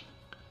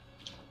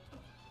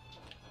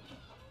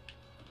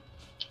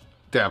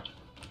 Damn.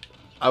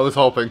 I was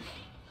hoping.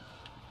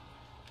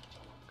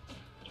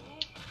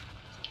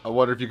 I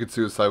wonder if you could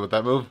suicide with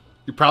that move.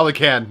 You probably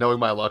can, knowing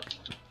my luck.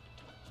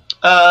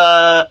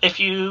 If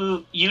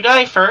you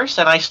die first,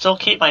 and I still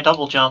keep my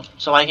double jump,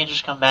 so I can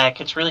just come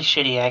back. It's really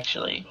shitty,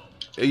 actually.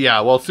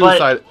 Yeah, well,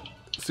 suicide...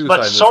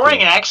 But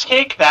soaring axe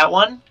kick, that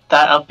one,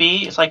 that up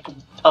B, is like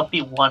up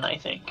B 1, I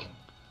think.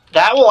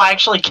 That will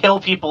actually kill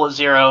people at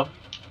 0.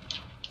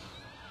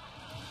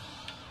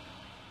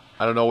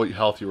 I don't know what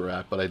health you were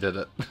at, but I did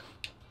it.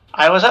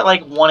 I was at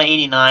like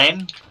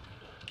 189.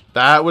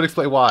 That would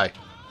explain why.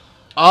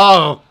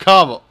 Oh,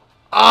 come on.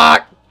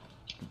 Ah!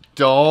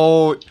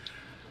 Don't.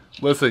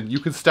 Listen, you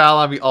can style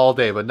on me all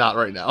day, but not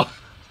right now.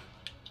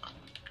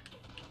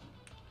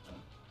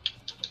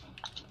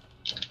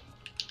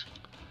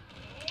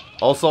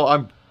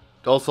 Also,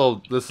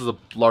 this is a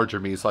larger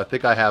me, so I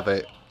think I have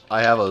a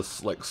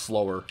like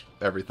slower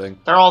everything.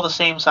 They're all the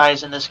same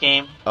size in this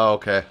game. Oh,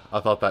 okay. I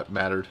thought that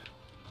mattered.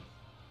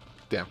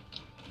 Damn.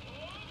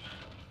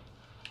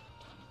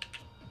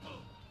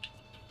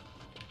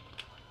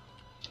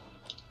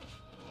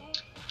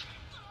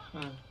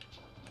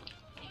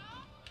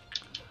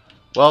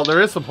 Well,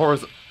 there is some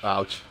horrors.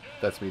 Ouch.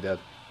 That's me dead.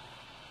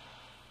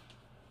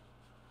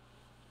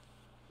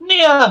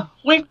 Nia,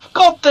 we've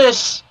got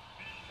this!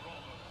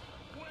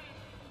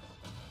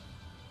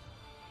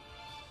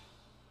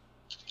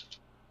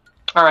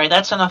 Alright,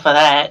 that's enough of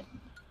that.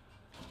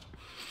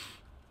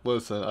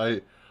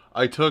 Listen,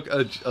 I took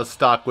a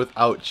stock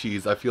without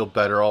cheese. I feel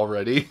better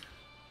already.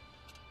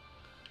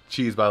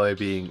 Cheese, by the way,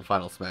 being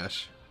Final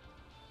Smash.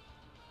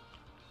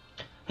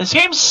 This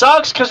game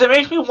sucks because it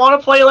makes me want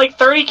to play like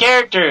 30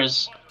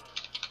 characters.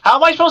 How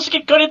am I supposed to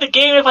get good at the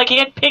game if I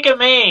can't pick a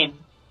main?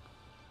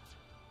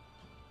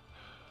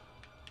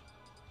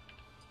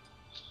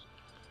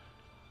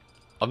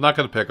 I'm not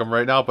going to pick them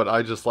right now, but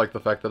I just like the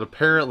fact that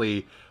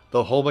apparently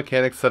the whole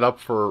mechanic set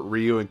up for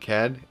Ryu and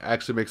Ken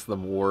actually makes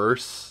them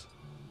worse.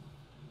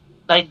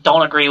 I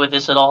don't agree with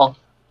this at all.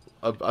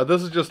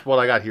 This is just what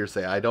I got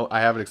hearsay. I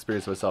haven't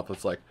experienced myself.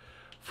 It's like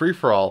free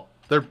for all.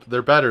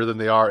 They're better than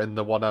they are in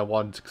the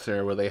one-on-one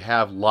scenario where they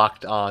have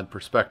locked on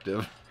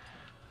perspective.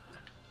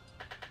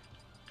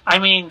 I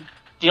mean,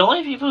 the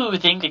only people who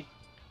think that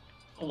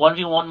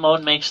 1v1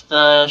 mode makes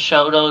the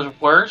Shotos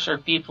worse are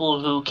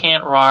people who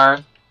can't RAR.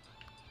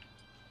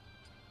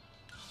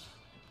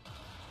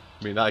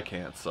 I mean, I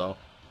can't, so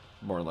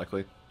more than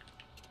likely.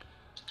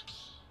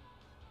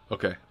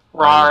 Okay.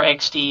 RAR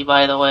XD,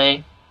 by the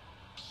way.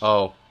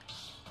 Oh.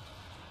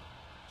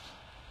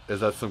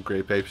 Is that some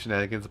Great Babe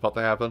shenanigans about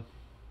to happen?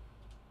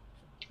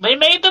 They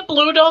made the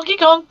blue Donkey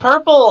Kong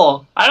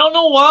purple! I don't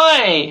know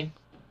why!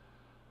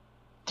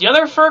 The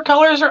other fur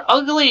colors are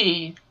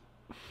ugly!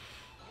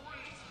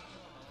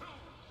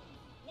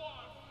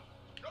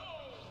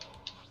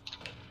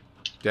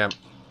 Damn.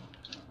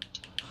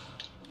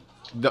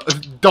 No,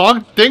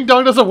 Ding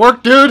Dong doesn't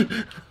work,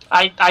 dude!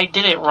 I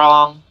did it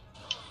wrong.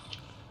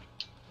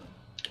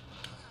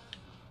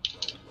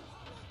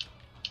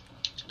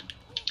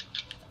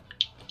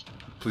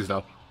 Please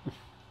no.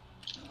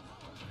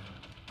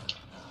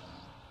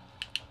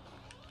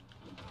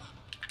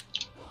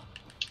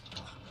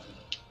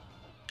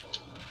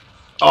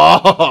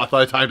 Oh, I thought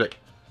I timed it.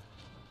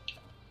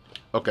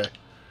 Okay.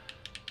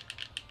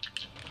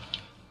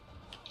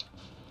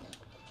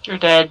 You're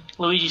dead.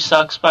 Luigi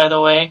sucks, by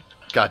the way.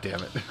 God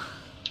damn it.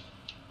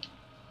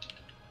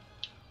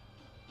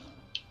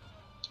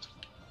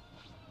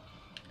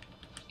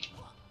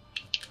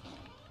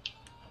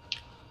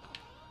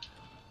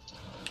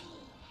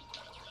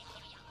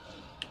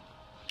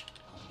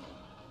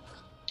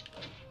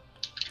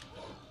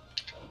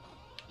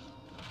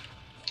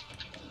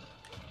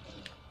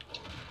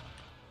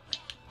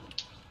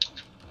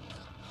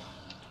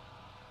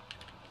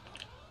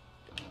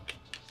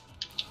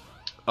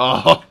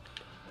 Oh,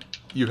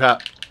 you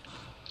have.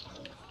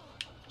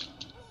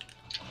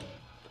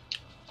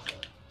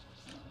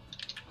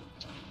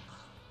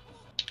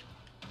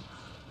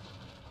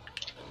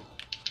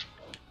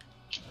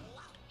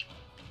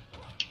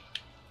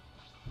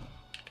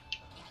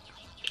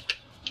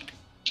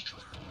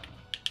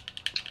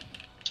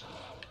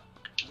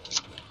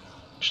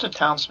 Just a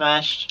town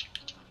smashed.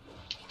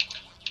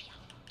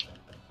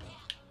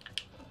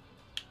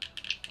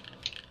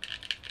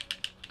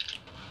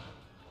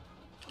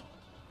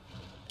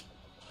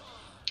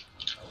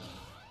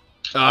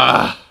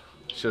 Ah,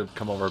 should have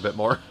come over a bit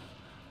more.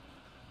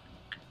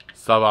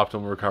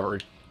 Suboptimal recovery.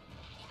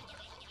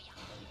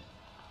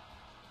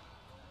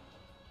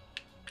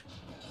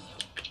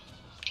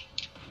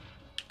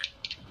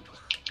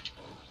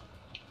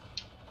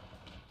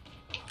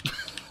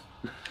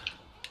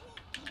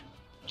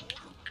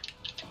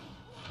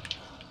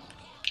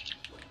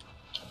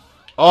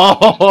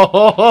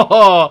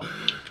 Oh,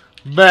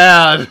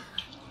 man.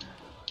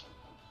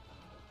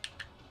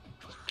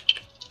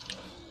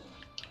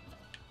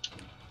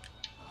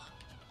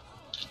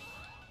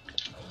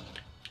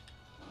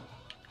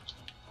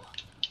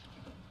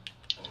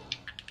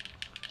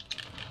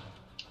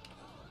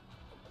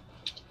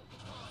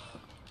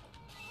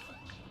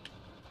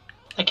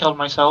 I killed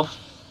myself.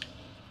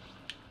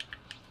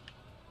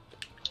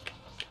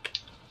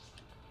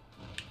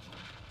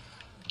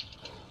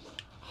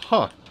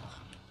 Huh.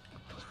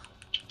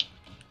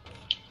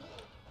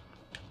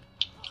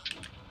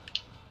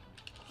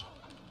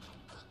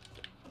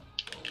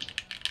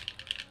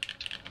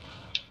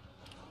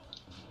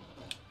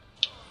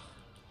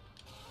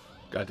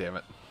 God damn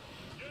it.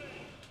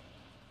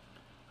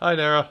 Hi,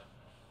 Nara.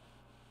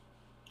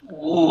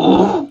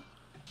 Ooh.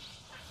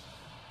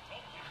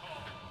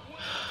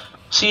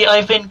 See,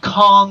 I've been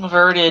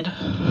converted.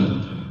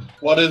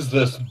 What is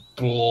this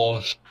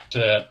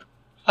bullshit?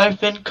 I've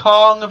been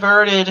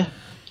converted.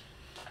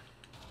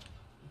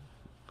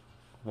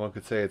 One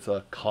could say it's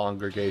a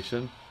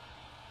congregation.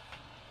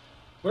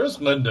 Where's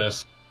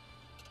Lindis?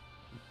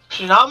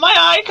 She's not my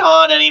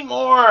icon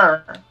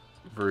anymore.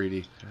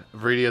 Viridi.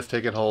 Viridi has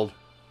taken hold.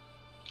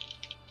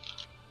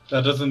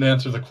 That doesn't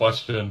answer the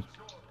question.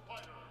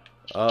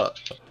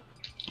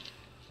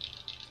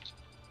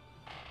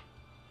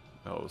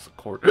 Oh, it was a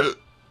court.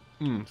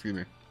 Excuse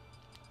me.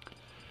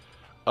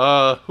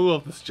 Who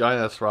of this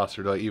giant ass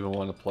roster do I even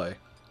want to play?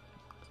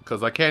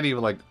 Because I can't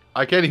even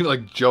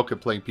joke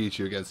at playing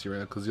Pichu against you right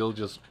now, because you'll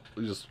just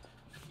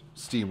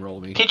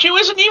steamroll me. Pichu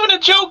isn't even a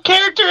joke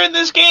character in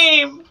this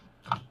game.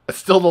 It's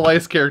still the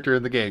lightest character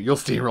in the game. You'll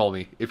steamroll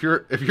me. If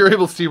you're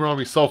able to steamroll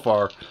me so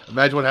far,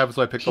 imagine what happens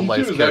when I pick the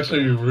lightest character. Pichu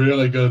is actually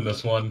really good in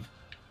this one.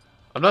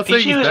 I'm not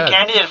saying he's Pichu is a bad.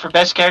 candidate for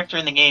best character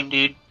in the game,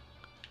 dude.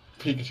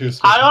 Pikachu's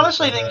I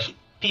honestly think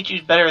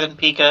Pichu's better than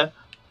Pika.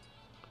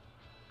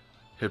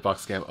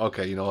 Hitbox scam.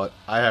 Okay, you know what?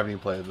 I haven't even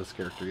played this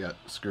character yet.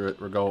 Screw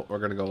it. We're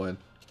gonna go in.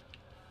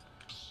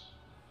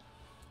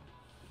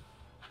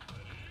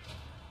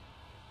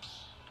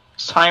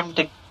 It's time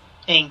to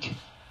ink.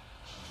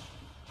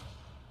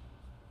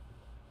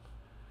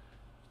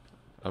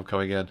 I'm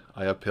coming in.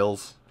 I have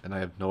pills, and I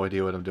have no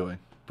idea what I'm doing.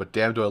 But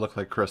damn, do I look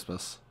like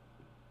Christmas.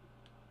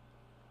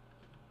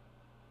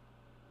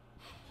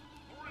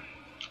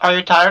 Are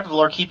you tired of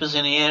Lord Keeper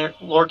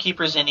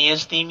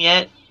Zinnia's theme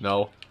yet?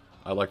 No,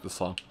 I like this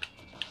song.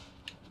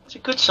 It's a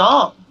good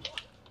song.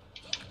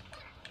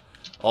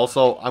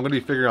 Also, I'm going to be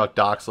figuring out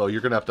Doc, so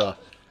you're going to have to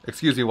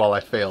excuse me while I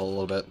fail a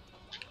little bit.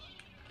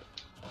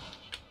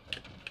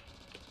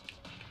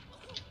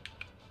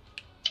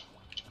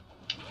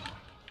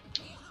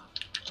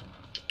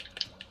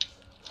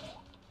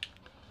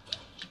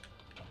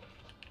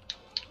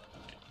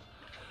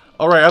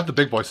 Alright, I have the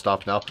big boy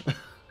stop now.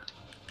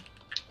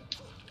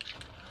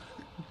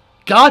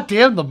 God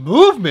damn the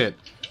movement!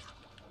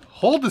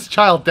 Hold this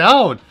child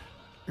down!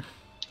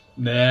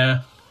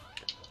 Nah.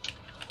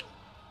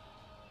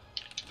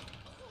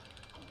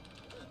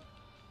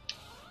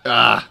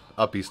 Ah,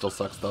 up B still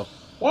sucks though.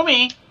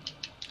 Woomy.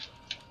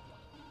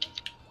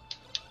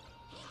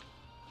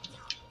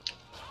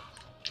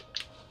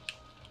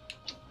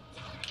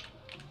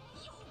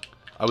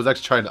 I was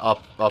actually trying to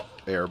up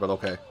air, but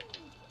okay.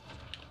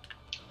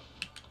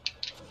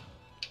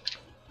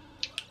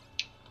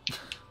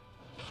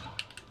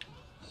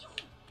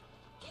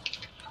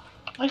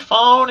 My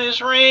phone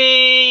is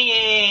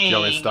ringing. You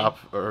want me to stop?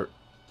 Or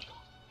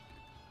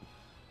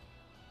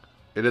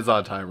it is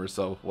on a timer,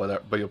 so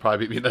whatever. But you'll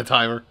probably beat me in that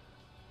timer.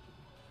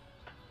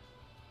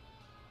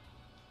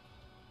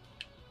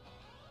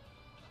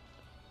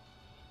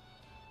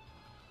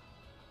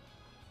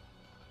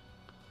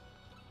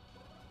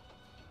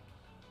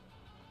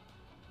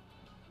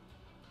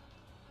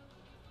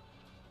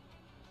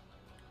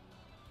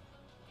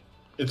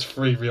 It's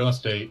free real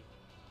estate.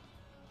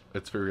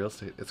 It's for real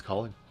estate. It's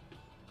calling.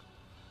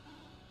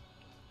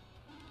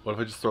 What if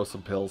I just throw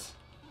some pills?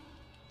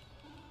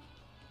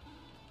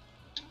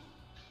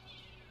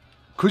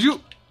 Could you?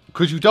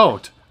 Could you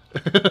don't?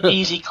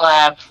 Easy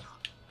clap.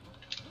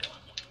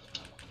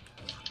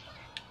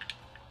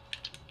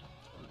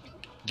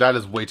 That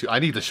is way too. I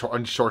need the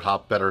short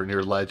hop better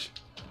near ledge.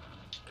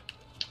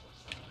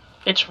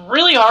 It's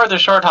really hard to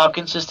short hop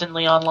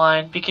consistently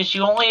online because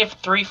you only have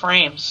 3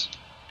 frames.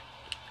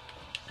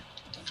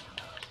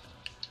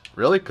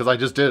 Really? Because I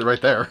just did it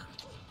right there.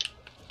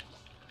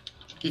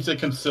 He said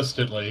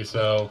consistently,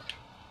 so...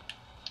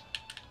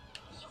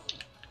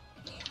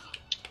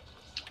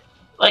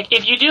 Like,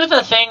 if you do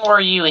the thing where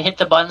you hit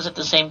the buttons at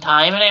the same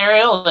time in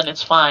aerial, then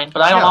it's fine.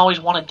 But I don't always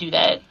want to do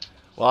that.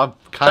 Well, I'm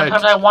kind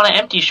Sometimes I want to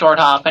empty short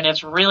hop, and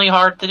it's really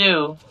hard to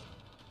do.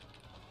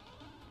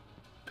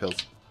 pills.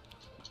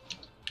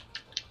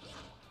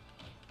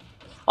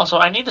 Also,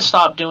 I need to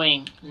stop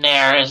doing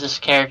Nair as this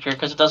character,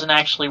 because it doesn't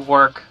actually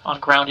work on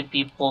grounded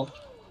people.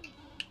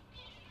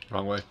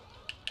 Wrong way.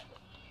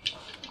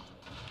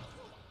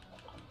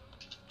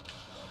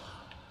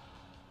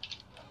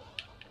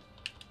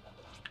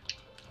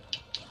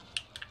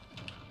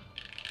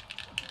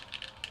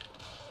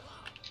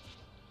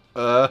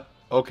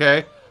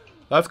 Okay.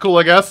 That's cool,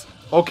 I guess.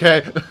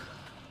 Okay.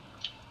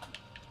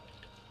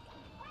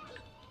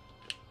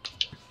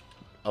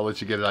 I'll let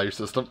you get it out of your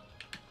system.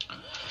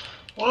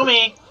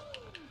 Woomy!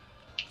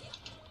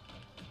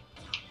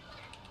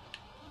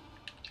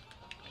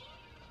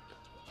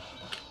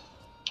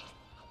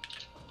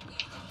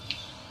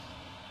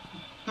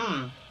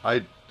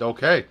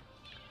 Okay.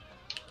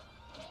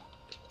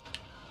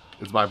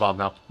 It's my bomb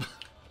now.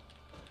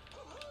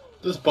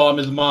 This bomb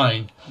is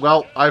mine.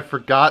 Well, I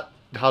forgot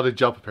how to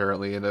jump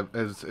apparently, and it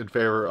is in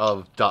favor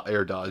of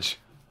air dodge.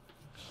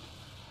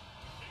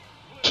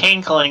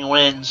 Kinkling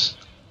wins.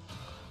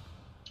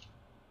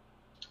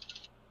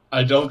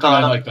 I don't think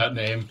I like that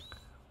name.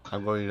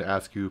 I'm going to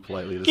ask you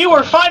politely. You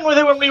were fine with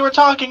it when we were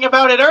talking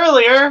about it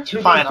earlier. To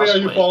be Fine, I'll fair,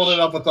 you switch. followed it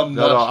up with a much,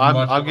 No, I'm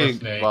much getting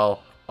worse name.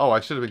 well. Oh, I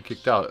should have been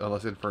kicked out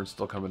unless Infern's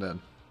still coming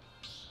in.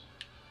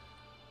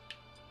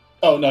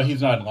 Oh, no,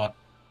 he's not in line.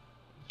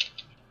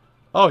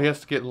 Oh, he has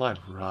to get in line.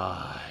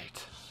 Right.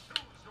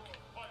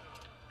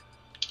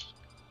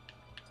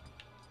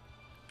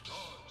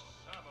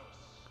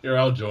 Here,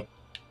 I'll join.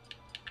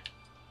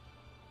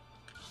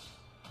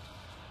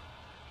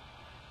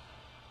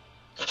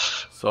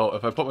 So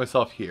if I put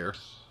myself here,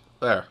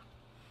 there.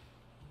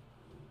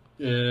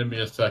 Give me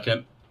a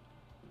second.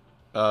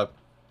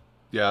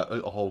 Yeah,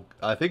 a whole.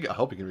 I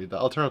hope you can read that.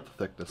 I'll turn up the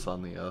thickness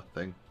on the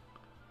thing.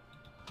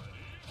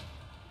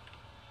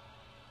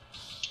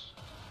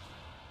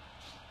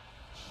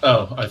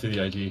 Oh, I see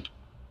the ID.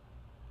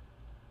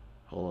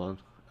 Hold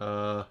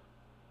on.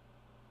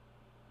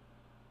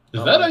 Is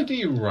Oh, that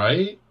ID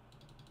right?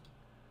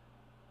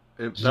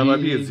 that might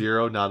be a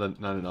 0, not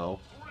an O.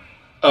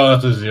 Oh,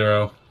 that's a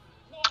 0.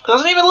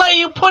 Doesn't even let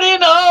you put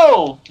in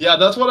O. Yeah,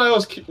 that's what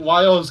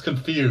why I was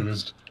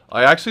confused.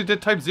 I actually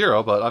did type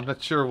 0, but I'm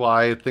not sure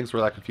why things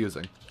were that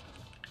confusing.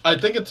 I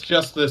think it's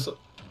just this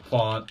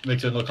font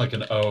makes it look like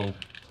an O.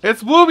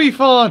 It's Woomy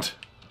font!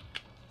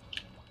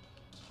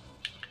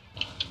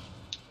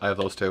 I have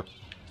those two.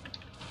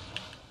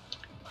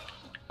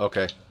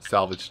 Okay,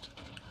 salvaged.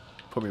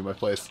 Put me in my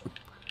place.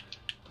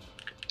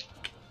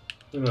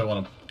 Who do I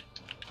want to?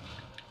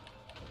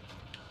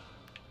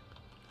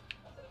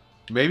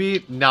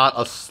 Maybe not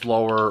a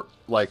slower,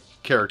 like,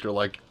 character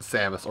like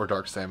Samus or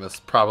Dark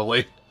Samus.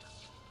 Probably.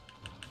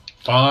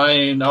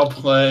 Fine, I'll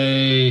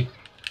play.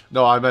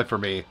 No, I meant for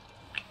me.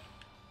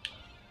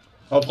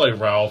 I'll play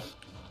Ralph.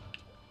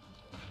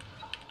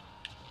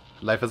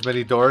 Life has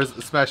many doors,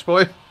 Smash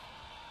Boy.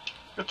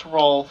 It's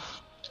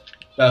Rolf.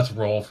 That's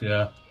Rolf,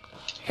 yeah.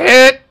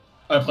 Hit!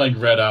 I'm playing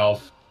Red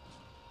Alf.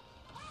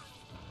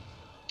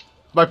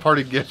 My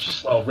party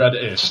gift. Well,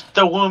 Red-ish.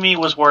 The Woomy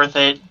was worth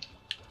it.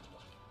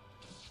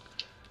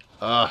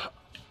 I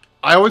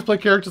always play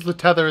characters with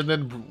tether and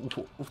then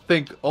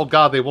think, oh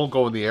god, they won't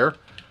go in the air.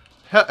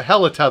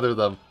 Hella tether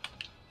them.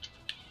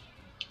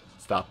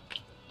 Stop.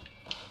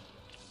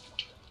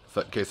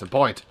 Set case in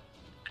point.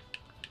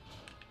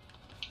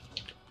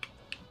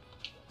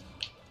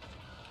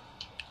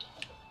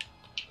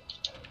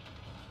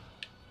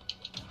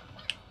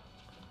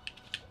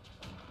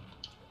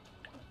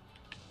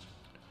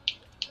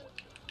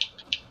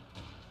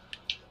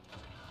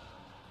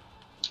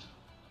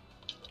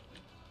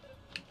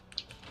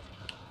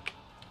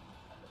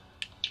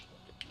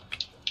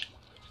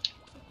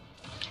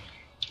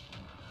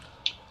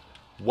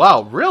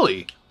 Wow,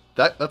 really?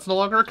 That's no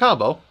longer a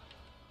combo.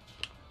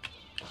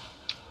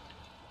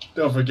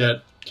 Don't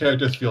forget,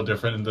 characters feel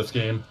different in this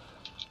game.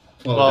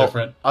 A little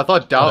different. I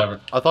thought Whatever.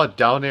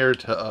 down air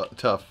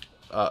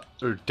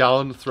or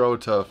down throw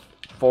to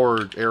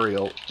forward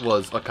aerial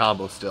was a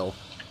combo still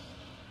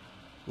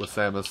with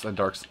Samus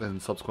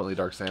and subsequently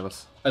Dark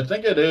Samus. I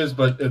think it is,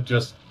 but it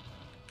just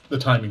the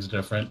timing's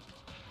different.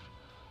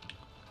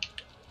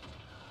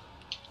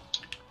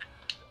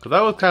 Cause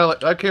that was kind of like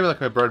that came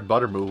like my bread and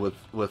butter move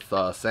with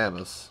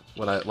Samus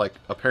when I like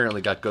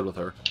apparently got good with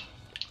her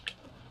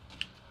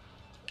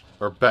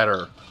or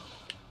better.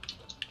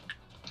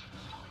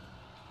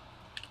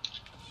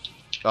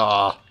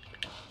 Ah,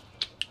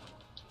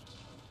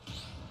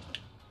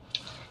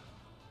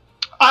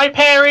 I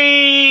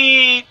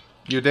parried!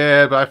 you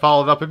did, but I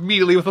followed up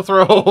immediately with a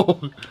throw,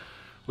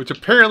 which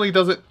apparently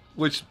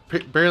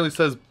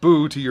says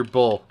boo to your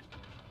bull.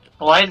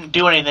 Well, I didn't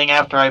do anything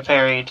after I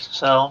parried,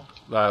 so...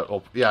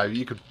 Oh, yeah,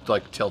 you could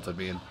like tilted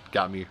me and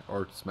got me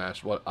or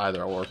smashed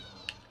either or.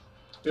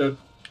 It would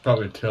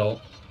probably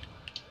tilt.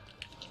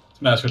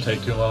 Smash would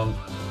take too long.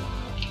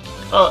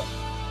 Oh,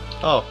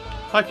 Oh,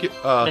 hi,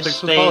 thanks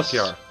for the follow,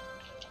 Kiara.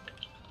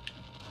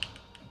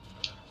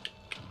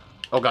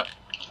 Oh god.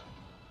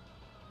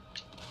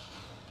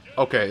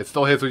 Okay, it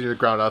still hits when you're on the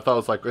ground. I thought it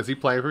was like, is he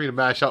playing for me to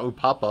mash out and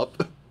pop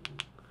up?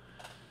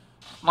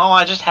 no,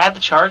 I just had to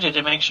charge it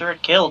to make sure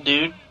it killed,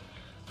 dude.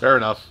 Fair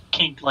enough.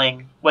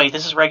 Inkling. Wait,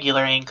 this is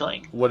regular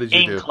Inkling. What did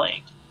you do?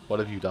 Inkling. What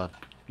have you done?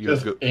 You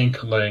Just have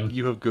Inkling.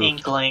 You have goofed.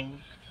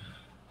 Inkling.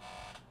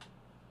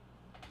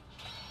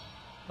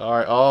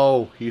 Alright,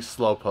 oh, he's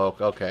slowpoke.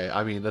 Okay,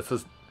 I mean, this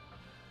is...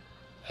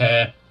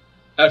 Heh.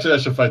 Actually,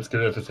 that should fight's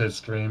good if it's his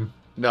stream.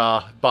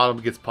 Nah, bottom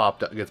gets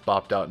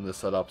bopped out in this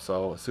setup,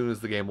 so as soon as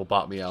the game will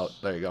bop me out,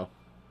 there you go.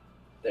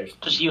 There's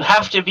Just you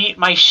have to beat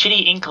my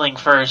shitty Inkling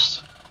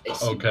first. I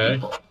see Okay.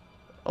 people.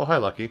 Oh, hi,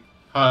 Lucky.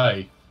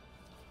 Hi.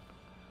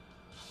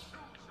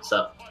 What's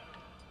up?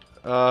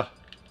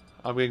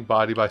 I'm getting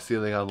bodied by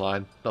Ceiling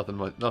Online.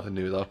 Nothing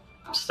new, though.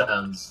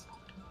 Sounds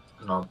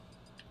normal.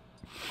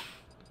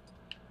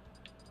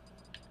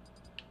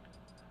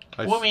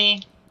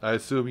 Woomy. I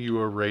assume you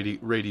were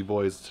Rady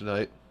boys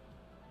tonight.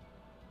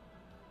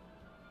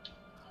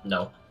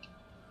 No.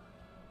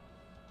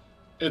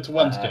 It's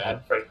Wednesday.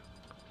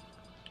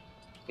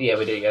 Yeah,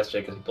 we did it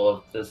yesterday because we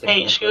both did the same Hey,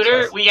 thing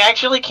Scooter, first. we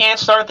actually can't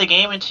start the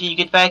game until you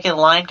get back in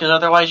line, because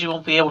otherwise you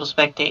won't be able to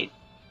spectate.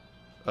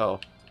 Oh.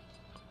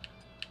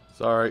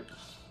 Sorry.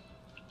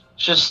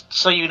 Just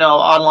so you know,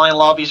 online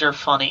lobbies are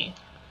funny.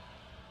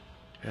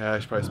 Yeah, I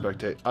should probably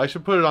spectate. I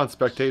should put it on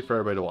spectate for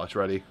everybody to watch.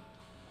 Ready?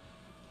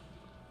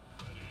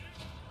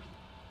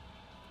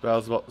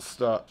 Battle's about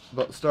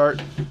to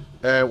start.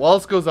 And while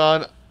this goes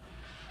on,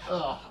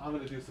 I'm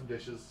going to do some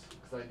dishes,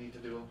 because I need to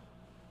do them.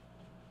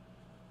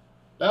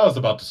 That was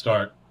about to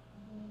start.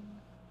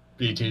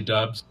 BT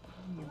dubs.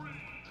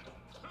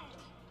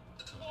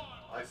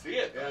 I see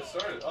it. Yeah, it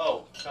started.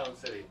 Oh, Town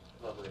City.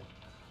 Lovely.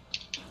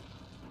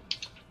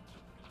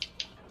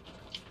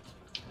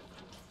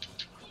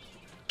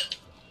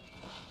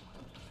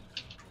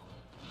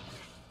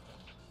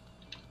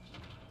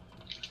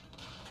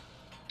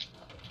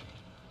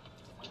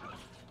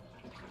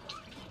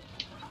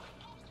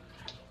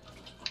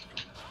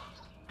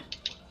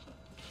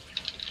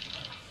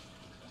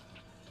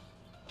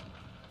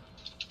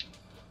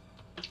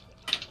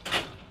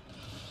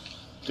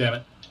 Damn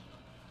it.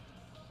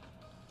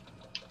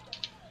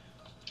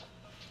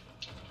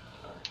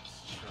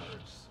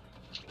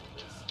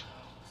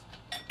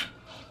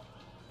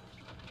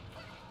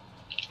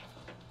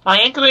 My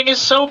Inkling is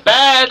so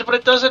bad, but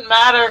it doesn't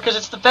matter because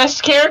it's the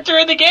best character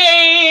in the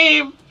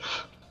game.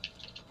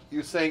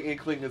 You saying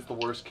Inkling is the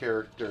worst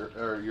character,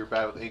 or you're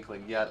bad with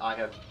Inkling? Yet I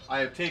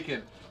have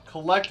taken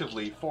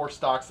collectively 4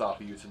 stocks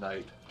off of you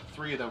tonight.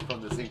 3 of them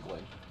from this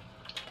Inkling.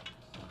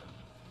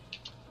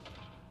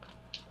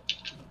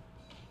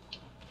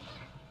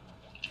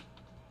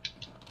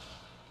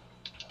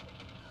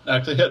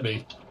 Actually hit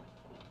me.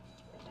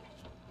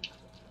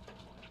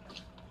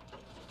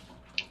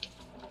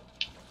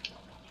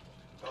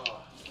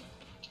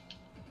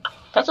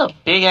 That's a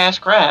big ass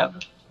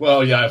grab.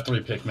 Well, yeah, I have 3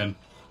 Pikmin.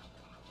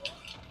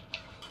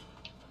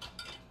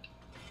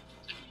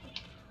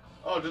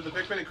 Oh, did the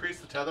Pikmin increase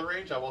the tether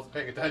range? I wasn't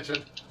paying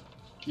attention.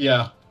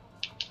 Yeah.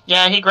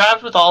 Yeah, he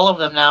grabbed with all of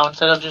them now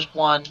instead of just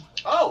one.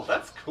 Oh,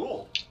 that's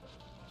cool.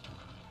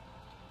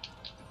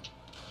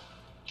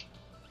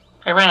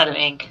 I ran out of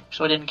ink,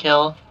 so I didn't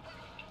kill.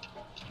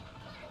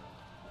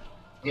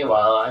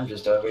 Meanwhile, I'm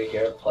just over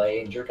here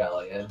playing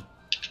Jergalia.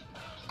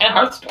 And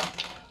Hearthstone.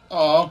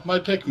 Aw, my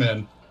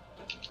Pikmin.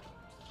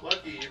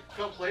 Lucky, you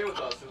come play with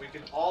us and we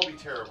can all be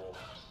terrible.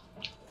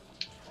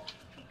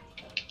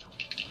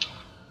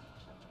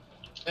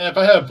 And if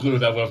I had blue,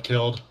 that would have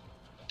killed.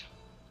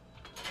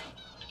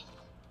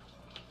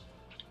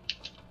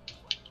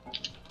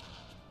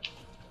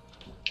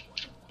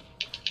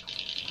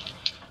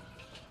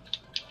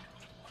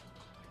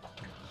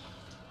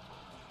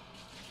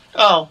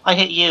 Oh, I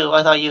hit you.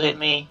 I thought you hit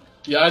me.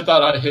 Yeah, I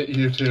thought I hit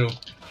you too.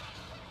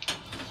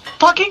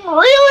 Fucking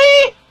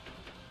really?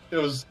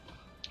 That was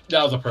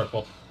a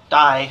purple.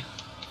 Die.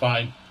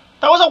 Fine.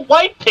 That was a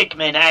white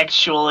Pikmin,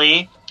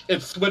 actually.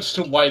 It switched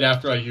to white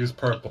after I used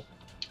purple.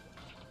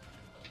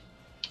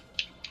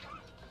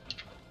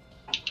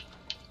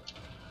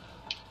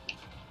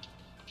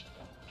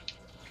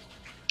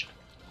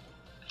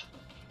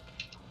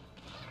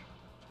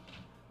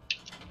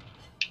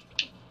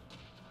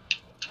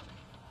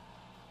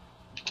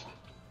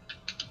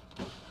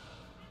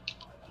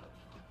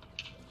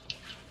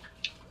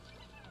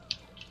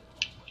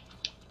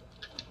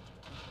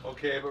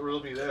 Okay, but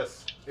riddle me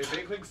this. If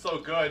Inkling's so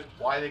good,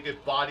 why they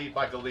get bodied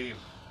by Galeem?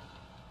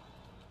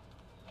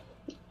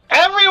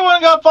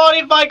 Everyone got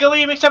bodied by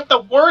Galeem except the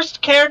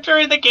worst character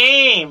in the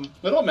game.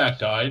 Little Mac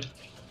died.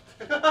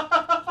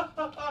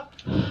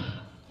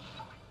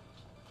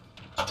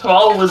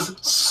 Thrall was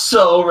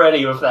so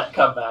ready with that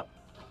comeback.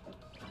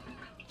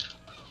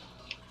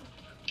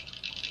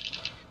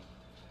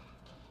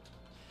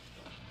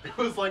 It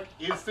was like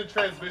instant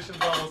transmission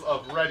levels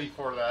of ready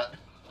for that.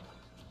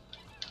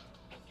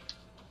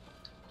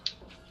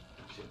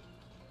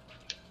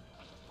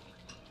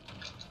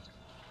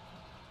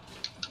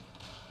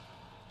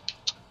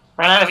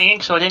 Ran out of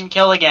ink, so I didn't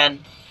kill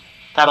again.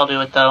 That'll do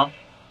it, though.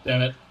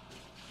 Damn it.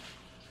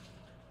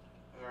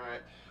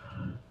 Alright.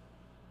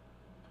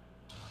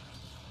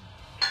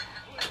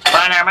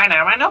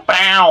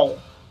 Bow.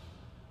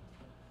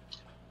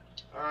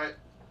 Alright.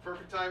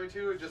 Perfect timing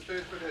too, and just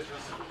finished my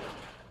business.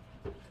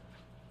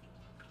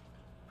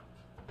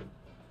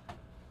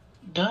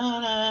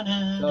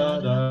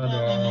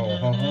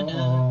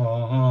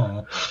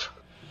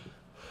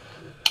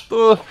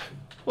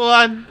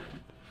 One.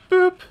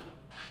 Boop.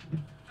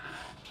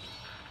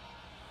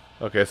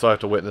 Okay, so I have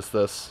to witness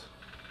this.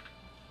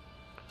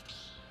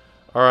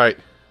 Alright.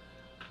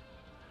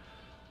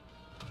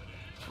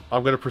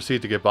 I'm gonna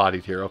proceed to get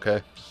bodied here,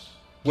 okay?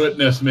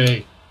 Witness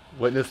me.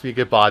 Witness me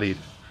get bodied.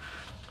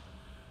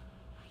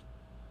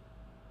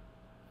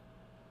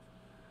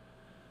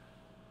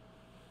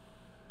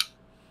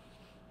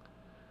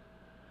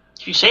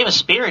 If you save a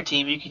spirit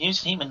team, you can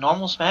use the team in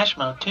normal Smash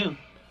mode, too.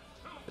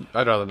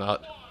 I'd rather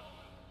not.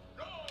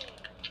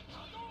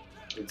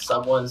 Did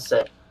someone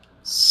say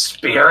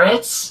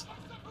spirits?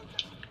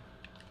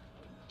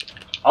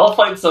 I'll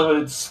fight someone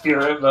in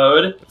spirit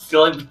mode. It's the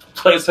only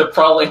place I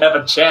probably have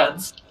a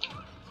chance.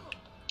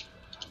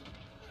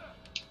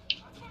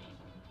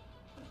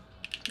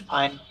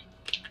 Fine.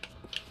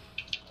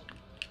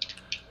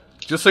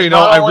 Just so you know,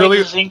 Not I only really...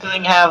 does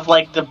Inkling have,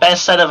 like, the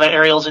best set of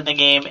aerials in the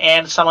game,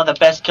 and some of the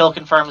best kill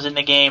confirms in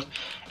the game,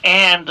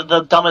 and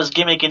the dumbest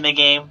gimmick in the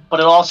game, but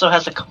it also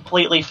has a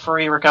completely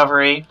free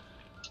recovery.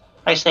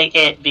 I say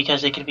it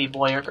because it can be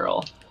boy or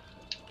girl.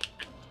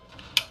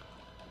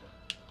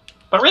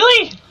 But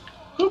really,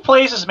 who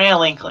plays as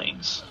male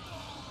Inklings?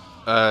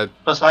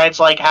 Besides,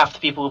 like, half the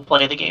people who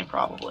play the game,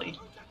 probably.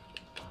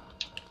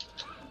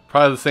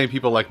 Probably the same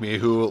people like me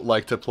who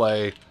like to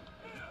play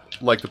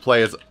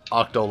as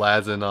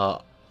Octolads in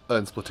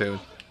Splatoon.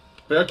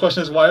 Fair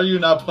question is, why are you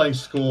not playing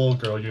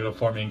schoolgirl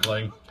uniform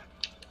Inkling?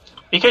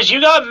 Because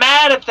you got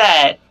mad at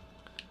that!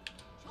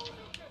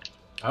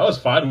 I was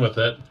fine with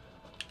it.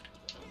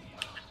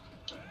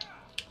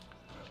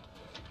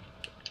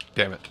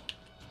 Damn it.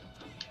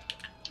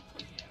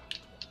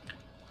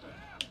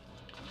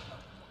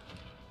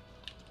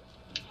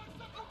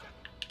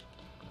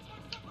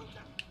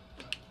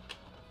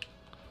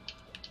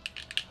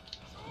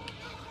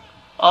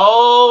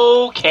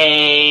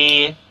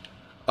 Okay.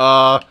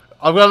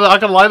 I'm not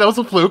gonna lie, that was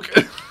a fluke.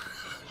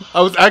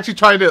 I was actually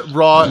trying to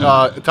raw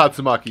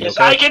Tatsumaki. Yes,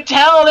 Okay? I can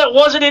tell that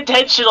wasn't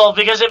intentional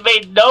because it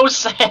made no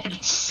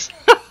sense.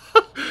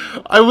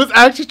 I was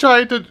actually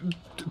trying to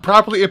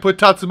properly input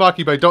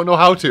Tatsumaki, but I don't know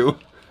how to.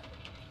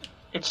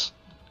 It's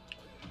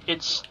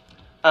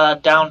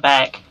down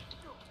back.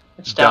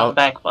 It's down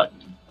back button.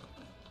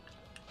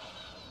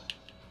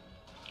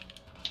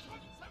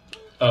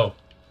 Oh,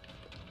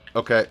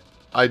 Okay,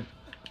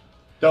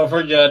 don't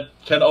forget,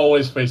 Ken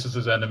always faces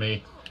his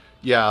enemy.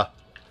 yeah.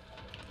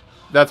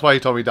 That's why he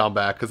told me down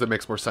back, because it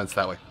makes more sense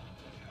that way.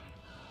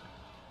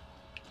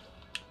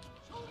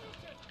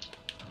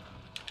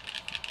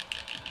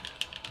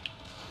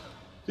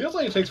 Feels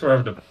like it takes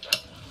forever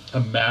to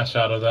mash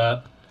out of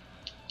that.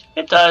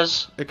 It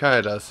does. It kind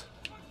of does.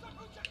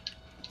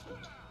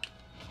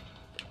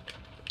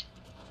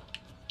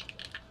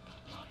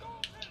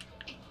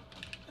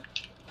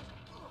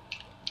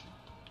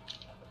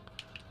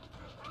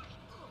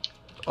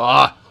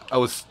 Ah, I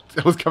was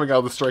coming out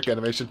of the strike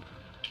animation.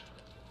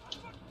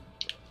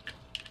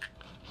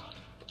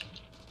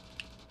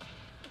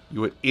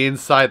 You went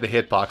inside the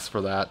hitbox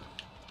for that.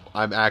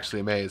 I'm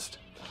actually amazed.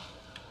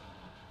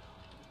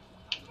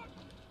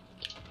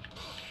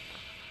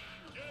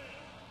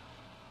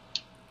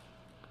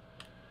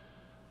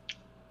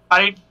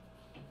 I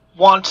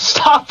want to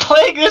stop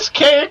playing this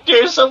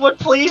character. Someone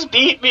please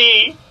beat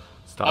me.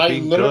 Stop I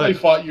being literally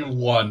good. fought you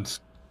once.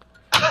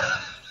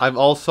 I'm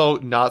also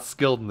not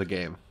skilled in the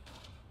game.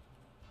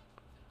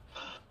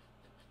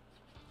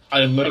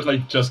 I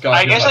literally just got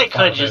I here guess like I 5 could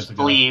minutes just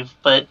ago. leave,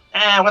 but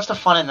what's the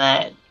fun in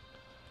that?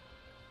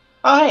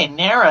 Oh, hey,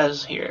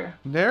 Nara's here.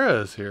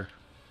 Nara is here.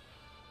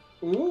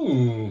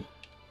 Ooh.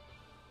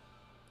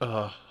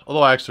 Although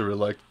I actually really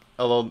like...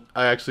 Although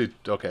I actually...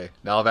 Okay,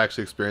 now I've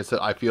actually experienced it.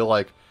 I feel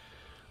like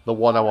the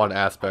one-on-one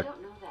aspect... I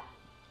don't know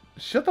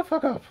that. Shut the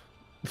fuck up.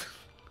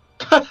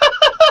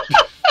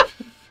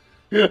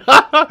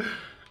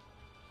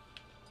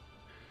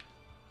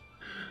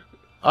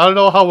 I don't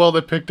know how well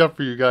they picked up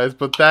for you guys,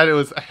 but that it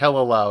was hella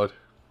loud.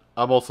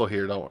 I'm also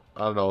here. I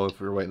don't know if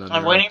we're waiting on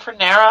I'm Nara. waiting for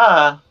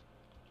Nara.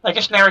 I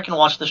guess Nara can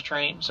watch the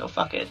stream, so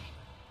fuck it.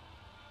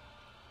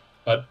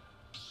 But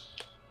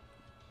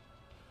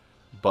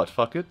But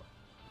fuck it.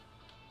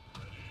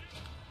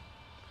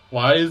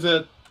 why is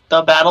it?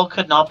 The battle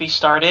could not be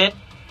started.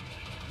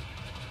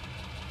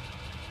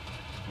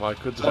 Why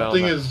could the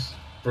Something battle not- is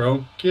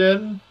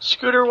broken?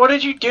 Scooter, what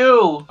did you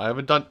do? I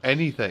haven't done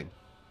anything.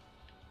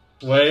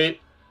 Wait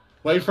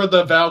for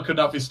the Val could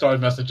not be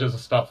started messages to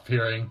stop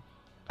appearing.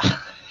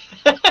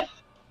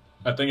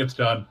 I think it's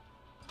done.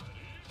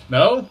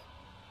 No?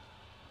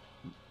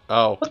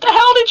 Oh. What the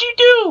hell did you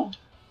do?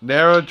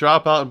 Nara,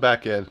 drop out and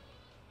back in.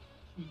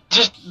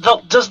 Does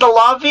the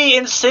lobby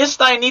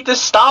insist I need to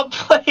stop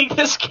playing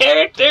this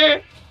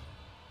character?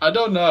 I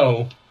don't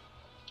know.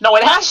 No,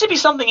 it has to be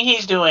something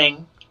he's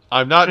doing.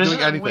 I'm not This doing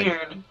is anything.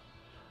 weird.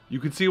 You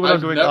can see what I've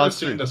I'm doing never on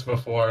seen stream. this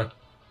before.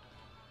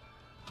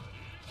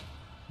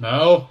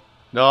 No?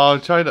 No,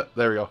 I'm trying to...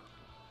 There we go.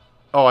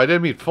 Oh, I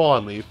didn't mean full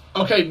on leave.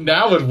 Okay,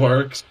 now it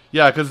works.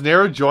 Yeah, because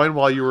Nara joined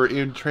while you were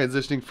in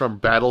transitioning from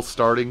battle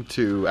starting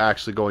to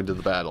actually going to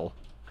the battle.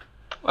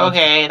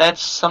 Okay,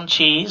 that's some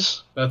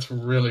cheese. That's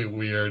really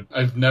weird.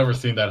 I've never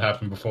seen that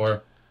happen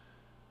before.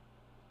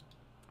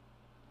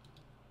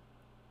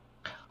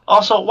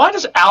 Also, why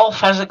does Alf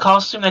has a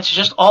costume that's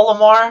just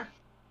Olimar?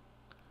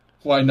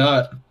 Why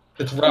not?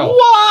 It's Ralph.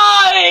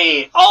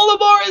 Why?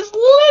 Olimar is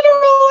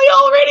literally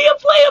already a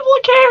playable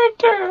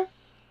character.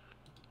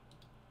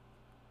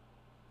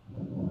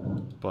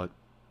 But,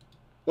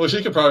 Well,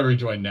 she could probably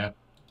rejoin now.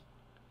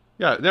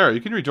 yeah, Nara,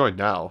 you can rejoin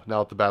now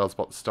that the battle's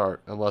about to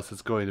start. Unless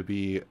it's going to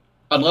be...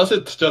 Unless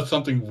it's just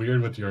something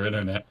weird with your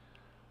internet.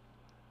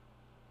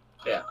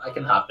 Yeah, I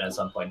can hop in at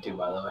some point too,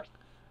 by the way.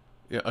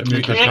 Yeah,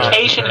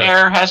 Communication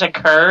error has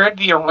occurred.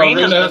 The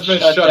arena's Arena has been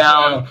been shut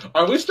down.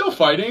 Are we still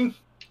fighting?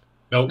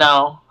 Nope.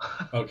 No.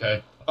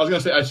 Okay. I was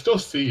gonna say, I still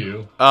see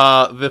you.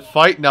 The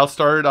fight now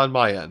started on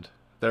my end.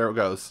 There it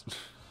goes.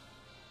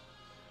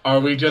 Are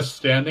we just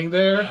standing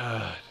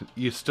there?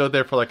 You stood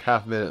there for like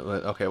half a minute.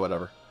 Okay,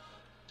 whatever.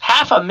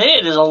 Half a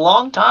minute is a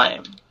long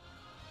time.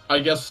 I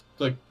guess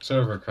the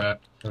server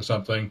cracked or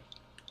something.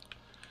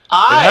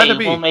 had I to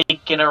be. will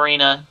make an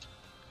arena.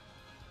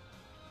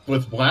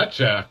 With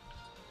blackjack.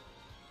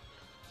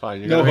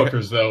 Fine. You're No gonna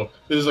hookers, though.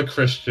 This is a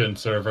Christian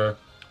server.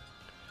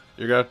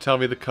 You're gonna tell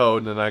me the code,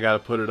 and then I gotta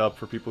put it up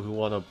for people who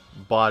want to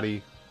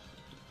body.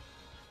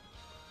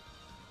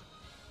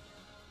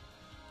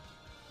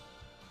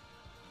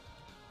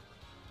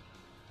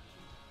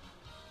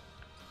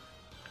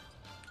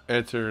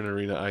 Enter an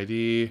arena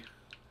ID.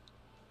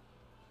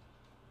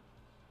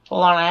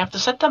 Hold on, I have to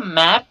set the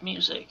map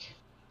music.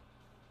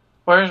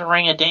 Where's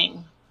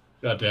Ring-a-Ding?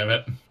 God damn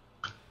it.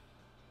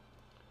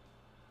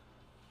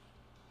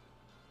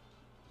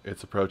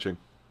 It's approaching.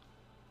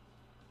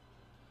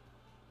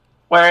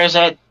 Where is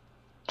it?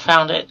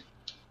 Found it.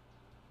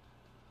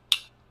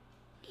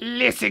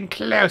 Listen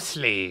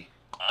closely.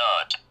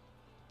 Not.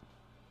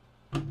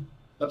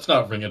 That Let's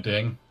not ring a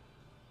ding.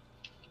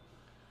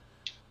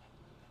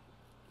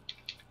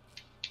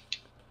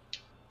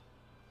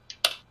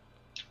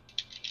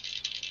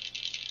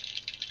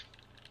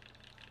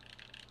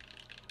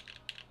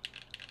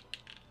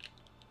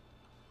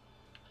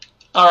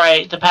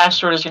 Alright, the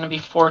password is going to be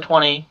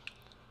 420.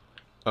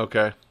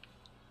 Okay.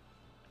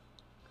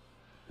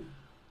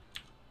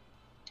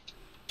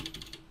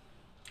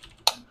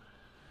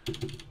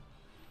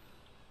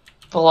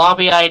 The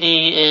lobby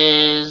ID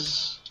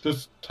is...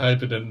 Just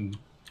type it in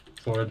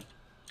Ford.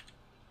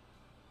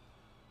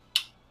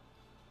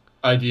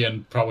 ID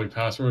and probably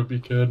password would be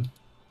good.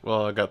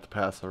 Well, I got the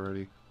pass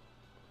already.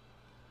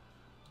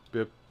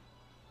 Yep.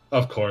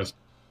 Of course.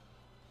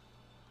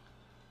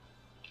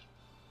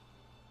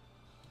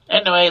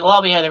 Anyway,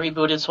 lobby had it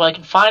rebooted, so I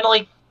can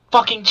finally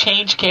fucking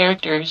change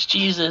characters.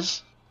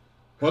 Jesus.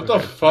 What the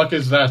fuck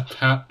is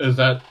that? Is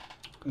that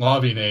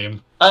lobby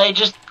name? I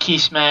just key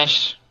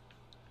smashed.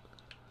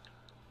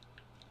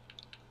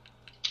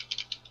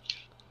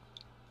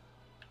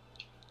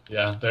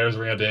 Yeah, there's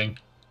ring a ding.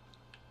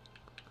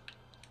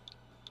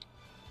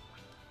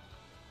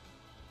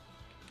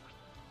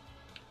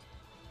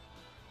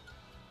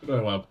 Who do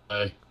I want to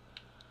play?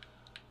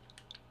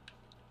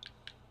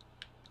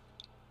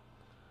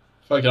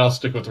 Fuck it, I'll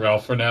stick with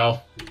Ralph for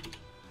now.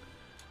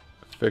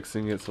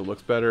 Fixing it so it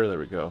looks better. There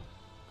we go.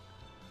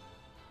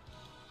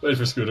 Wait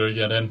for Scooter to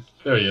get in.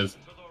 There he is.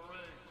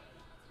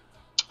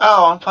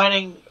 Oh, I'm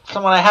fighting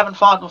someone I haven't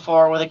fought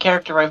before with a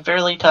character I've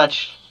barely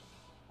touched.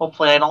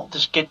 Hopefully I don't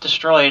just get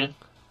destroyed.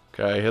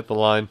 Okay, hit the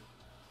line.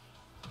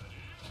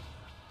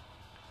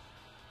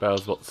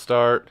 Battle's about to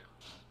start.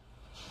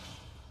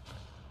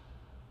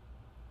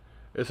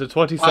 It's a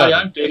 27. Hi,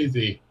 I'm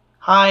Daisy.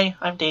 Hi,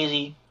 I'm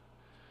Daisy.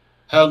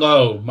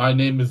 Hello, my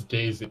name is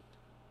Daisy.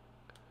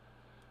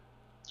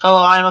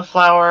 Hello, I'm a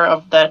flower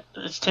of that.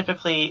 It's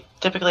typically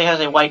has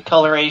a white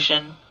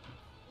coloration.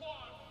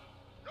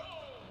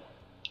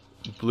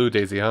 Blue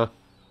Daisy, huh?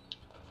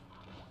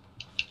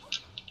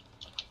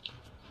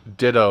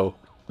 Ditto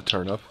the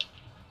turnip.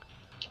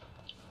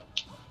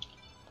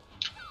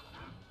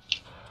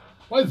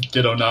 Why is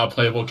Ditto not a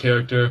playable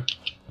character?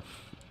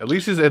 At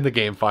least he's in the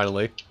game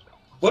finally.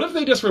 What if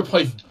they just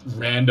replaced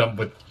Random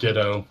with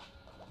Ditto?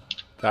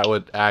 That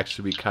would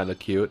actually be kind of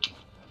cute.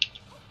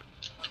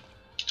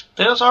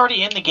 Ditto's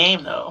already in the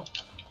game, though.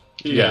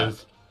 He Yeah.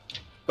 is.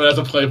 But as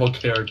a playable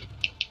character.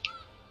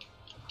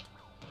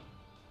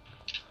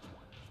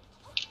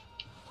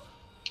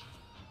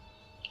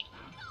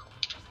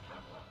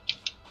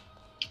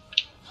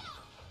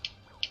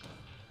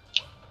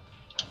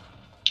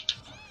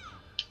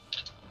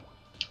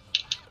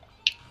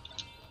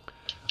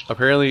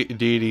 Apparently,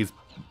 Deity's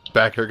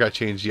back hair got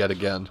changed yet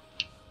again.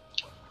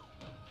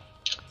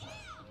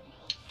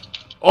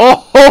 Oh!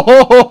 Ho,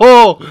 ho, ho,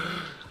 ho!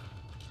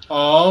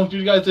 Oh,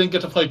 you guys didn't get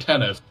to play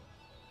tennis.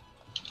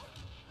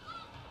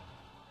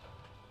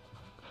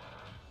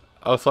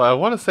 Oh, so I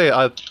want to say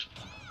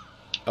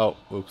oh,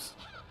 oops.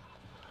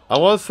 I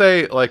want to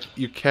say like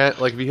you can't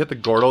like if you hit the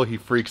Gordle, he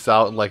freaks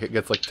out and like it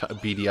gets like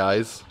beady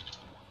eyes.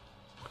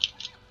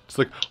 It's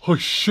like, oh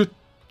shit.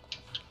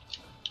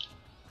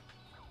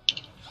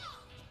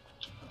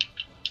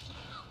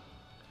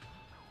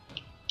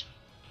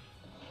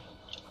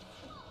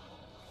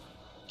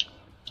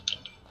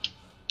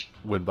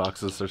 Win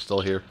boxes are still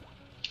here.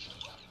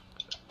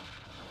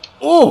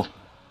 Oh!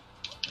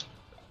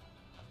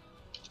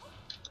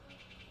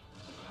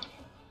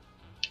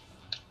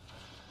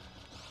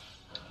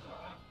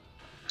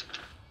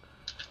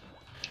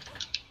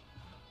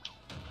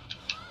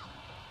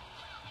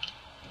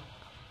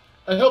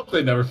 I hope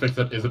they never fix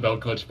that Isabel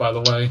glitch, by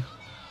the way.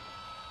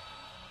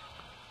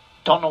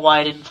 Don't know why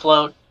I didn't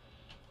float.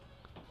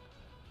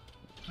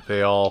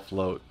 They all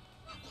float.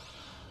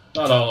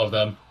 Not all of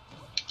them.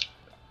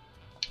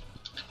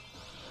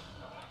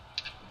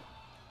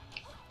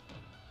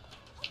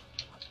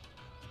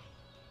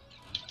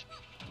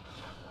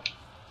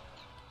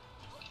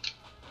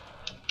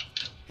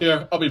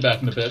 Here, I'll be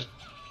back in a bit.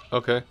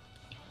 Okay.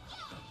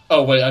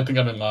 Oh, wait, I think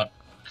I'm in line.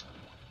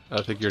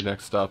 I think you're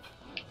next up.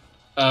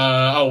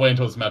 I'll wait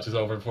until this match is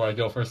over before I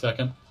go for a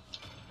second.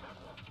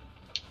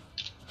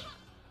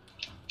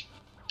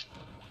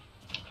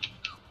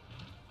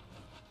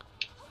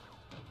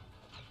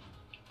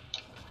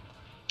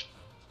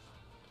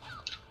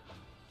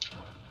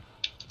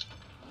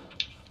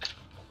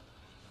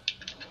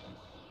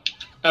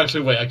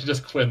 Actually, wait, I could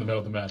just quit in the middle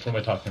of the match. What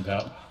am I talking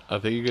about? I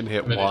think you can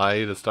hit Minute. Y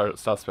to stop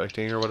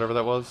spectating or whatever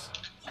that was.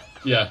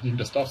 Yeah, you can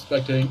just stop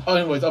spectating. Oh,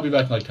 anyways, I'll be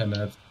back in like 10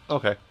 minutes.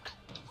 Okay.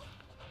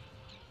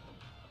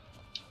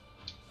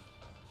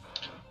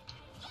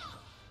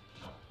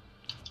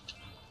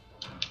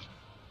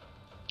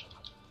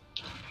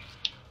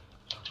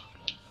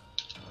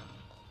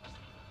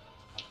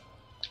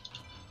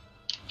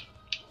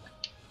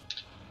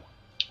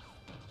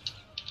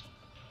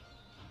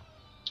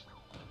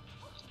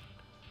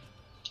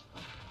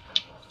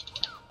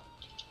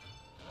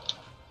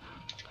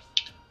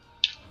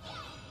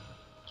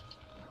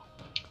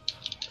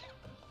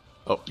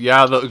 Oh,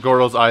 yeah, the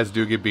Gordo's eyes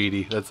do get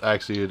beady. That's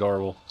actually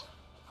adorable.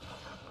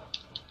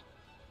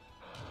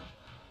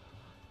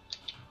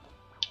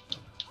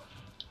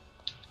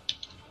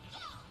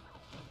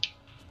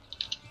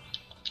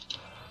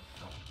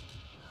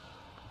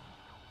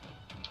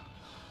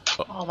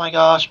 Oh my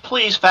gosh,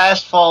 please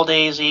fast fall,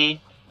 Daisy.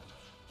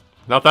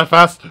 Not that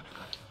fast.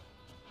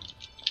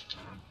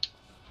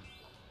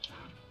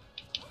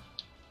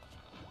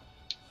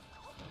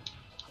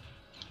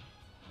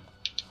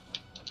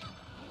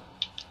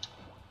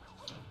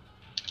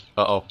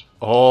 Uh-oh.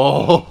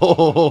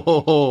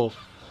 Oh!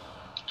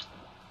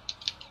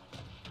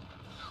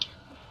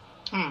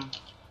 Hmm.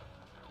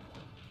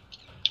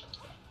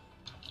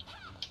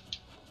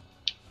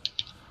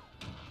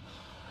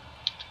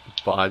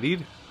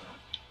 Bodied?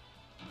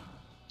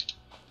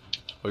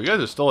 Oh, you guys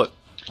are still at...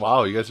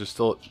 Wow, you guys are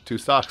still at 2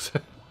 stocks.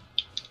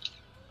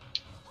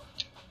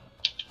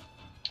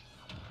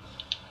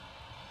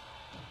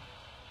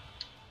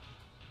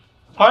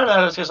 Part of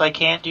that is because I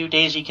can't do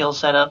Daisy kill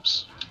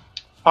setups.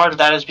 Part of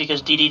that is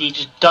because DDD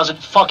just doesn't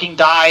fucking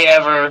die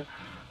ever.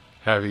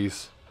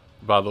 Heavies,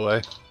 by the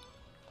way.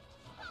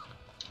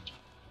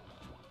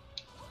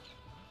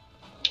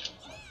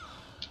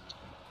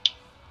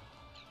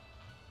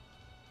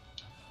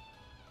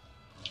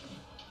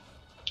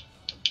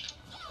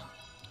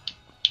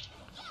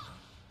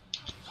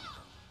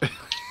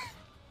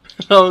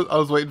 I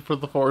was waiting for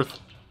the 4th.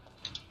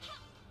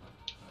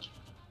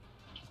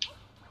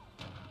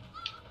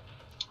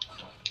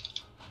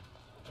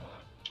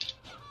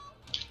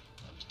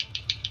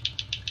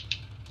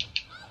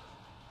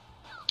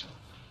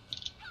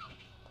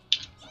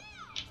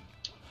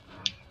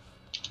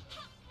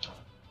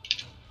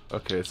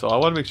 Okay, so I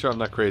want to make sure I'm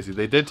not crazy.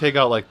 They did take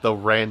out, like, the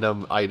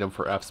random item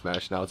for F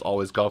Smash. Now it's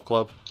always Golf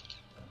Club.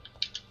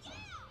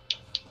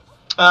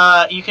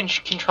 You can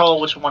control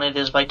which one it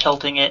is by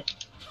tilting it.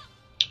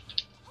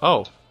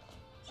 Oh.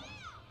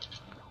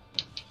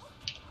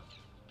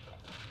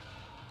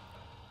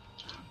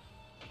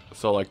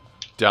 So, like,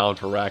 down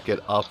for racket,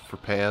 up for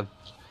pan.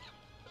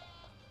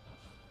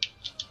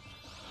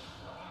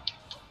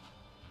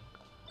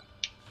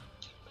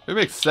 It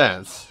makes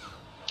sense.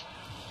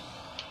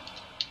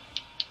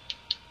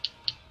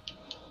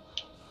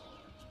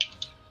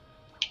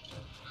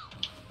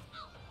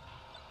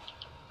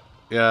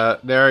 Yeah,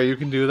 Nara, you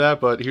can do that,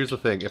 but here's the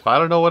thing. If I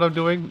don't know what I'm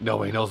doing,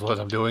 nobody knows what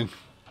I'm doing.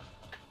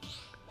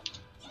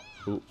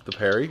 Ooh, the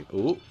parry.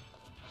 Ooh.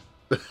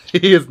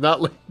 He is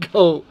not letting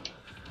go.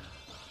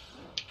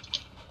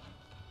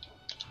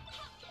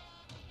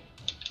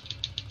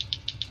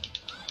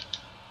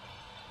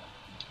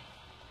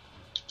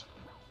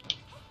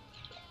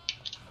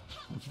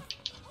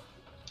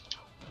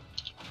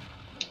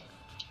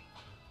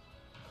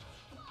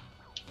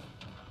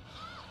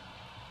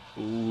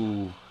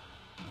 Ooh.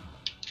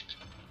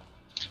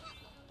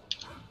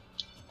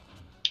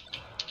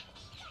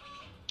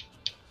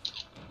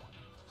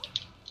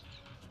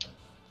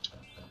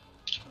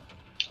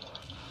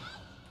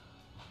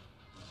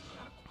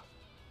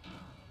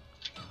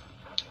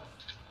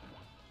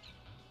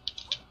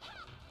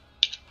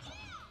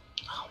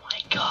 Oh my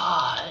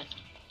god.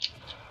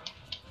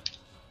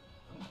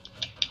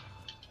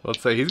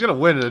 Let's say he's gonna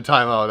win in a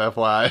timeout,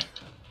 FYI.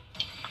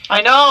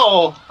 I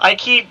know! I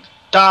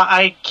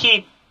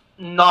keep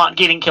not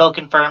getting kill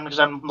confirmed because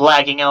I'm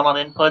lagging out on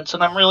inputs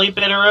and I'm really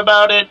bitter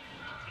about it.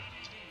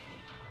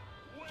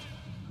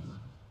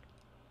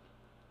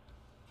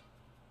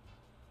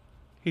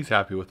 He's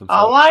happy with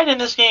himself. Allied in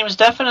this game is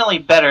definitely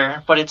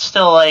better, but it's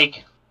still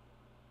like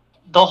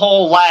the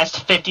whole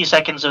last 50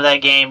 seconds of that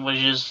game was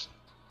just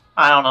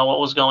I don't know what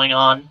was going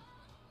on.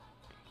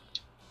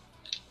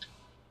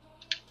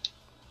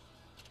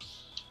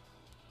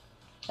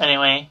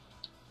 Anyway,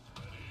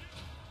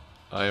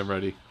 I am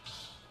ready.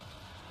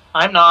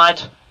 I'm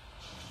not.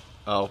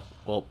 Oh,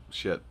 well,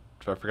 shit.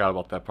 I forgot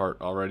about that part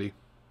already.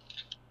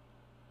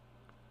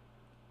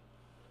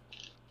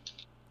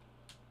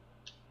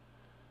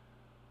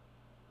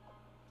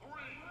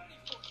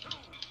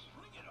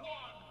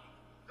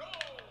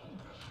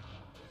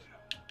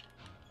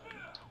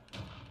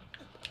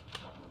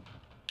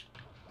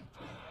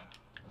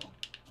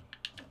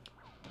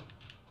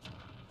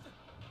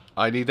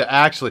 I need to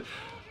actually...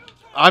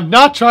 I'm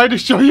not trying to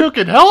show you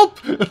can help!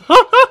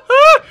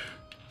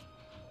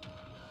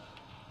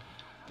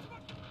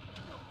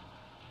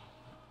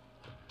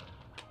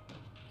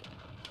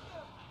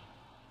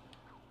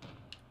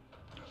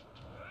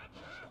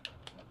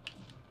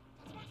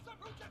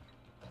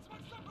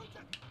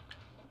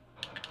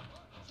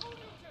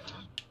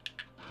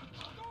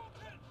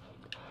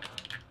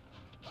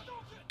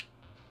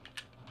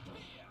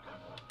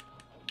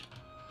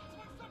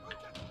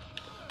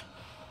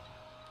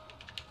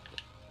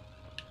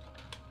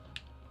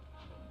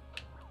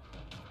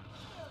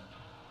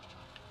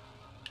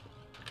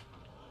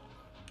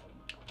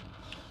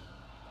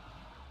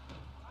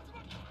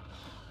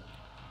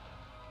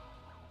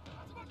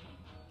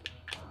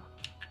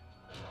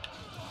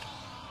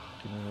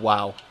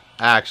 Wow.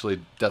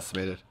 Actually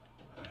decimated.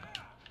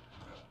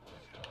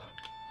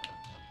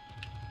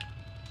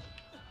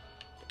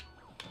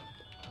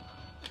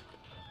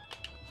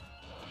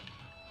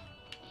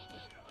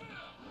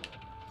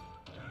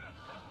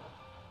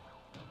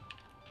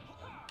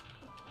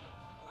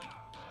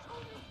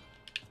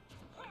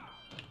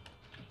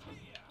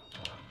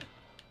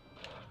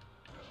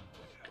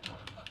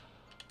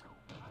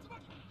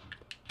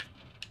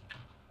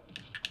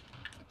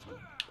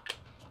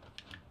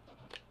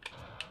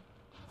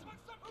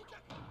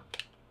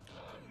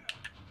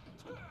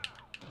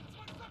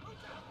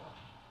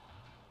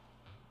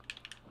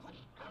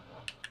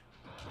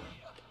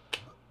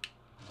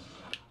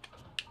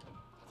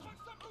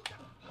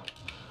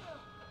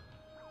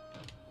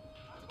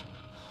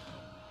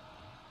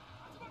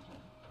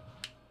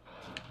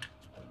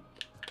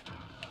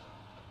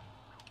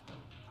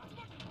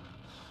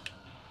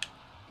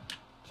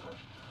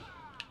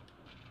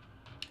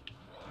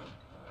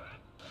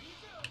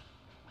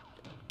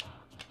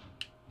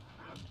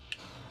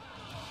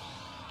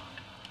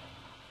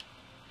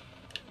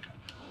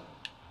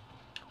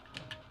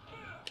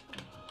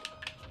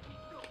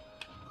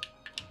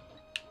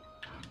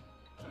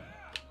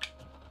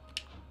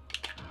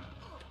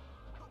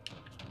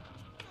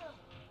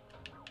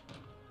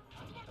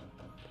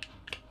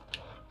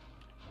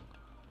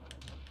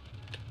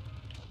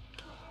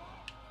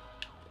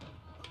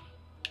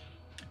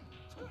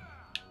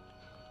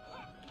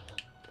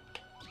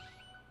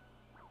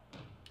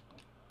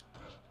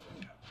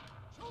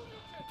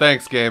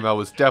 Thanks, game. I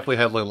was definitely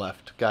heading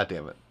left. God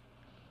damn it.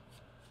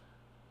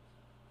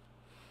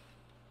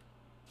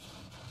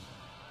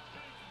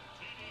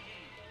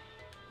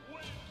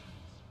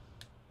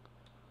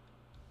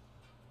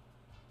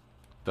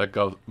 That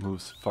go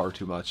moves far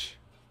too much.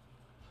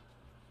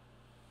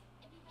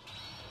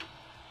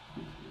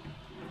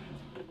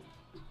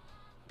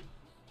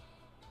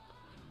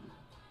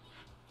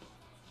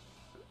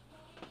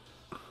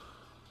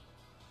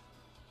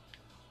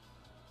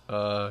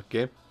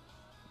 Game.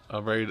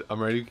 I'm ready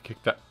to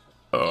kick that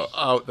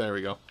out. There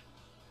we go.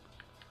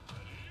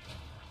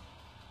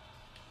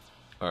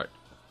 All right.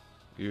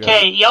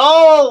 Okay,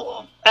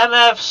 y'all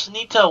MFs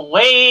need to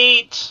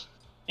wait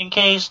in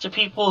case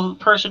the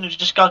person who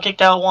just got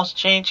kicked out wants to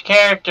change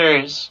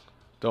characters.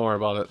 Don't worry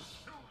about it.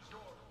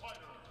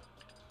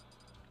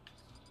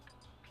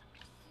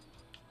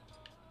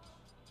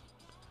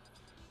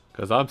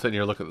 Because I'm sitting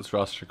here looking at this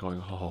roster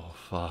going, oh,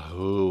 fuck,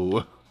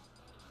 who?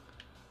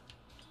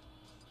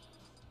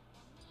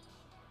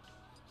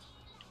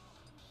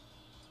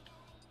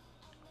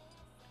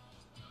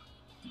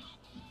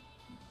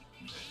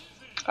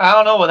 I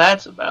don't know what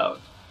that's about.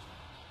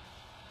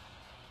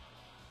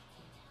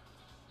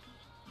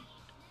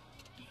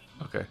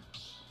 Okay.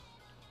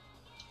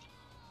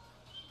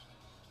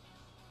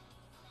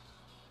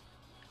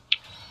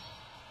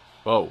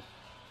 Whoa.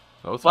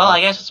 That was Well, fast.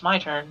 I guess it's my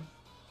turn.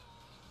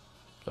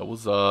 That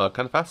was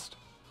kind of fast.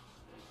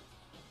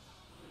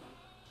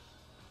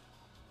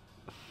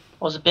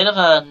 Was a bit of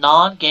a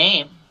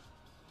non-game.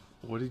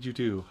 What did you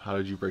do? How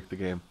did you break the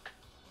game?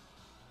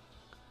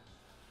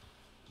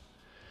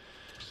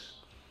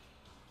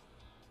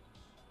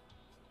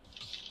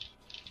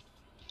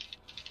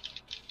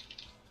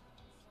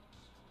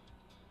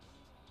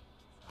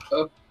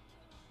 Oh,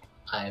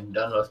 I'm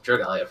done with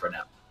Dragalia for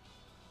now.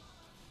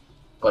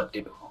 What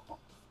do?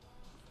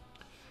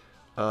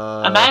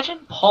 Imagine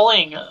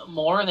pulling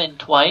more than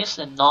twice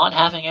and not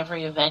having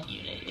every event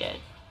unit yet.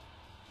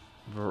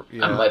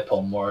 Yeah. I might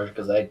pull more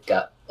because I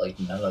got like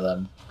none of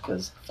them.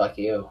 Because fuck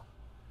you.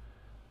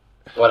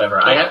 Whatever.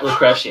 I got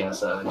Lucretia,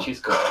 so she's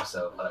good.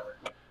 So whatever.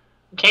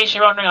 In case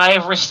you're wondering, I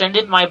have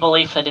rescinded my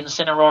belief that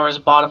Incineroar is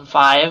bottom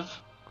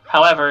 5.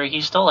 However,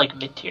 he's still like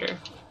mid-tier.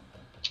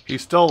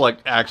 He's still, like,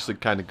 actually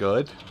kind of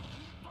good.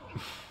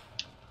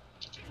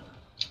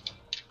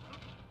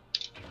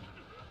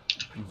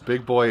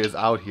 Big boy is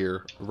out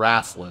here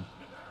wrestling.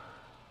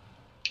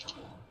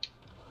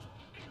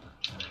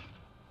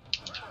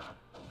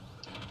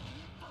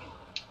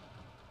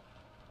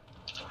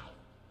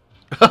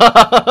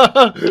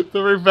 The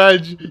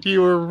revenge.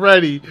 You were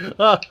ready.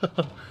 I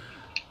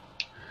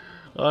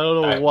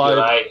don't know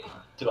why.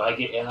 Do I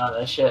get in on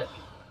this shit?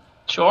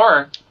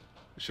 Sure.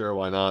 Sure,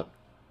 why not?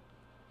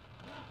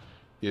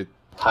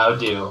 How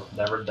do?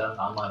 Never done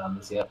online on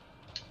this yet.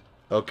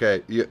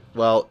 Okay.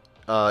 Well,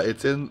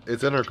 it's in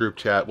our group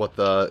chat what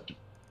the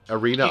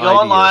arena You go ID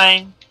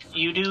online.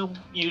 You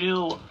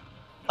do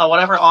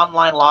whatever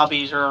online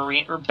lobbies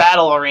or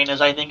battle arenas.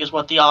 I think is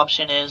what the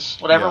option is.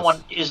 Whatever Yes.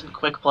 one isn't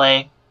quick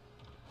play.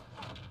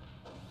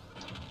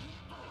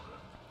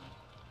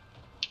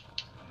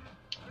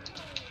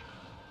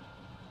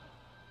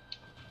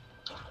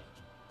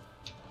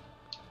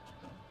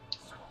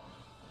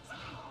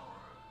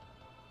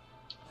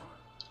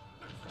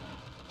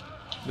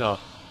 No.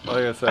 Like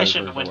I said, I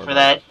shouldn't win for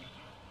that.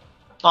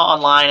 Not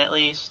online, at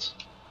least.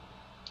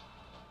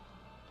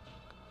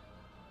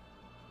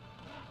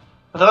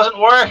 It doesn't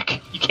work.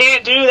 You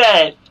can't do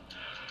that.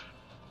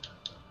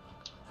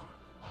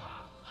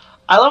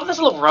 I love this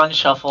little run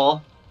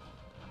shuffle.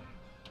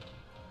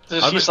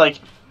 It's just like,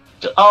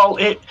 oh,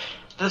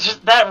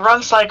 that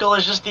run cycle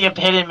is just the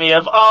epitome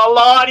of, oh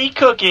lord, he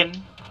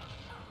cooking.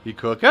 You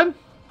cooking?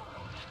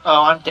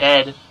 Oh, I'm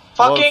dead.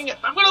 Fucking,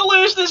 I'm gonna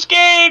lose this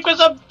game because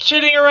I'm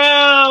shitting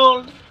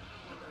around.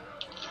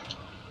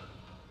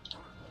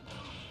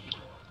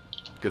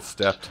 Get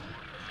stepped.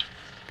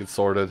 Get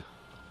sorted.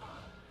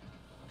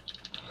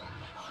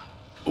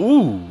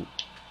 Ooh.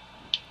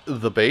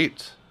 The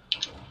bait.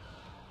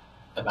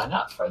 Am I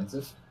not friends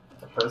with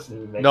the person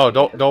who makes? No, me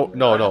don't. get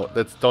No.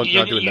 That's not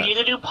doing You that. need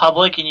to do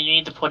public and you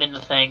need to put in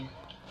the thing.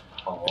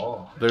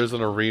 Oh. There's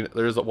an arena.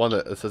 There's one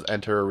that says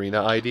enter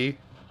arena ID.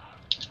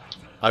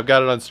 I've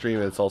got it on stream.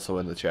 And it's also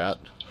in the chat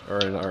or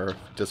in our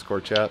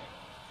Discord chat.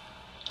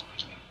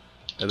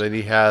 And then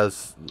he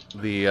has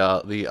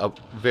the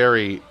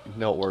very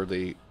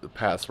noteworthy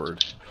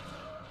password.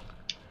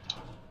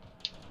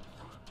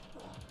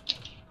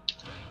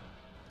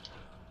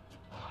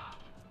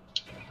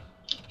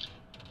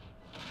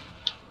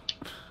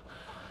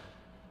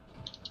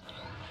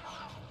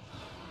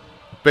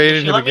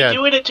 Baited him again.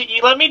 You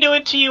let me do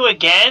it to you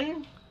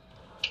again?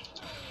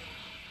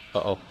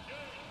 Uh-oh.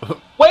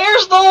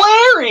 Where's the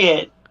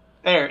lariat?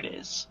 There it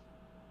is.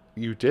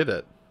 You did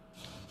it.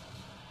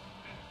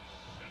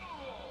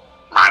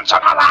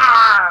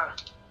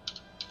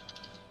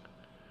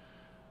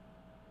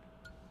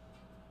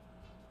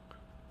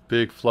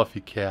 Big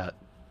fluffy cat.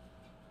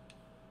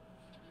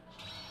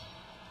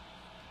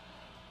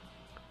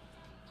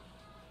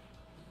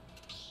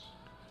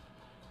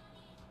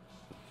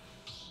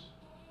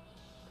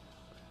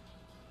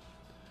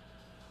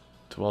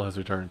 Dwell has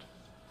returned.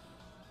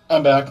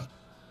 I'm back.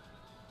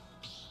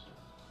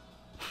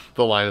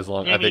 The line is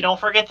long. I Maybe think. don't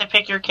forget to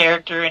pick your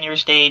character and your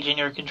stage and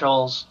your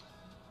controls.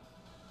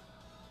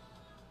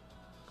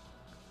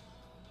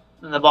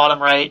 In the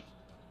bottom right.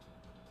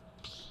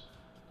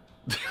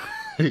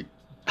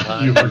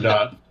 You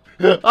forgot.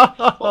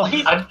 Well,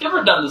 he I've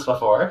never done this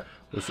before.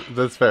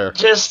 That's fair.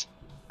 just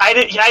I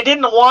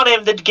didn't want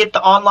him to get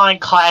the online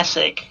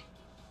classic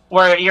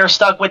where you're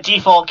stuck with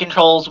default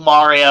controls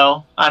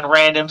Mario on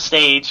random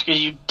stage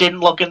because you didn't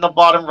look in the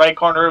bottom right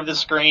corner of the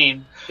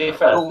screen. To be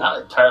fair, it's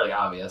not entirely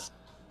obvious.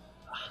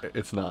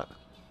 It's not.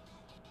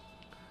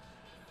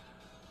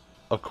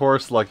 Of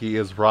course, Lucky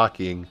is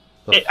rocking.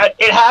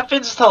 It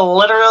happens to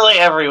literally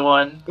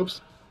everyone.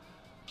 Oops.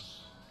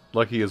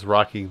 Lucky is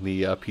rocking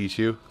the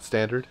Pichu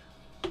standard.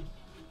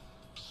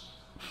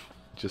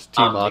 Just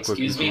Team Aqua.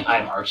 Excuse me, Pichu.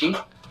 I'm Archie.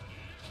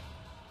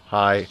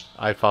 Hi,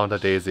 I found a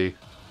daisy.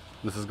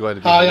 This is going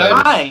to be Hi,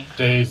 hilarious. Hi,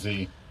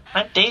 Daisy.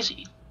 I'm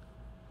Daisy.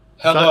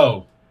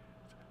 Hello.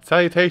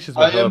 Salutations, I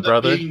my am fellow the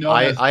brother. being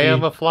known as I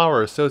am the- a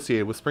flower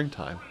associated with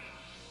springtime.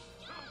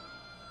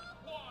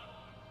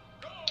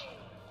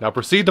 Now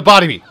proceed to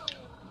body me.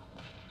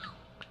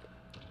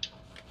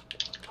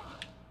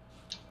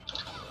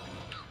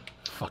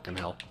 Fucking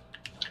hell.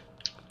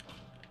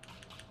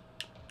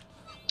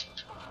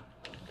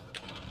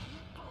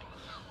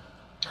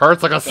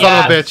 Hurts like a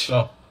son of a bitch.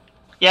 So,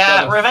 Yeah,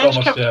 That does revenge.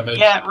 so much damage.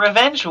 Yeah,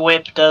 revenge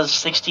whip does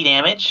 60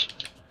 damage.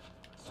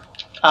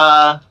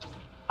 I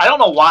don't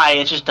know why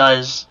it just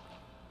does.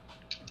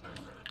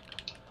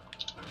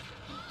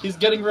 he's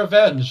getting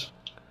revenge.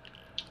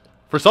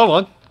 For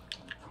someone.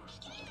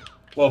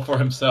 Well, for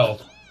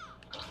himself.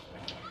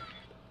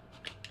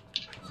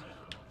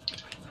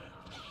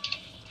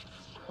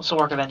 This will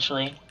work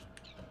eventually.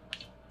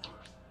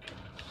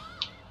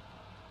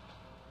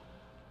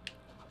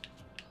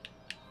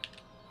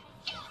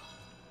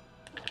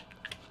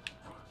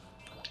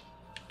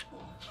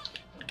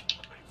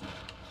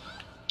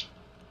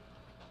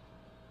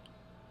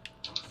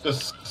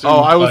 Just Oh,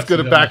 I was suplexing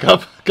gonna him back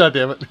up. God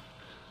damn it.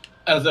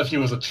 As if he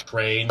was a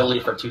train. Only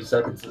for 2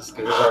 seconds, the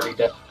scooter's already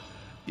dead.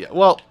 Yeah,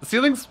 well,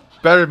 ceiling's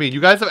better than me.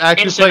 You guys have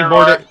actually played Incineroar.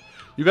 more.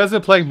 You guys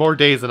have been playing more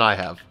days than I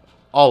have.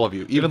 All of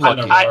you, even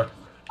Lucky. Incineroar.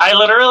 I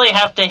literally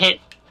have to hit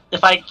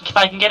if I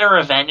can get a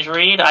revenge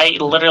read. I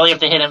literally have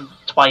to hit him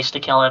twice to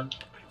kill him.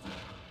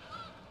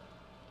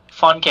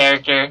 Fun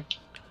character.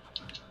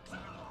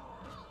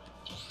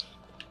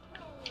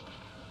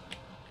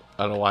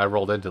 I don't know why I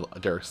rolled into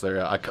Derek's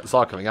there. I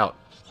saw it coming out.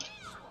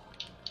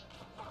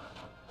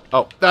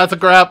 Oh, that's a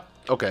grab.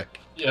 Okay.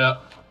 Yeah.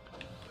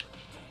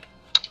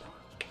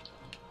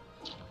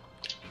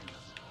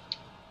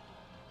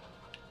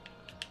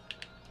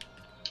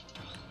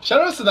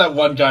 Shout out to that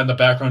one guy in the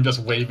background just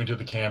waving to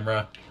the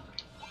camera.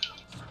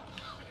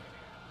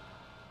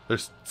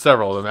 There's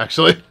several of them,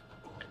 actually.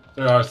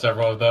 There are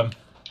several of them.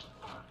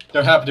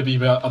 There happen to be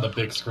on the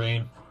big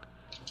screen.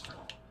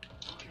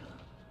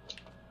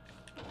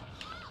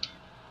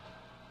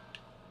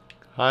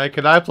 Hi,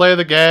 can I play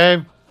the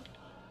game?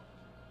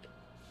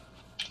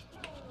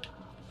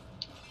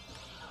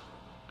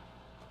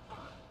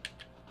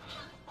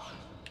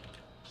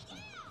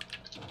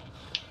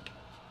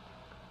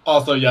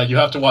 Also, yeah, you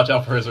have to watch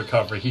out for his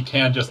recovery. He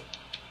can just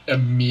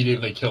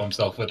immediately kill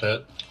himself with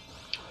it.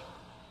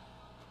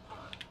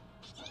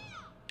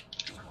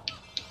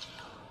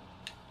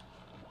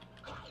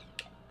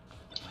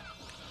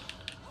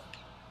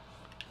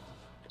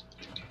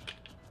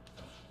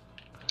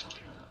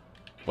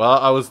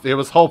 Well, it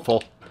was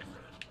hopeful.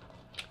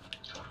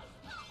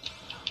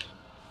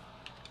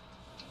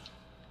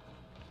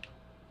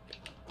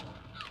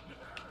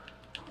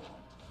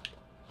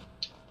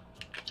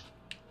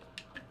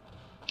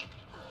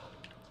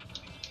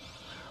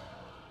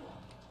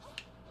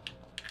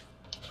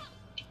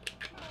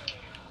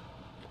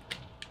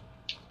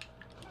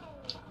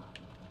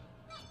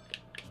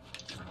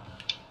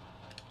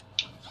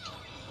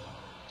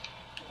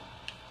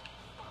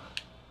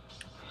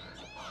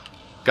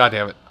 God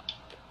damn it.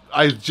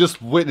 I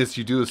just witnessed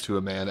you do this to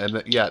a man,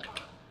 and yet...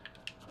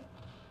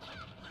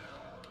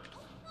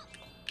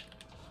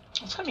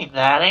 It's gonna be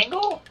that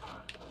angle?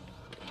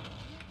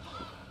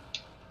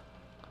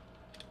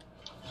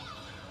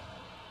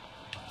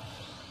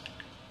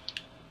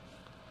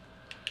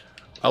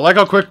 I like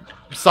how quick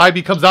side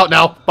B comes out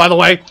now, by the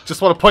way.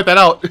 Just want to point that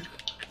out.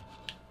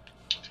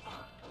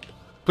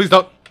 Please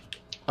don't.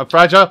 I'm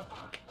fragile.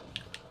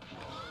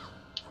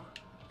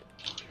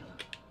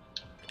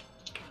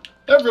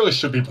 That really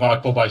should be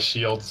blockable by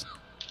shields.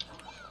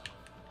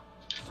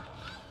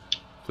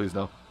 Please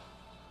no.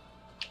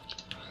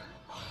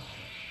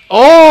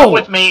 Oh!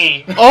 With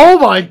me. Oh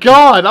my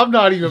god! I'm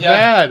not even Yeah.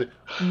 mad.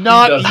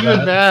 Not does even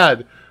that.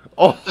 mad.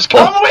 Oh, Just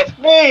come with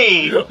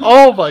me!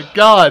 oh my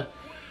god.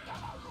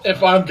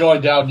 If I'm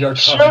going down, you're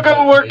coming Sugar,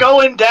 with we're me.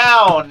 going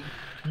down!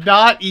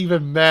 Not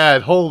even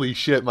mad. Holy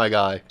shit, my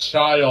guy.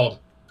 Child.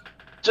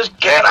 Just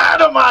get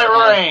out of my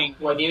ring!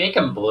 When you make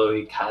him blue,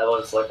 he kind of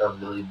looks like a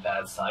really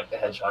bad Sonic the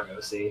Hedgehog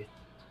OC.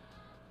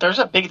 There's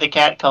a Big the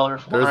Cat color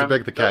for There's him. a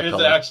Big the Cat There is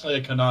color. actually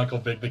a canonical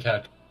Big the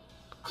Cat.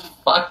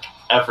 Fuck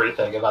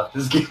everything about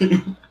this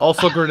game.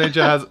 Also,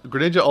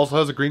 Greninja also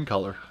has a green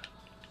color.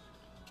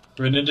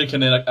 Greninja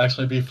can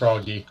actually be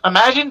Froggy.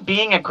 Imagine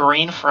being a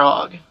green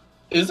frog.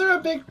 Is there a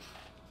Big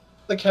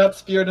the Cat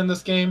spirit in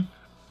this game?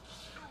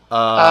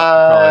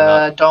 Probably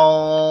not.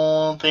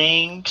 Don't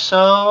think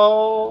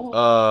so.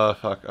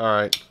 Fuck.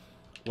 Alright.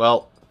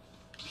 Well.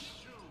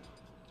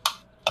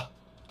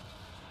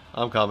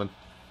 I'm coming.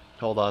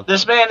 Hold on.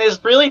 This man is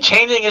really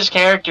changing his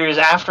characters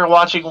after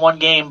watching one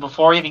game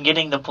before even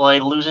getting to play,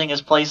 losing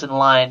his place in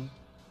line.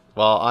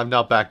 Well, I'm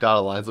now backed out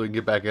of line, so we can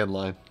get back in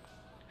line.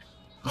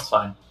 It's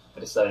fine. I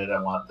decided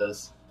I want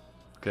this.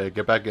 Okay,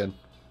 get back in.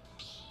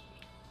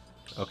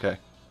 Okay.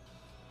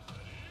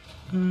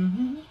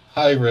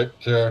 Hi,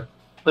 Richard.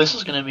 This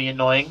is going to be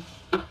annoying.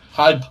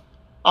 Hi.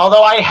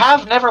 Although I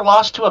have never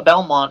lost to a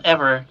Belmont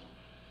ever.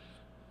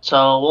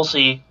 So, we'll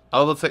see.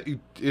 Oh, let's say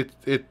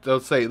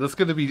let's say this is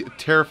going to be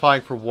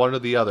terrifying for one or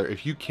the other.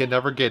 If you can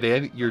never get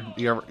in,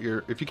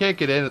 if you can't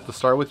get in at the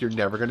start with, you're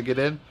never going to get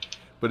in.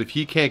 But if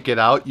he can't get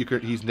out,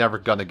 he's never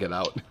going to get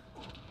out.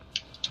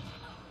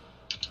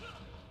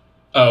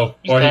 Oh,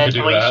 He's or you dead, could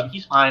do so that.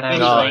 he's fine,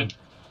 He's actually. fine.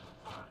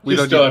 We You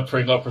don't still need, have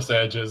pretty low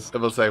percentages. I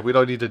will say we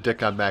don't need to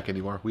dick on Mac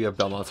anymore. We have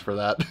Belmonts for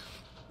that.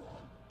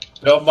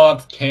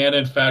 Belmont can,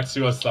 in fact,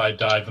 suicide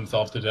dive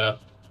themselves to death.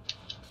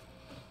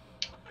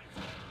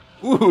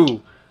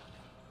 Ooh.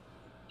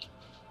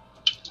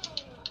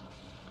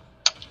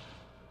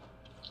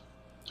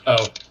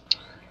 Oh,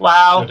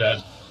 Wow. you're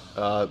dead.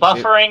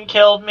 Buffering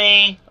killed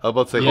me. I was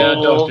about to say, Yeah,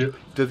 Ooh. don't do.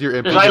 does your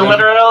Because I MP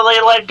literally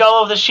let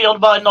go of the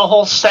shield button a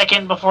whole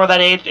second before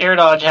that air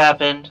dodge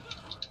happened.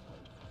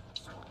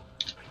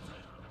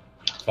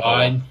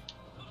 Fine.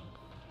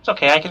 It's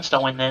okay, I can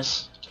still win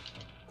this.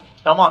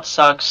 Belmont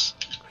sucks.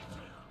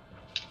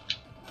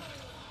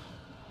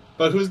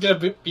 But who's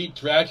gonna beat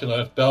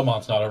Dracula if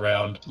Belmont's not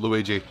around?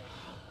 Luigi?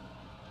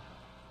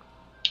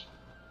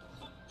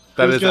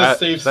 Who's gonna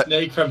save that,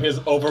 Snake from his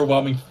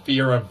overwhelming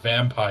fear of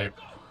vampire?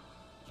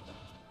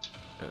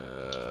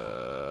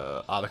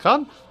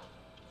 Otacon?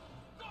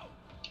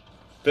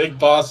 Big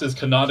Boss is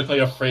canonically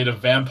afraid of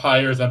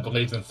vampires and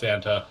believes in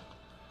Santa.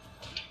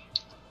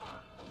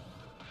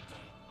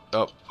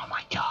 Oh, Oh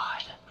my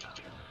god.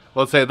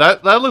 let's say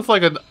that looks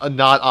like a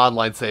not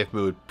online safe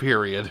mood.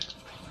 Period.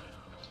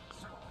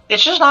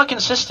 It's just not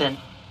consistent.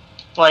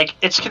 Like,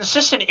 it's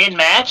consistent in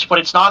match, but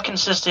it's not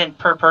consistent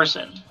per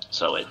person.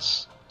 So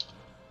it's...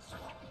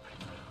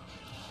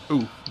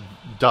 Ooh,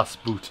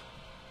 dust boot.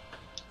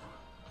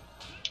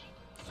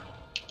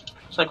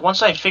 It's like,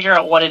 once I figure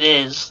out what it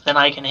is, then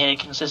I can hit it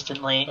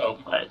consistently. Oh.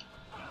 But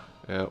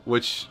Yeah,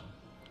 which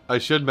I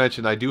should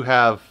mention, I do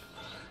have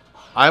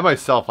the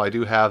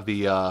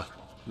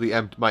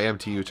my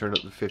MTU turned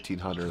up to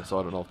 1500, so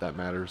I don't know if that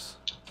matters.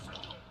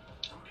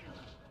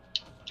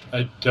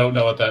 I don't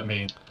know what that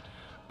means.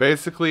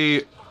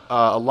 Basically,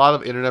 a lot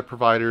of internet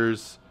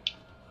providers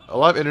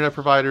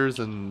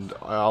and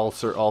all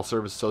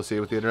services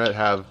associated with the internet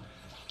have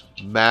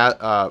mass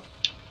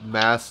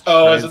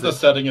Oh, is transit, it the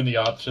setting in the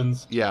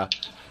options? yeah,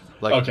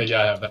 like Okay,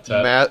 yeah, I have that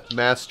set.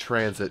 mass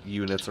transit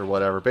units or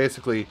whatever.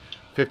 Basically,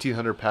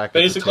 1500 packets.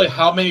 Basically,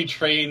 how many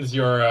trains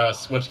your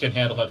Switch can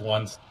handle at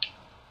once.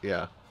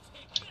 Yeah.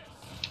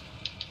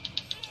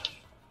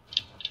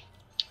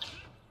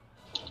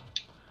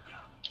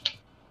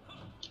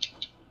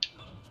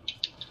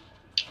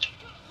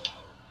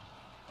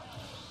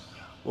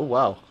 Oh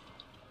wow.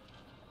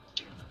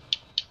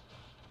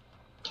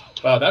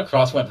 Wow, that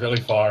cross went really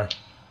far.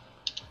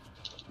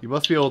 You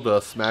must be able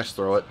to smash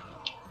throw it.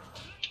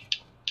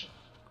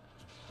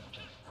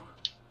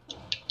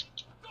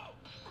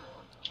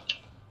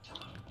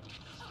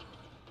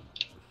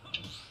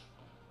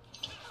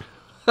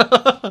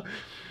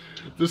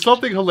 There's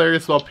something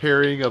hilarious about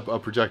parrying a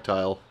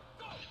projectile.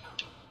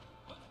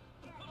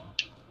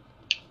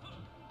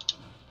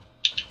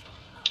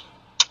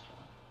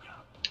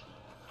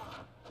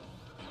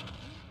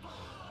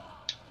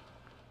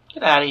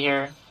 get out of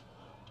here.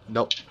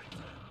 Nope.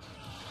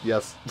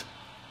 Yes.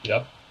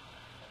 Yep.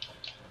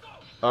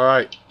 All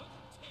right.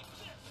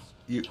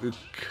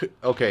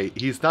 Okay?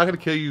 He's not gonna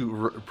kill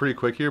you pretty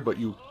quick here, but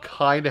you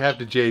kind of have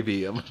to JV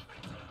him.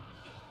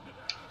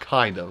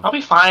 Kind of. I'll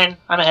be fine.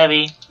 I'm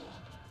heavy.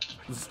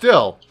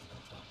 Still.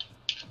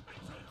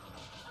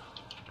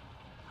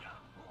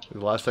 The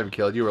last time he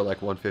killed you were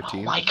like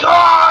 115. Oh my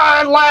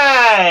god,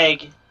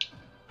 lag!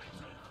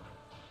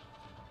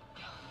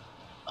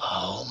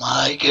 Oh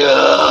my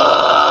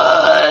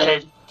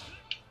god!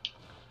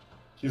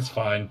 He's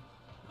fine.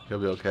 He'll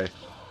be okay.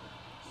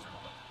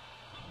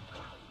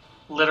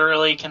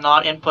 Literally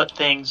cannot input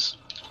things.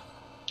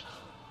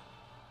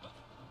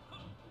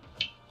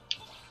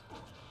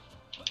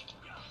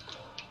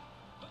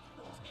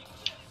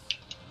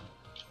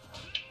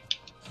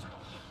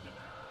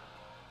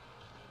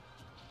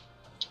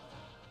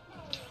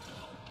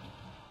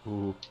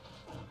 Ooh.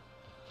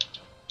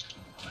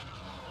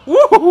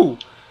 Woo!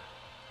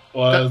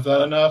 Was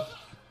that enough?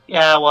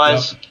 Yeah, it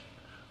was.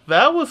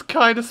 That was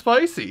kind of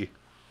spicy.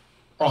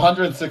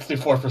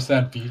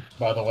 164% beat,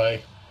 by the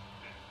way.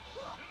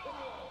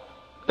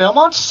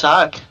 Belmonts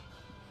suck.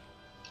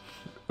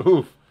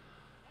 Oof.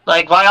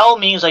 Like, by all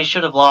means, I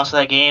should have lost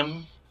that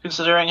game,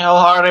 considering how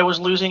hard I was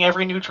losing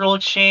every neutral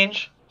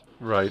exchange.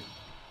 Right.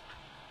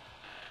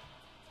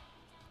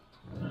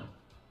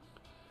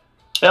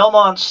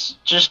 Belmonts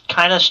just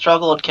kind of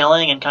struggle at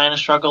killing and kind of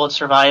struggle at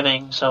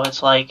surviving, so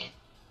it's like,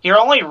 your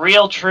only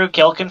real true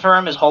kill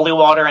confirm is Holy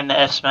Water and the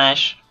F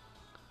Smash.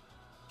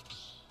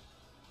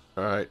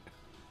 Alright.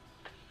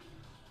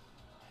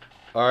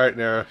 Alright,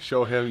 Nara,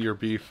 show him your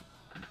beef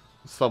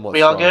somewhat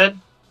We all strong. good?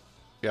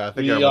 Yeah, I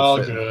think We everyone's all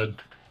sitting. good.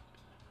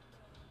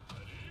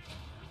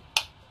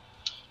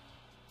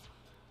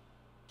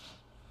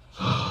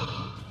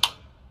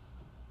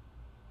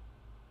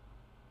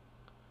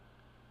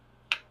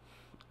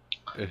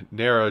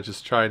 Nara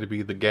just trying to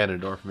be the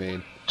Ganondorf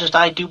main. Just,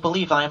 I do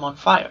believe I am on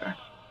fire.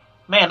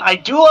 Man, I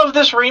do love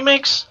this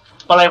remix,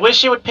 but I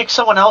wish it would pick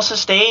someone else's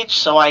stage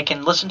so I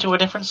can listen to a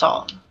different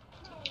song.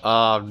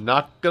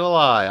 Not gonna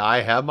lie,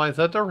 I have mine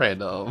set to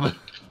random.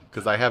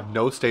 Because I have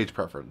no stage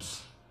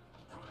preference.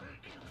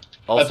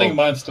 Also, I think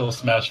mine's still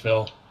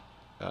Smashville.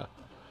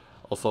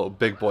 also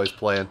Big Boy's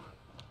playing.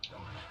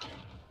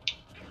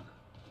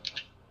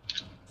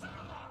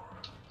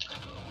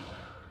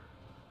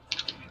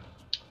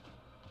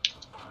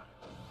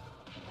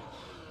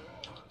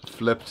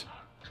 Flipped.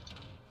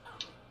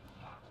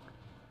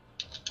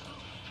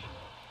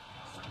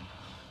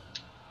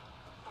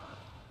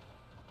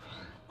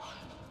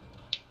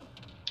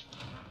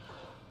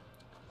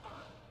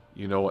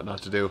 You know what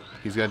not to do.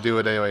 He's gonna do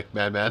it anyway,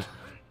 madman.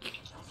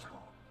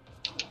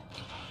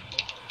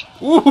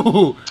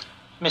 Ooh!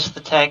 Missed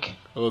the tech.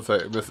 Let's say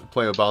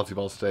playing with bouncy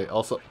balls today.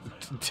 Also,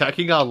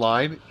 teching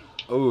online.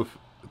 Oof!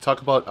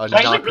 Talk about a It's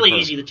actually not really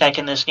confirmed- easy to tech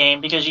in this game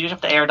because you just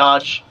have to air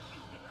dodge.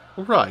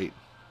 Right.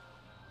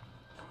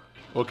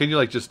 Well, can you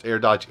like just air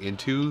dodge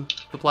into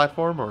the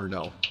platform or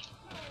no?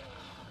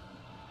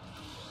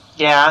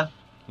 Yeah.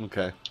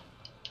 Okay.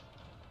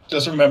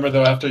 Just remember,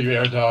 though, after you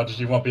air dodge,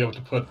 you won't be able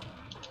to put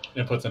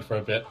inputs in for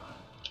a bit.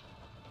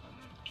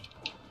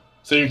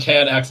 So you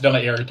can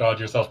accidentally air dodge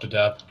yourself to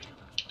death.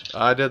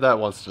 I did that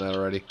once tonight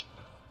already.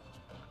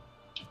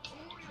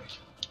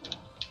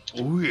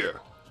 Oh yeah.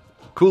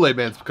 Kool-Aid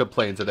Man's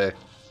playing today.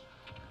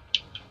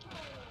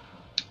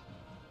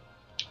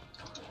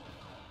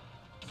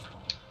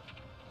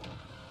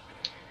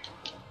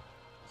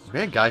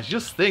 Man, guys,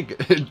 just think,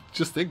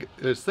 just think.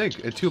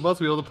 In 2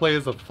 months, we'll be able to play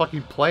as a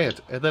fucking plant,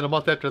 and then a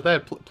month after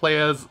that, play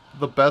as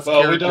the best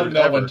Well, character we don't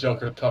know ever. when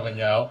Joker's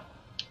coming out.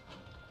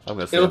 I'm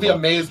gonna say It would be a month.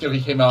 amazing if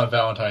he came out on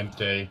Valentine's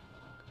Day.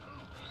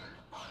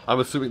 I'm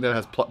assuming that it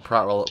has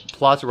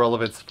plot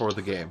relevance for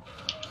the game.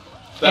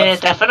 And it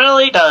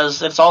definitely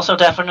does. It's also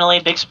definitely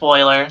a big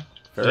spoiler.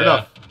 Fair Yeah.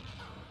 enough.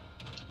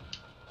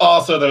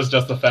 Also, there's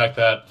just the fact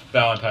that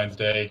Valentine's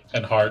Day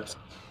and Hearts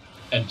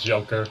and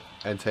Joker.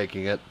 And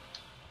taking it.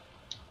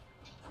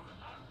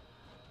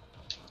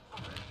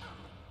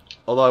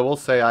 Although I will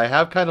say, I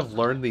have kind of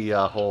learned the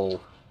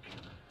whole...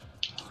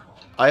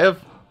 I have,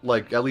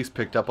 like, at least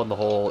picked up on the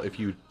whole, if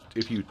you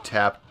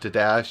tap to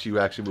dash, you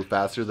actually move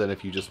faster than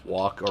if you just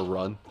walk or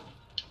run.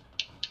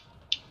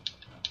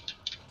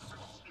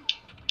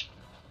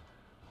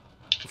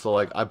 So,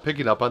 like, I'm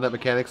picking up on that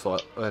mechanic,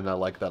 and I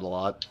like that a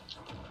lot.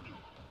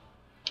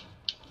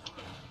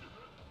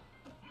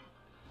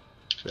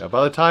 Yeah,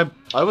 by the time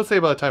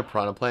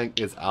Piranha Plant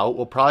is out,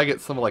 we'll probably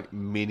get some, like,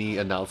 mini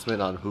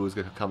announcement on who's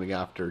coming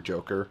after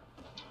Joker.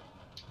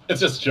 It's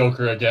just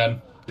Joker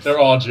again. They're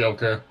all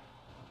Joker.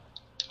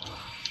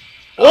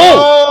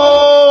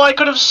 Oh! I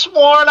could have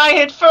sworn I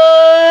hit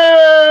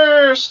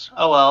first!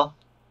 Oh well.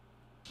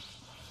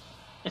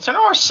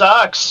 Incineroar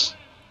sucks.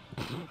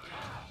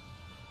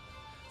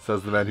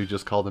 Says the man who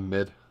just called him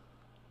mid.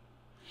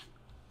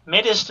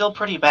 Mid is still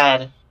pretty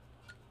bad.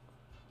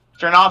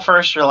 If you're not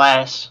first, you're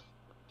last.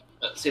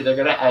 See, they're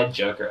gonna add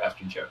Joker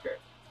after Joker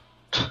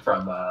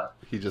from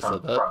He just from,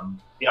 said that?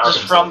 from the Just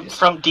Arkham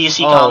from series.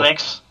 DC Oh.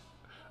 Comics.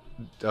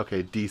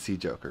 Okay, DC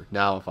Joker.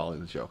 Now I'm following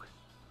the joke.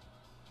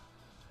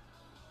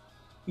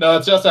 No,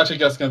 it's just actually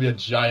just going to be a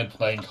giant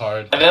playing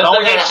card. And then Don't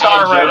they're hit gonna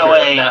Star add right Joker,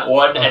 away. That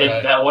one,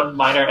 Okay. that one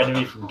minor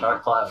enemy from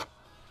Dark Cloud.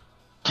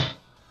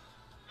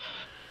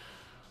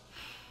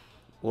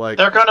 Like,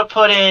 They're gonna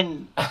put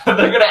in.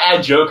 They're gonna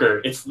add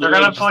Joker. It's They're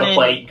literally gonna just put a in-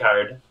 playing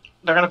card.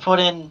 They're gonna put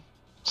in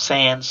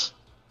Sans.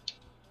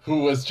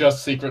 Who was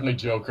just secretly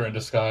Joker in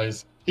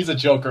disguise. He's a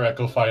Joker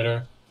Echo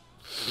Fighter.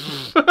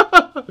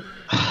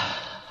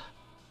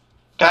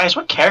 Guys,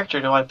 what character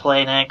do I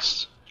play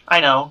next? I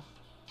know.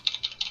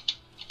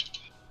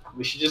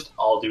 We should just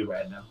all do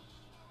random.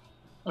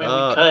 I mean,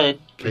 Uh, we could,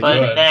 can but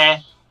you? nah.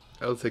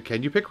 I would say,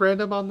 can you pick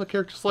random on the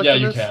character select? Yeah,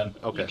 in you this? can.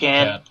 Okay, You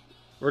can. Yeah.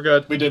 we're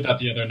good. We did that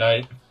the other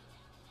night.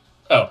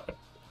 Oh,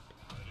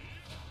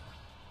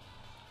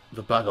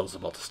 The battle's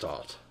about to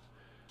start.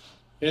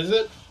 is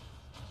it?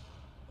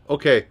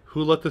 Okay,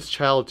 who let this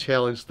child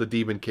challenge the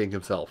Demon King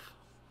himself?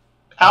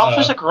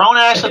 Alpha's a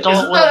grown-ass adult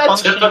Isn't with a that a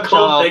functioning typical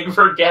job. thing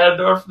for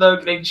Ganondorf, though,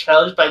 getting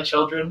challenged by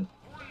children?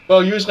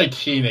 Well, usually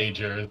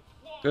teenagers.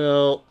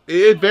 Well,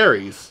 it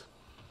varies.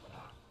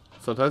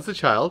 Sometimes a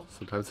child,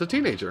 sometimes a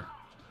teenager.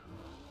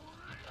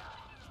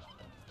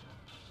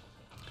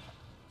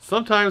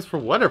 Sometimes, for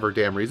whatever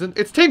damn reason,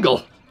 it's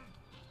Tingle.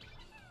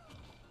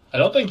 I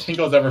don't think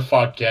Tingle's ever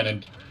fought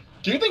Ganon.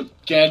 Do you think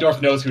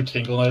Ganondorf knows who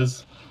Tingle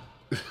is?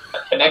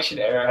 Connection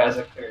error has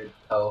occurred.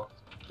 Oh.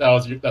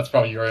 That's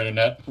probably your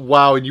internet.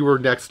 Wow, and you were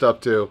next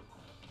up too.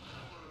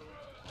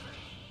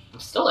 I'm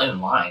still in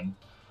line.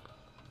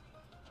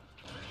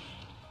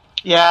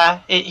 Yeah,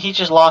 he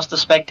just lost the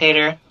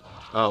spectator.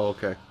 Oh,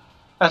 okay.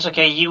 That's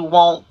okay.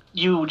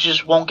 You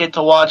just won't get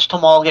to watch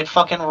Tamal get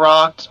fucking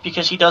rocked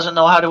because he doesn't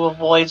know how to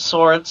avoid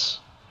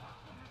swords.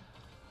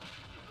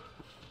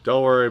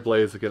 Don't worry,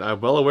 Blaziken.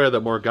 I'm well aware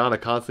that Morgana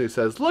constantly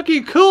says,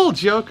 "Looking cool,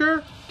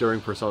 Joker!" during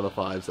Persona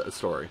 5's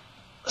story.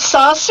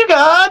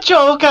 Sasuga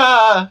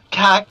Joker!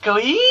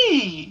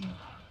 Kakkoi!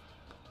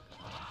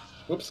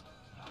 Whoops.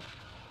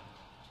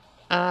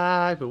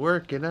 I've been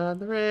working on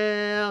the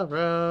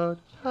railroad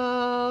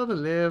all the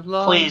live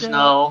long Please day.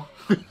 no.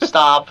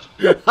 Stop.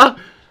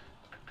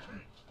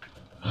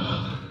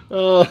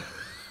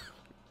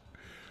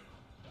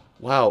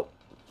 Wow.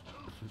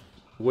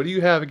 What do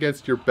you have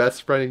against your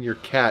best friend and your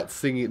cat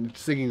singing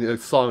a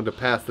song to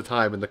pass the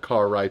time in the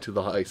car ride to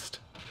the heist?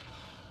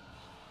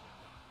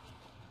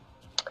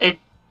 It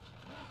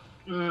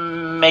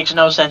makes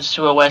no sense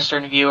to a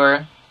Western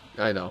viewer.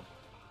 I know.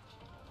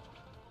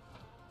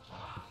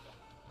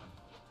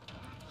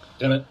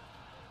 Damn it.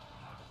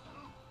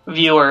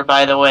 Viewer,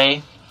 by the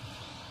way.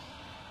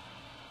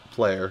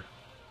 Player.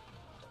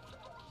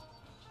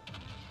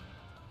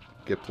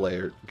 Get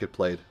played.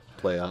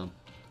 Play on.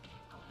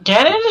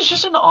 Ganon is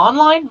just an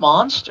online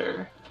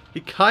monster.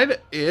 He kind of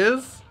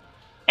is.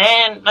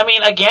 And, I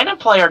mean, a Ganon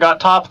player got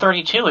top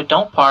 32 at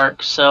Don't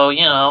Park, so,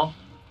 you know.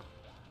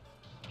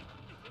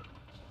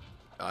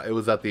 It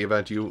was at the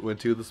event you went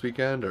to this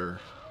weekend, or?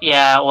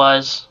 Yeah, it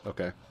was.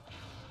 Okay.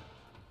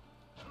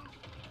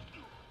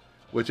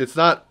 Which it's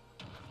not.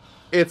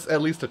 It's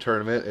at least a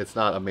tournament. It's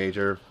not a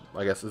major.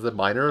 I guess is it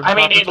minor? I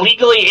mean, it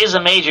legally is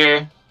a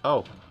major.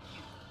 Oh.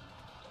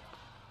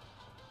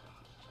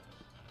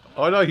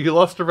 Oh no! You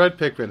lost a red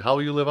Pikmin. How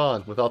will you live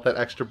on without that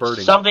extra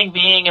birding? Something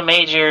being a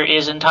major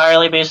is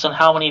entirely based on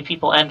how many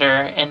people enter,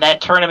 and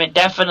that tournament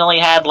definitely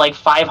had like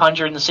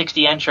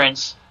 560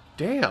 entrants.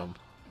 Damn.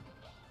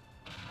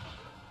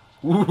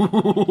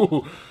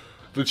 Ooh,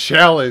 the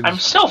challenge. I'm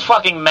still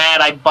fucking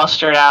mad I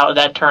busted out of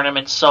that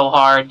tournament so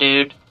hard,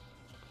 dude.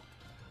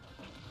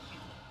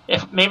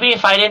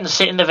 If I didn't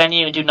sit in the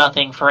venue and do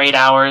nothing for 8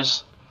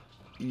 hours.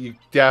 You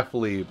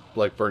definitely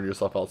like burn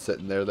yourself out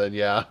sitting there. Then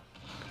yeah.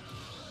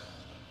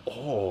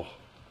 Oh.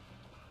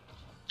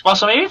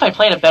 Also, maybe if I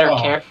played a better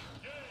character.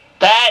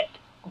 That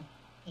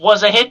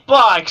was a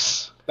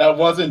hitbox. That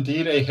was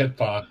indeed a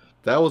hitbox.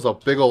 That was a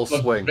big old The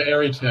swing.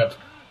 very tip.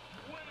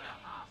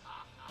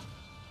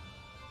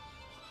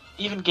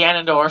 Even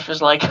Ganondorf is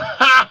like,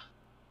 ha!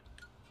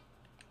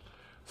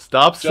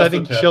 Stop Just a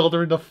sending tip.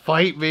 children to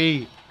fight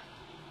me.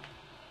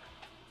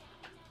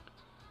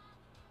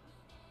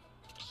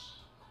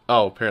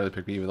 Oh, apparently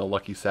picked me even though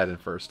Lucky sat in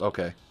first.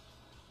 Okay.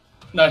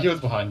 No, he was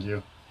behind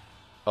you.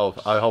 Oh,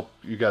 I hope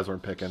you guys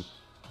weren't picking.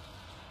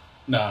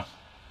 Nah.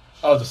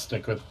 I'll just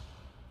stick with...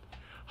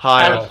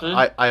 Hi,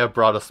 Have I have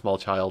brought a small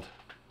child.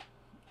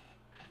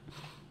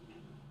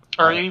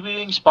 Are you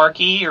being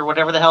Sparky or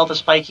whatever the hell the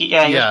spiky?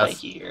 Yeah, you're Yes.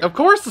 spiky here. Of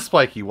course the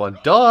spiky one.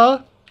 Duh.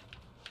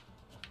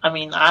 I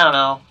mean, I don't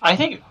know.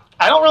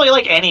 I don't really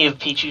like any of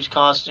Pichu's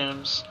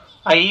costumes.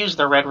 I use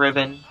the red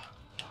ribbon.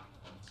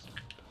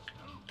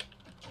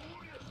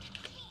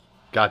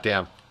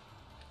 Goddamn.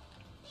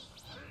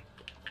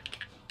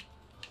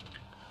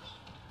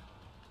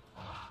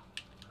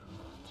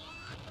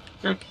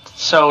 You're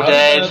so How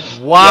dead. did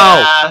that- Wow.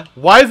 Yeah,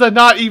 Why is that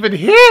not even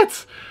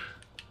hit?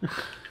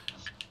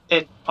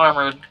 it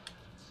armored.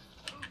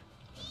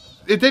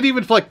 It didn't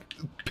even like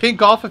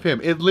pink off of him.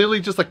 It literally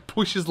just like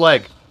pushed his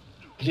leg.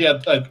 He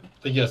had, I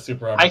think he has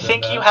super armor. I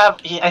think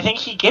I think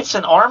he gets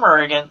an armor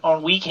again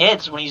on weak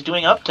hits when he's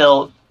doing up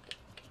tilt.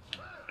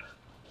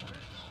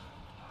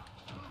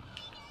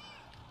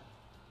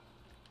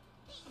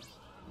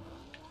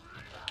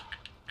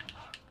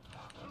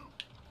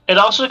 It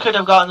also could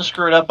have gotten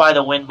screwed up by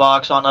the wind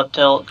box on up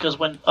tilt because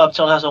when up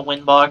tilt has a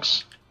wind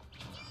box.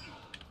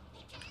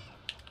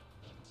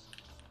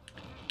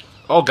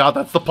 Oh god,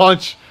 that's the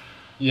punch.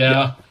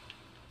 Yeah.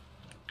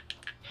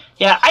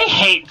 Yeah, I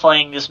hate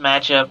playing this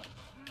matchup.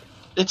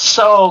 It's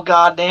so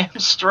goddamn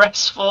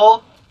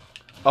stressful.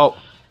 Oh.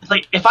 It's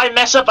like, if I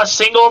mess up a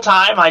single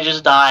time, I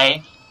just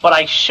die. But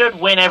I should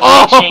win every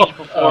Oh! exchange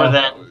before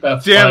then.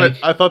 That's Damn it.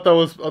 Spike. I thought that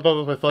was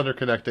my thunder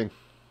connecting.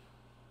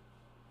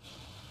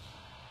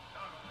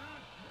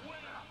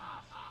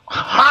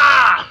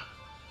 Ha!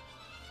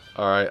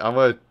 Alright, I'm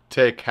gonna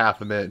take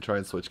half a minute and try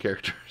and switch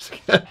characters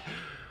again.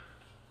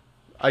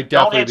 I Don't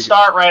definitely hit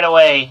start right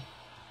away.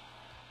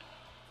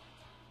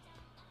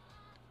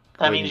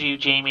 That Wait. means you,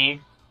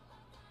 Jamie.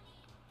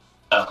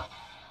 Oh.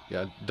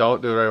 Yeah,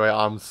 don't do it right away.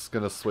 I'm just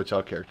gonna switch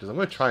out characters. I'm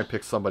gonna try and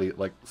pick somebody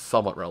like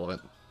somewhat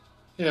relevant.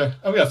 Here,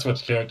 I'm gonna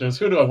switch characters.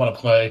 Who do I want to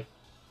play?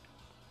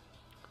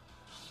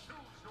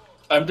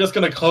 I'm just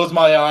gonna close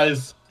my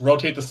eyes,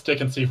 rotate the stick,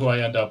 and see who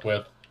I end up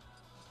with.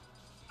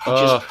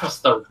 Just press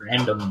the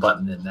random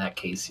button in that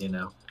case, you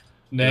know.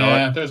 Nah, You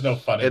know what? there's no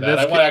fun in In that.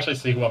 I this want to actually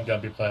see who I'm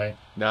gonna be playing.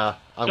 Nah,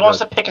 I'm He wants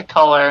good. to pick a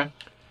color.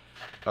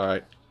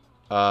 Alright.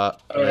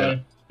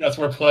 Alright, yes,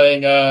 we're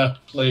playing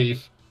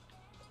Leaf.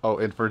 Oh,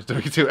 Infern's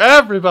doing it too.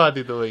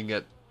 Everybody doing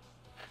it.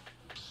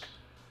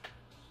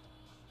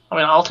 I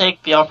mean, I'll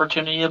take the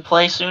opportunity to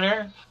play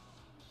sooner.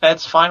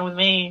 That's fine with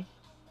me.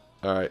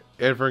 Alright,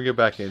 Infern, get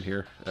back in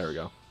here. There we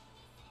go.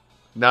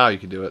 Now you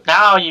can do it.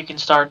 Now you can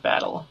start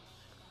battle.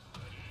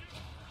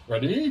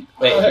 Ready?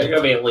 Wait, Go ahead. you're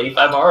gonna be Leaf?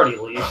 I'm already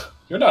Leaf.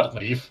 You're not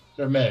Leaf.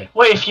 You're May.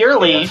 Wait, if you're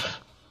Yeah. Leaf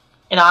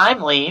and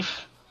I'm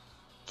Leaf,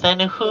 then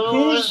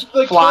who's Who's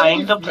the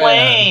flying the caveman?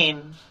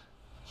 plane?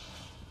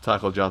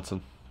 Taco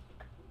Johnson.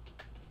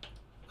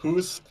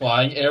 Who's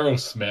flying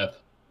Aerosmith?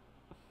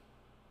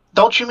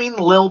 Don't you mean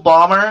Lil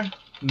Bomber?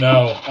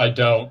 No, I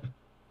don't.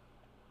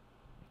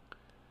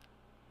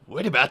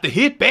 What about the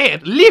hit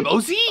band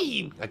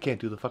Limousine? I can't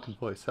do the fucking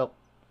voice. Help.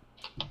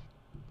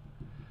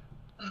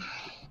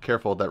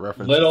 Careful with that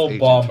reference. Little It's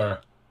agent.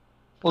 Bomber.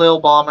 Lil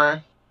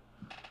Bomber.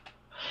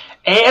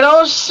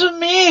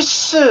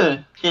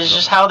 Aerosmith is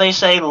just how they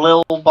say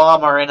Lil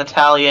Bomber in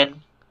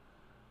Italian.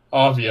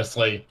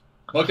 Obviously.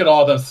 Look at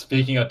all of them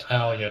speaking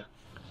Italian.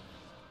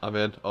 I'm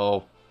in.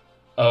 Oh.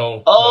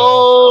 Oh.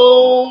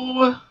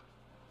 Oh!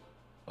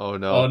 Oh No.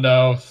 no. Oh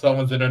no,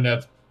 someone's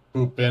internet's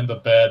poop in the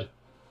bed.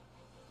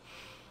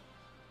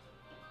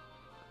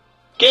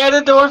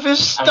 Ganondorf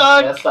is I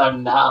stuck! guess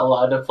I'm not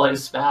allowed to play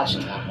Smash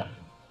now.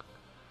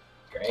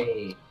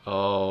 Great.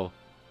 Oh.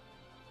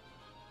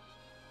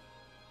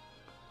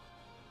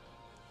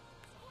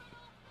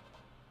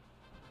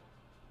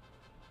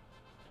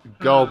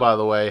 Go, by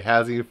the way.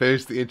 Hasn't even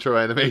finished the intro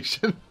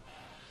animation.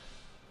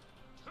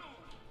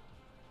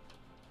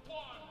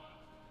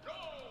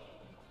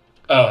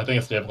 Oh, I think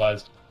it's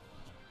stabilized.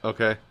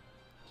 Okay.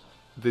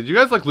 Did you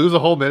guys, like, lose a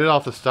whole minute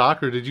off the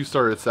stock, or did you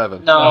start at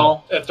 7? No.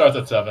 Oh, it starts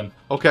at 7.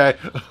 Okay.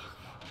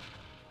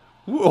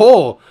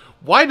 Oh,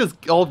 why does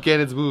all of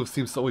Ganon's moves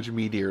seem so much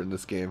meatier in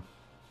this game?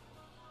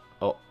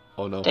 Oh,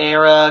 oh no.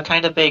 They're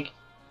kind of big.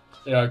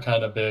 They are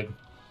kind of big.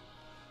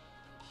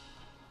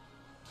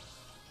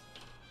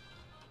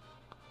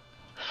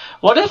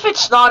 What if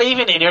it's not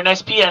even internet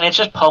speed and it's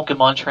just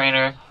Pokemon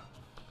Trainer?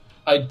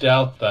 I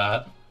doubt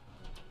that.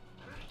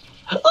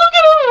 Look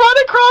at her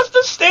run across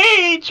the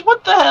stage!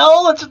 What the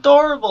hell? That's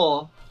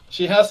adorable.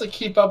 She has to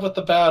keep up with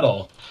the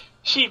battle.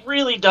 She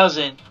really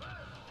doesn't.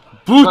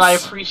 Boots! But I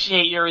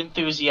appreciate your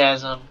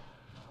enthusiasm.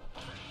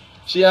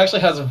 She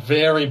actually has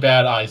very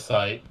bad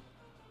eyesight.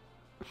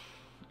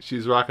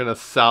 She's rocking a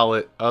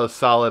solid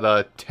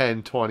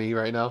 10-20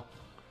 right now.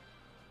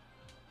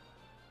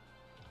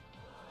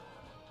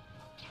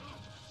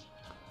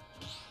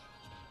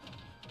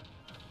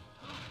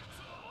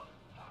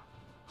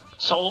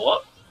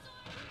 So,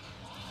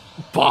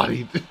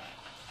 Bodied.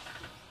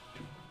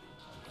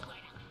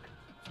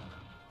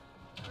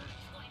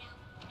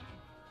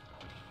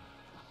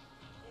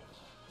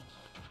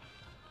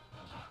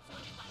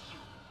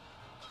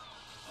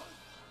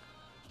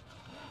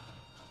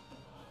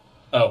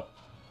 Oh.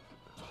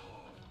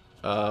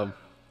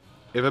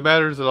 If it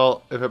matters at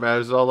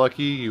all,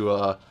 Lucky,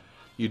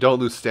 you don't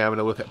lose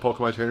stamina with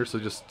Pokemon Trainer, so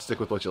just stick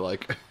with what you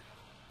like.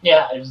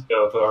 Yeah, I just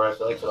go with whoever I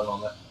feel like for the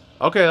moment.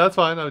 Okay, that's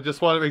fine. I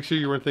just want to make sure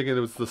you weren't thinking it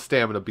was the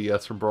stamina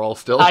BS from Brawl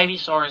still.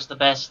 Ivysaur is the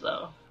best,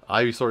 though.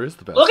 Ivysaur is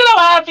the best. Look at how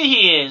happy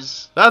he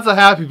is! That's a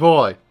happy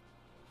boy.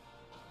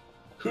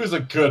 Who's a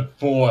good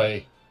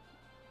boy?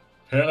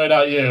 Apparently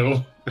not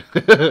you.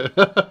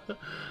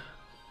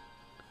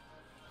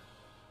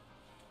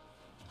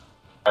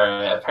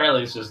 Alright,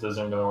 apparently this just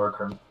isn't gonna work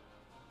for me.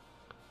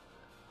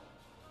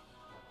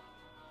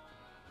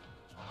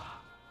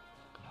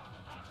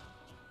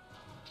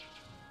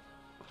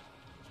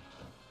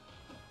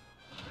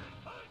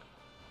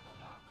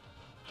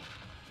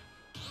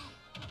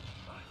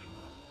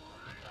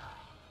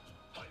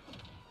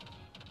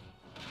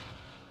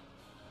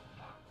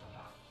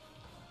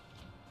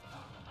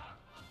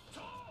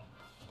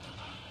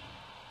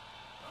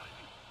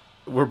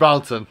 We're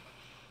bouncing.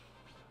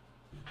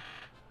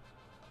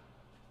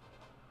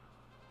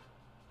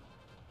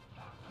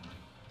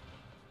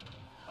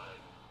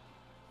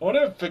 I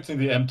wonder if fixing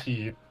the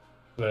MT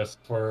list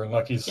for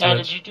Lucky's Yeah,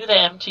 Switch. did you do the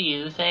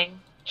MTU thing,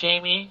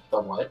 Jamie? The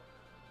what?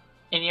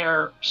 In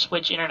your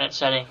Switch internet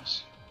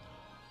settings?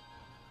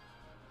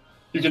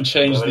 You can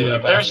change Yeah,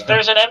 the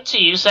There's an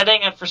MTU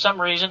setting, and for some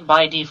reason,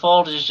 by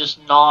default, is just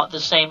not the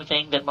same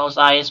thing that most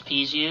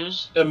ISPs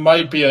use. It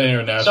might be an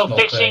international So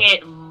fixing thing.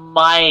 it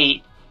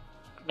might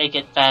make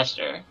it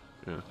faster.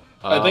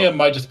 I think it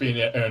might just be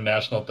an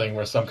international thing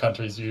where some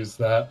countries use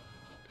that.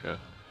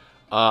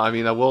 I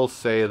mean, I will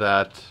say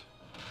that,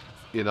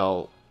 you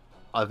know,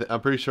 I'm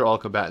pretty sure all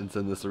combatants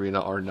in this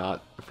arena are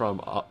not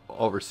from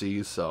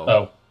overseas, so...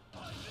 Oh.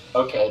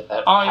 Okay,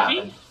 that Ivy?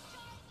 happened.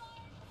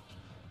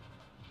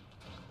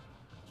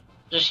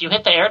 Just you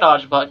hit the air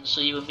dodge button,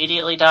 so you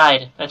immediately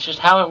died. That's just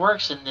how it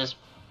works in this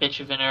bitch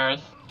of an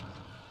earth.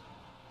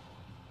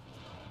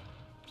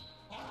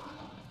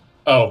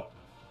 Oh.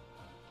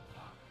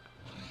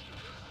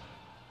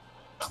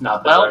 It's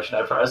not the Well- direction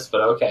I pressed,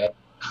 but okay.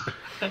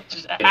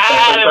 Just Except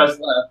Adam! press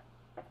left.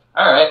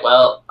 Alright,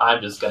 well,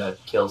 I'm just gonna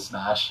kill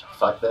Smash.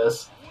 Fuck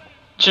this.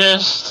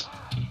 Just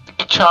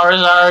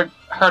Charizard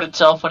hurt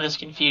itself in his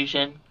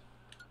confusion.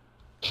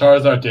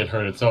 Charizard did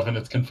hurt itself in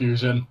its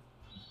confusion.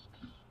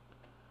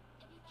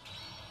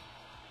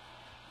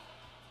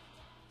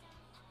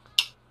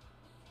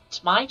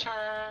 It's my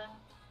turn.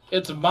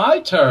 It's my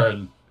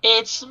turn.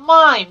 It's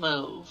my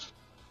move.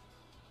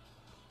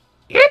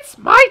 It's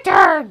my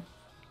turn!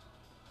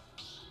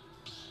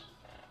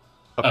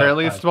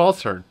 Apparently Oh, it's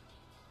Small's turn.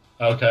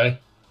 Okay.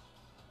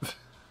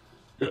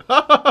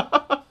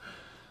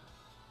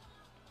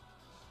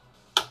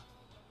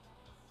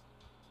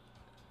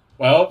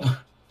 Well,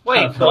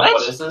 Wait, What What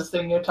what? is this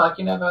thing you're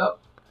talking about?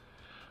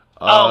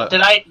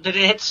 Did it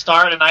hit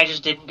start and I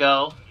just didn't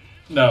go?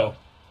 no.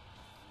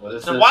 What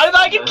is Then this? why did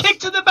I get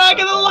kicked to the back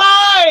of the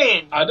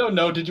line? I don't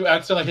know. Did you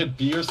accidentally hit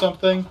B or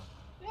something?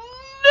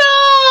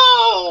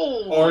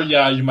 No! Or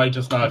yeah, you might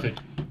just not have hit.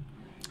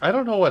 I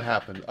don't know what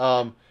happened.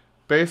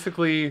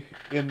 Basically,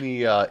 in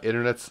the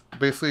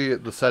basically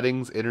the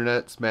settings,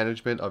 internet's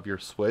management of your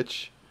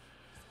Switch,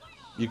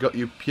 you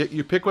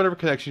pick whatever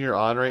connection you're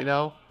on right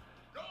now,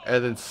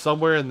 and then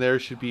somewhere in there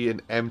should be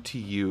an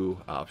MTU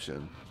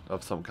option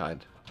of some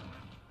kind.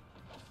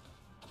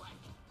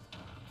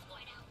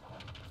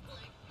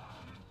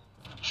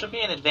 Should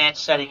be in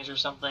advanced settings or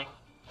something.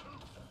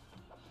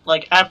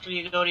 Like after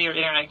you go to your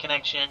internet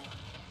connection.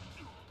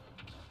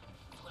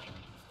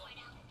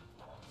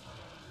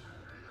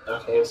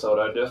 Okay, so what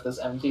do I do with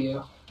this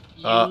MTU?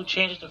 You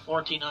change it to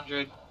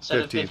 1400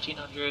 instead 15. of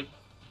 1500.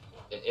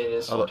 It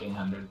is Oh,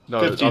 1400.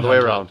 No, it's all the way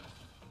 1500. around.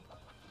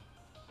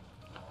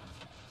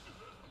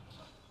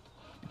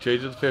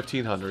 Change it to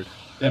 1500.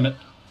 Damn it.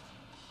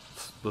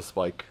 It's the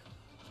spike.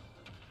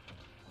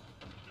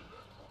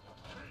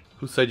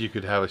 Who said you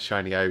could have a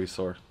shiny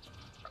Ivysaur?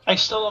 I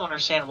still don't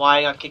understand why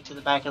I got kicked to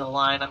the back of the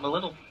line. I'm a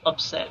little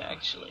upset,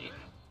 actually.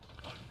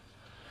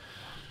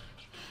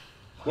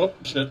 Whoop,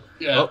 shit.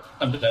 Yeah, Oh.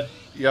 I'm dead.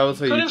 Yeah, I was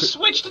Could saying. have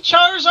switched to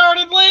Charizard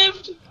and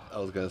lived! I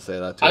was gonna say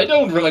that too. I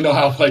don't really know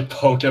how to play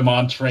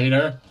Pokemon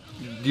Trainer.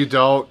 You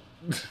don't.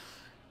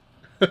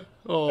 God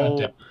Oh.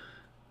 damn.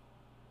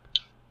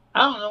 I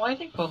don't know, I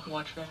think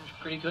Pokemon Trainer's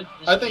pretty good. in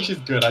this I think game. she's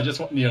good. I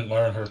just need to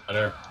learn her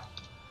better.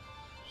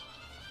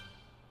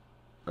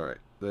 All right,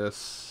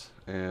 this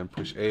and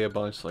push A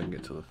bunch so I can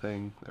get to the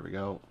thing. There we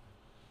go.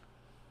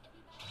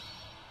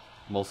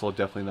 I'm also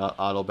definitely not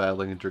auto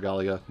battling in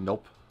Dragalia.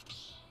 Nope.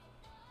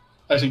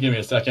 Actually, give me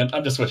a second.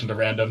 I'm just switching to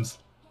randoms.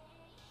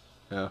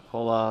 Yeah,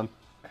 hold on.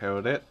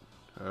 Hold it.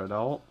 Hold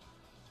on.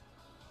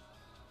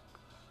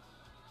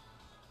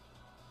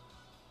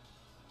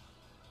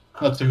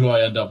 Let's see who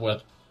I end up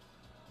with.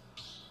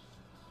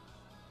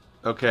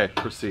 Okay,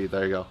 proceed.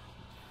 There you go.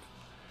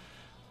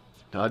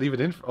 Not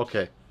even in.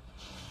 Okay.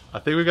 I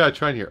think we got a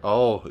trend here.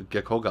 Oh,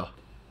 Gekoga.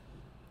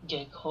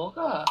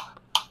 Gekoga.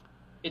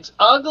 It's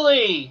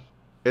ugly!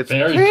 It's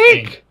Very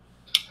pink.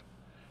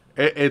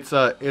 It's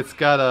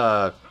got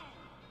a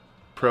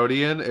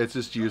Protean. It's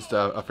just used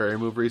a fairy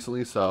move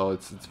recently, so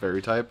it's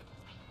fairy type.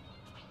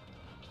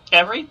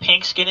 Every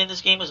pink skin in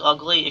this game is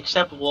ugly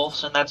except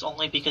Wolf's, and that's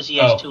only because he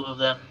has Oh. 2 of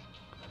them.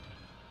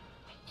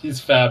 He's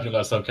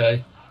fabulous,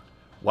 okay?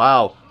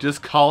 Wow,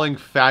 just calling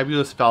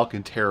Fabulous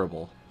Falcon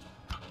terrible.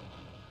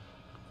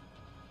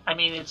 I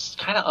mean, it's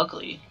kind of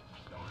ugly.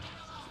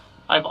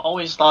 I've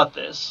always thought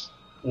this.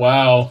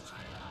 Wow.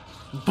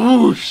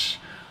 Boosh!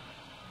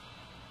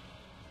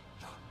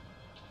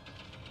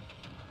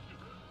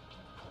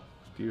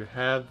 Do you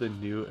have the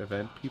new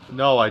event people?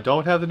 No, I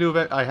don't have the new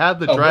event. I had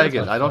the Oh, dragon.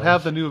 where's my I don't phone?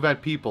 have the new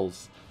event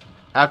peoples.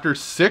 After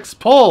 6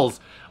 pulls,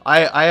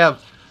 I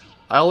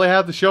only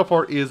have to show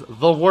for is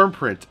the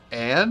Wormprint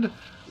and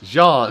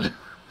Jean.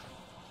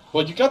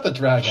 Well, you got the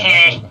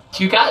dragon.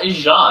 You got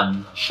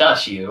Jean.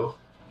 Shush you.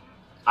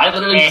 I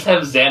literally just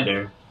have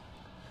Xander.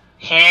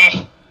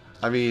 Heh.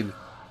 I mean,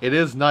 it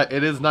is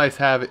nice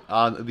have it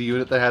on the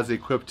unit that has it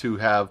equipped to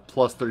have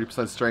plus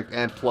 30% strength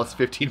and plus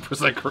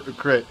 15%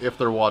 crit if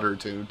they're water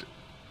tuned.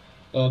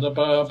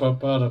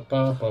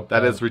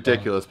 That is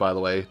ridiculous, by the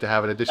way, to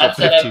have an additional That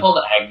said, I 15.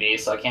 pulled Agni,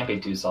 so I can't be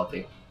too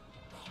salty.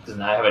 Because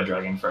now I have a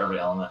dragon for every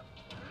element.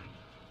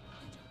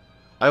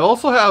 I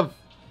also have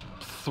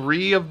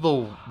 3 of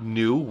the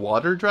new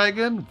water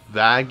dragon,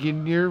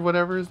 Vaginir,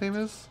 whatever his name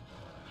is.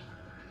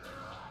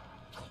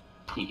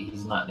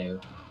 He's not new.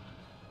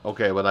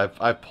 Okay, but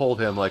I've pulled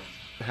him like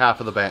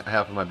half of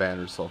my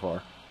banners so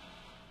far.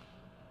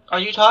 Are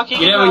you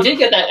talking You know, we about... did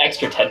get that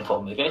extra 10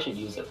 pull. Maybe I should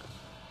use it.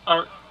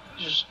 Or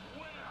just...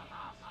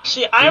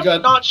 See, I'm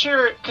got- not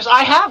sure, because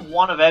I have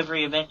 1 of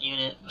every event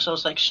unit, so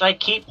it's like, should I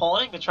keep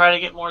pulling to try to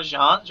get more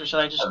Jeans, or should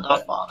I just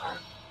not bother?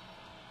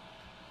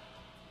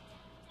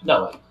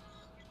 No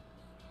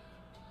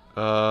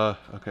way.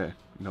 Okay.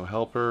 No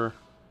helper.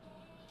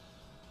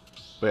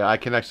 Wait, I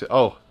can actually...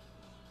 Oh.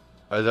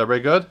 Is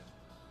everybody good?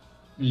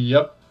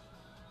 Yep.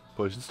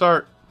 Push and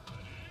start.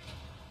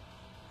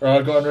 We're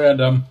all going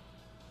random.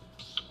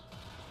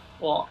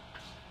 Well,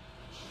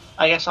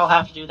 I guess I'll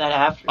have to do that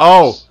after.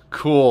 Oh, this.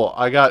 cool.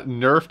 I got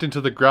nerfed into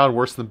the ground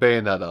worse than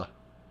Bayonetta.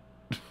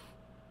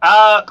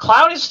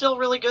 Cloud is still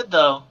really good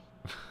though.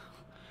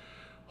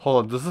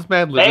 Hold on, does this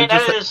man literally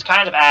Bayonetta is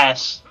kind of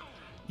ass.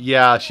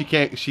 Yeah, she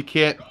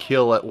can't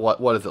kill at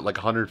what is it, like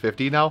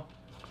 150 now?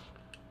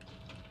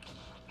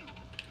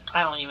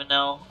 I don't even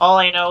know. All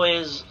I know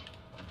is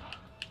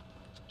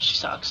she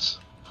sucks.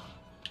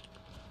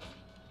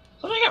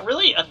 Something that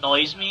really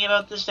annoys me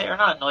about this, or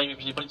not annoys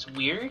me, but it's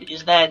weird,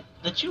 is that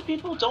the two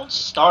people don't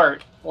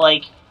start,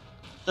 like,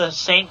 the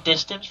same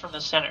distance from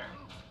the center.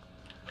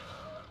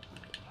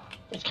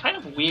 It's kind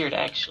of weird,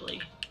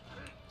 actually.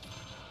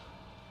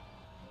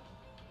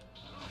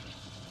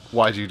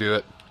 Why'd you do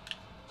it?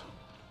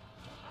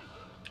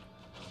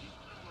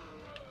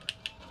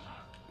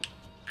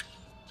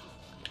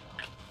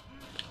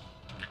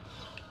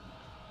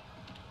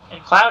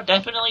 And Cloud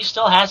definitely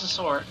still has a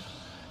sword.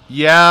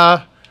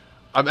 Yeah,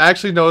 I'm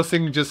actually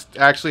noticing just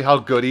actually how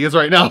good he is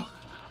right now.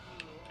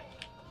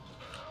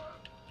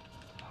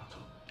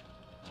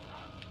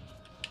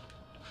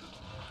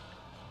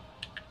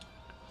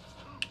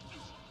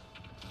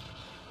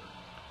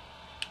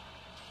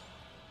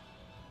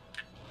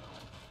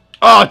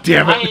 Oh,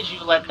 damn Why it! did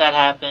you let that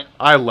happen?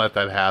 I let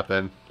that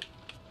happen.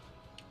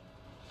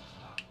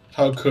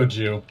 How could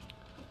you?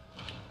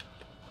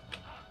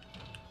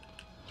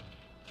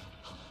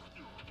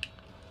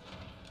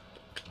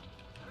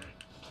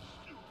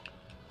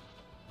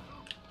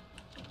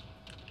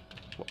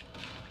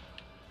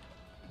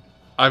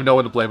 I have no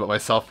one to blame but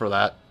myself for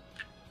that.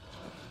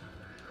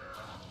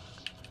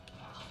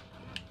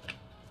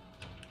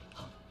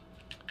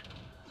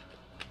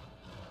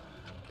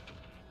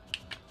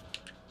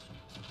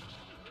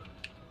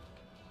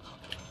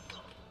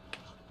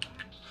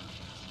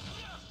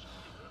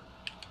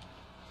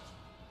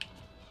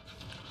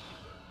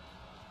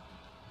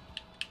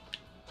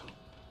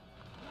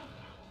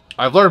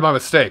 I've learned my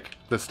mistake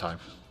this time.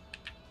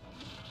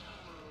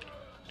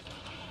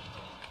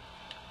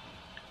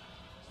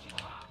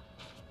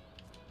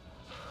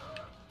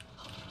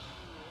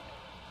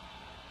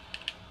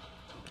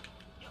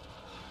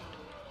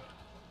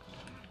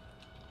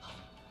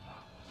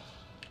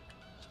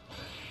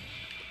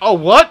 Oh,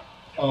 what?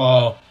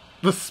 Oh.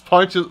 This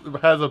punch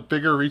has a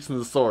bigger reach than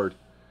the sword.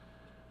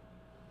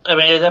 I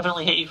mean, it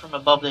definitely hit you from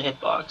above the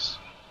hitbox.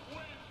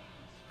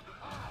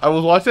 I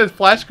was watching that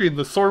flash screen.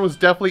 The sword was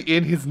definitely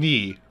in his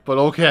knee, but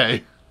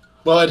okay.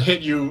 Well, it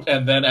hit you,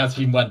 and then as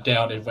he went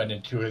down, it went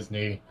into his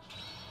knee.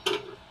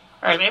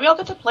 Alright, maybe I'll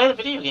get to play the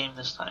video game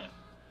this time.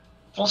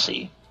 We'll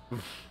see.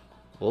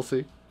 We'll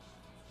see.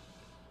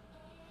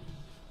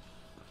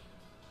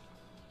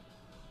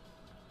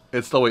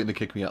 It's still waiting to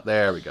kick me out.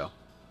 There we go.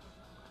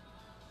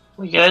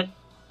 We good?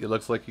 It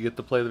looks like you get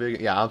to play the video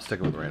game. Yeah, I'm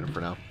sticking with random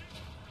for now.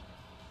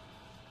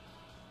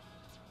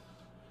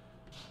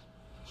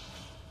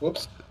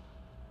 Whoops.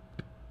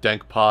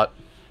 Dank pot.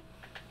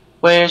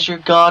 Where's your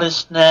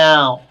goddess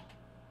now?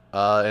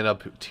 And a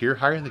tier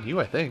higher than you,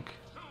 I think.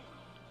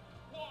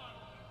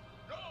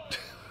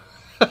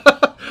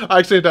 I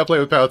actually did not play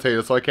with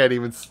Palutena, so I can't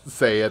even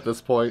say at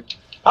this point.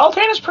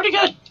 Palutena's pretty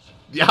good.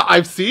 Yeah,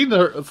 I've seen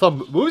her,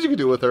 some moves you can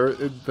do with her,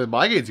 the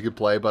my games you can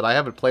play, but I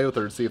haven't played with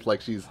her to see if like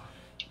she's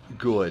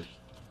good.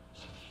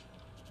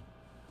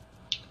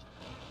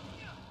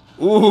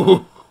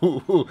 Ooh,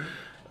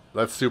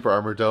 that's super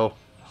armor dough.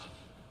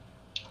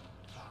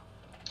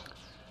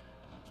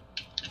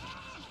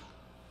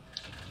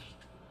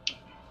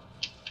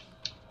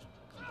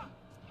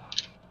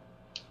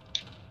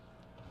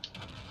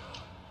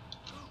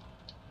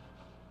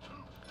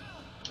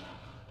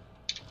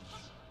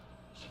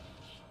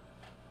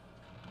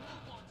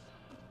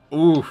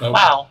 Ooh, Oh.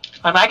 Wow.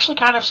 I'm actually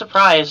kind of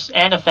surprised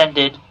and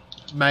offended.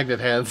 magnet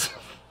hands.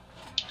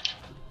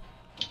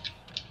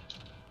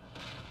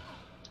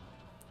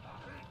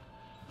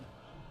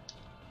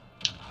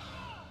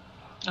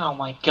 Oh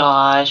my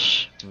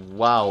gosh.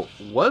 Wow,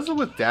 what is it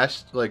with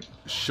dash, like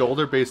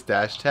shoulder-based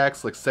dash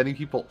attacks, like sending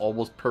people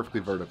almost perfectly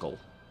vertical?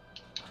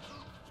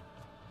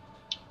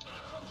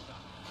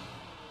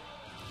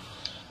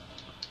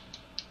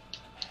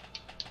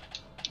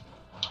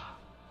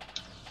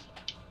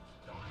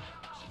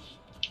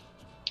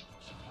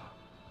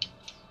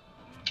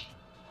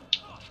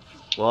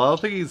 Well, I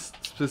don't think he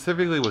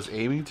specifically was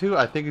aiming to.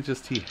 I think it's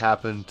just he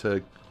happened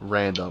to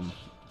random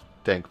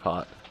dank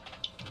pot.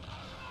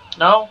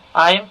 No,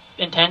 I'm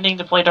intending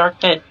to play Dark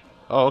Pit.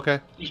 Oh, okay.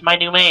 He's my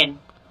new main.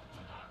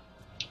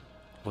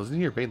 Wasn't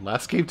he your main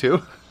last game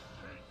too?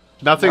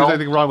 Not saying No. there's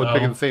anything wrong with No.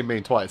 picking the same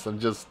main twice. I'm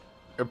just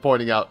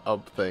pointing out a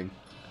thing.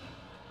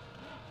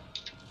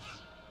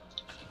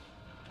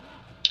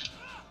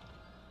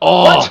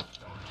 Oh, What?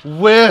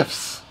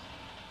 whiffs!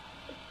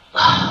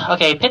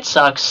 Okay, Pit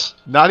sucks.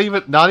 Not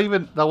even.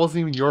 That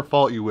wasn't even your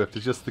fault. You whiffed.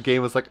 It's just the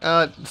game was like,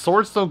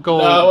 swords don't go.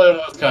 No, it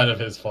was kind of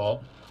his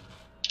fault.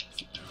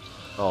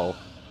 Oh,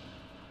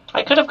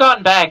 I could have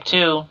gotten back,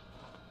 too.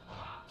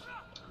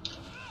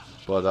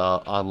 But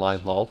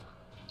online lol.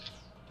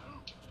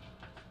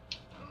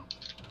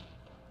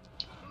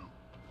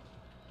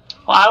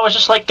 Well, I was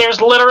just like, there's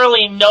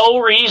literally no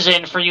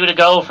reason for you to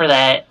go for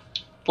that.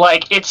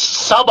 Like, it's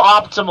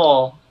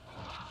suboptimal.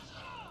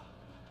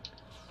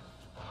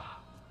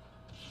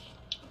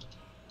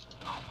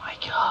 Oh my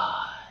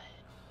god.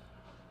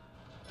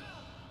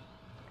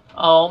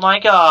 Oh my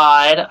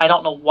god. I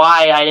don't know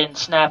why I didn't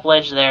snap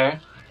ledge there.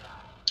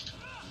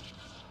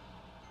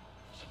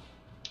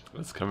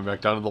 It's coming back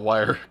down to the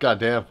wire. God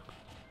damn.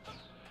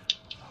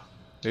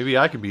 Maybe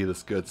I can be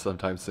this good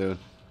sometime soon.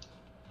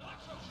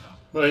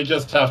 Well, you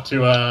just have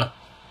to,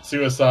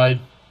 suicide.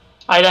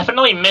 I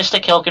definitely missed a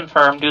kill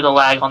confirm due to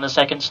lag on the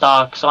second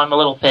stock, so I'm a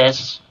little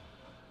pissed.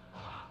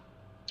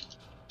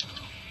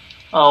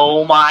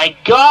 Oh my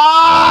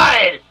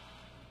god!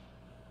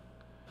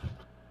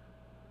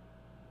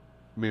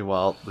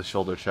 Meanwhile, the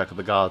shoulder check of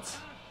the gods.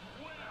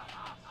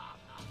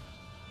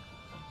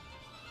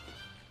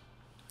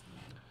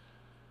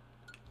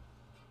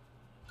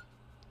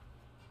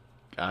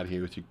 Out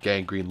here with your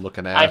gangrene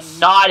looking ass. I'm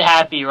not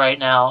happy right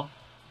now.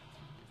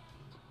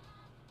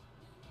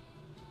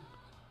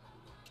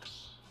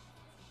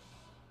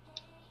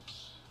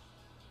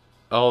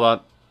 Hold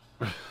on.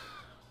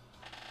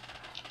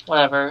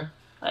 Whatever.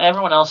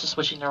 Everyone else is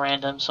switching to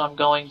random, so I'm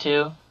going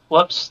to.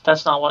 Whoops,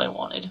 that's not what I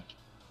wanted.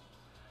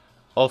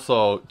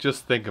 Also,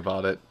 just think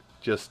about it.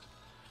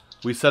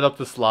 We set up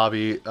this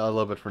lobby a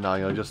little bit for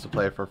now, just to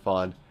play for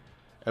fun.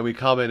 And we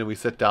come in and we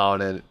sit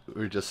down and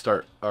we just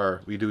start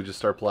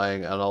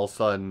playing, and all of a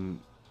sudden,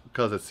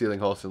 because it's ceiling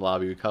hosting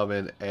lobby, we come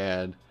in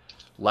and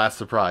last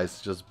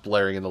surprise, just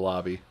blaring in the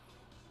lobby.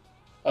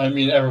 I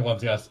mean,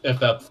 everyone's guess if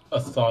that's a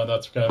song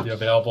that's going to be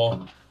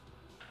available.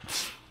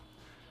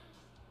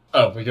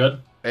 Oh, we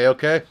good?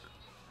 A-okay?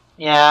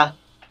 Yeah.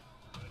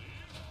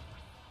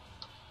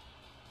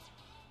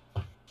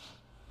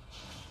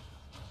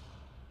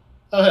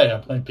 Oh, hey,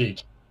 I'm playing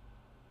Peach.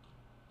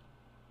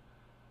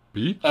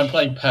 Peach? I'm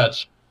playing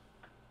Patch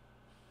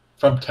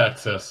from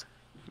Texas.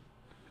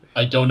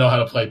 I don't know how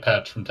to play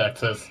Patch from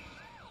Texas.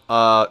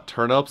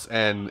 Turnips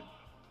and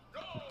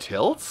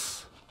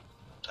tilts?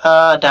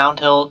 Down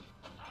tilt.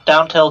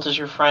 Down tilt is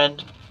your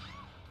friend.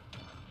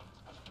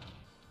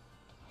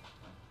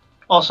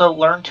 Also,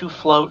 learn to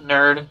float,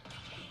 nerd.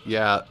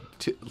 Yeah,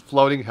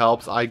 floating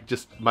helps.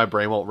 My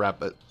brain won't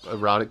wrap it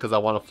around it because I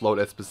want to float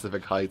at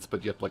specific heights,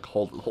 but you have to like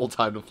hold the whole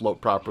time to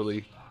float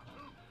properly.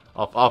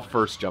 Off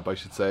first jump, I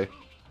should say.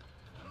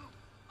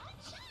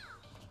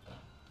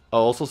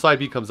 Oh, also side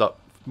B comes up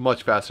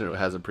much faster than it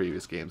has in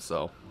previous games,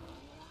 so.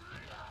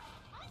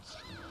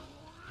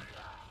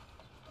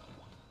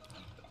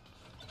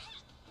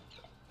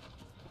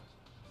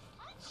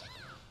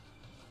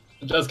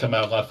 It does come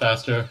out a lot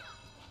faster.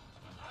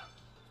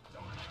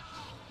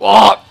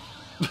 Oh!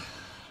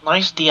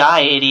 Nice DI,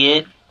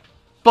 idiot.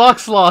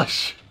 Box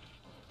slosh!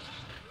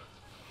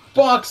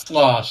 Box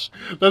slosh!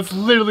 That's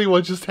literally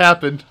what just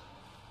happened.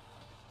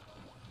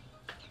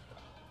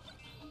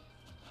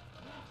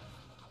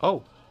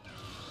 Oh.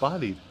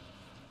 Bodied.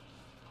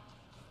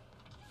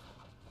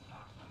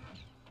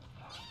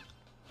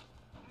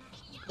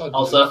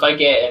 Also, if I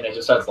get and it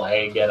just starts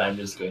lagging again, I'm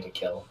just going to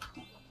kill.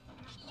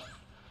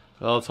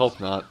 Well, let's hope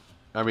not.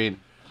 I mean,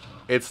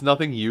 it's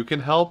nothing you can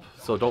help,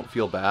 so don't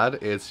feel bad.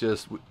 It's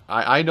just,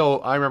 I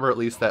remember at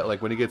least that,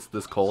 like, when it gets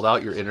this cold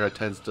out, your internet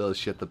tends to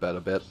shit the bed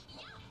a bit.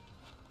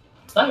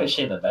 It's not even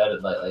shitting the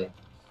bed lately.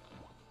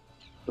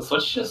 The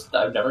Switch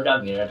I've never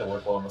gotten the internet to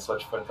work well on the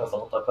Switch because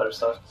of multiplayer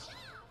stuff.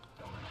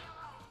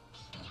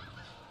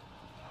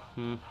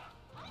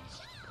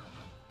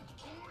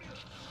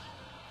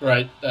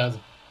 Right.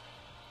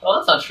 Well,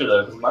 that's not true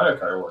though, because Mario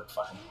Kart worked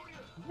fine.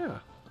 Yeah.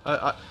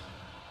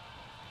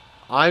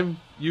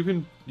 You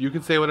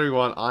can say whatever you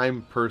want.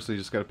 I'm personally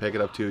just gonna pick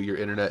it up to your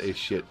internet is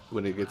shit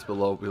when it gets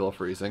below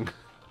freezing.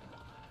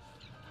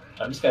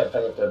 I'm just gonna pick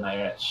up to my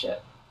internet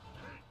shit.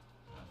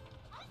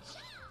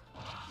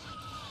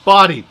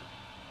 Body.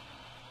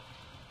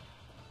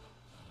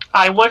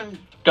 I wouldn't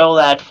go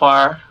that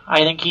far.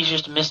 I think he's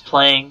just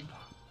misplaying.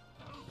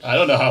 I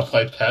don't know how to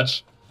play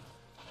Patch.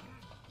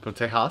 From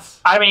Tejas.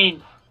 I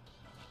mean,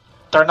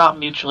 they're not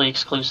mutually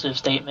exclusive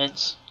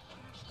statements.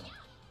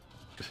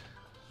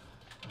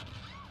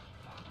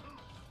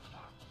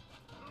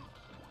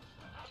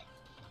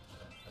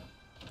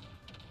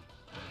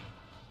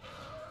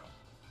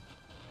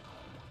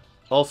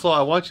 Also,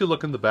 I want you to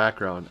look in the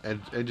background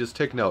and just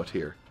take note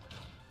here.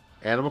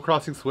 Animal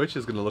Crossing Switch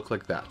is going to look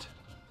like that.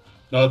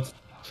 No, it's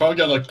probably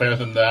gonna look better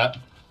than that.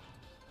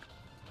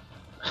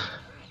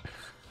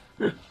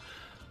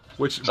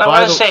 Which, So I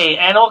want to say,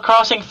 Animal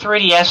Crossing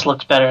 3DS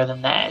looks better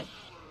than that.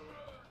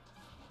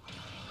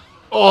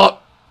 Oh!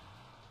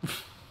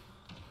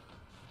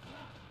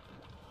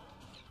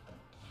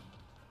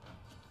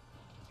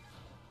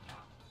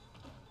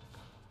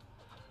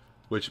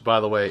 Which, by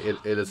the way,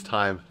 it is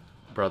time,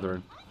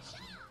 brethren.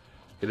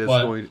 It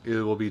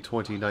will be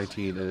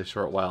 2019 in a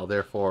short while.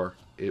 Therefore,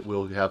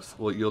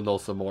 you'll know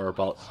some more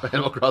about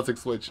Animal Crossing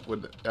Switch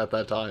at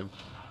that time.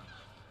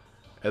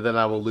 And then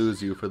I will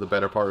lose you for the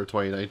better part of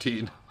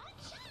 2019.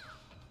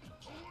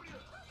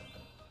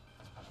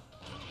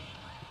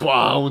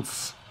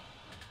 Bounce!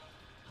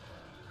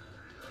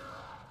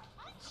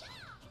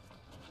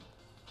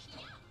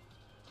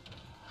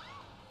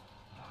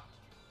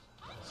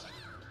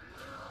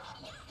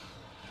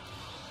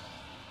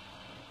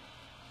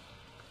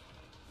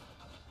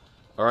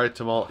 Alright,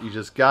 Tamal, you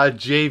just gotta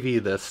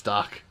JV this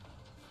stock.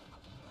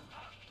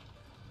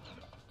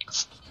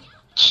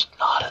 It's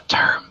not a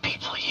term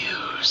people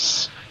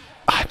use.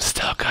 I'm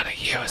still gonna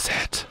use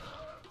it.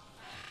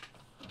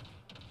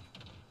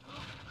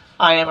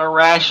 I am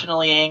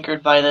irrationally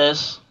angered by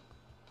this.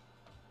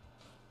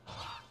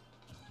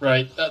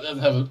 Right, that doesn't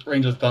have a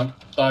range of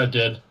thought it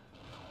did.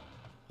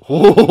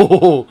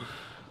 Oh!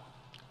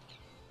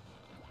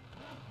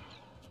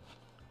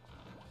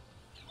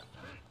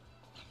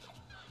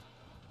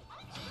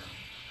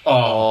 Oh,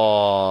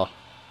 Aw.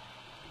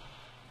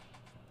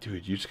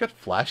 Dude, you just got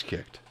flash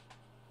kicked.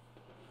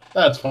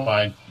 that's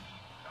fine.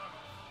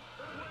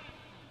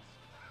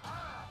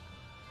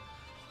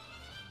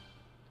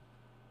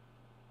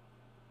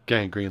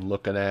 Gangrene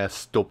looking ass,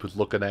 stupid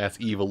looking ass,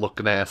 evil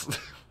looking ass.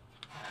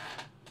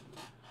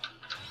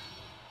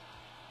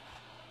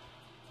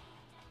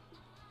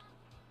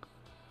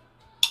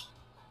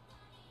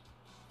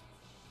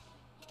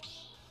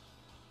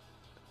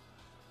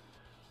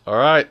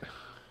 Alright.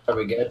 Are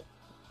we good?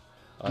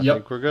 I Yep.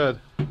 think we're good.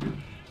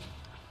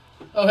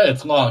 Oh, hey,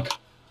 it's Monk.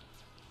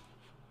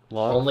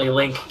 Long. Only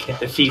Link can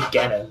defeat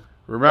Ganon.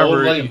 Remember,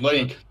 Only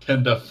Link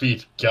can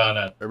defeat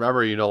Ganon.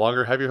 remember, you no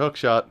longer have your hook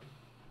shot.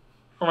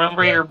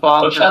 Remember, Yeah. your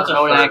bombs Push out are the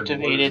remote third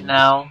activated one.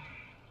 now.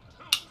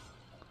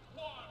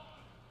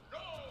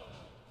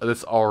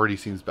 This already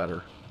seems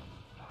better.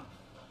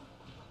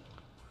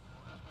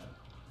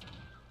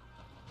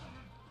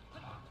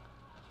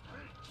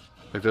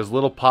 Like, there's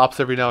little pops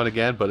every now and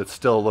again, but it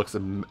still looks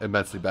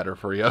immensely better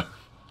for you.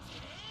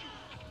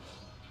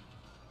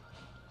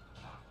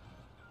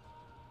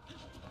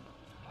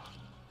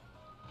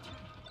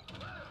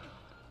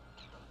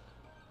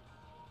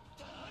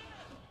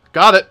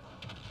 Got it!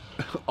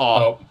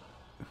 Oh,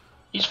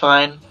 He's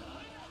fine.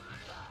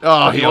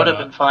 Oh, He he would have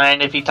been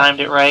fine if he timed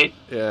it right.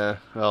 Yeah,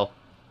 well,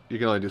 you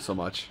can only do so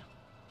much.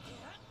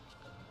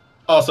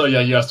 also, yeah,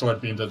 you have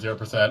sword beams at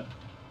 0%.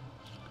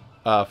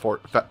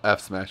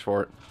 F smash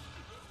for it.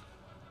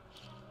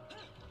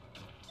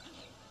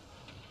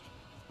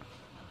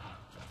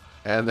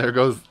 And there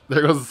goes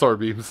the sword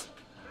beams.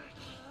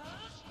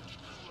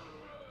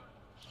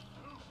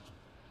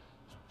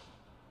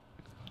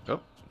 Oh.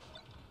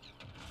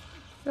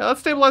 Yeah, that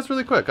stabilized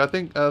really quick. I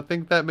think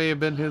that may have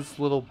been his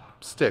little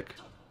stick.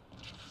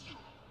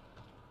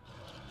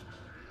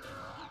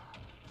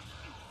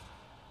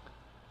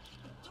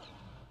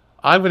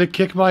 I'm gonna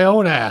kick my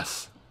own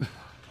ass.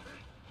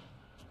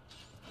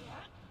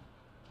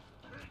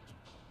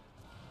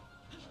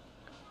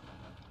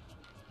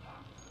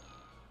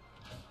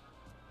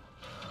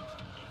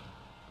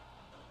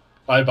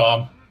 Bye,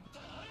 bomb.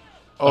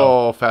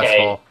 Oh,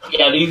 fastball. Okay.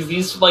 Yeah,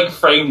 these like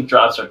frame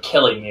drops are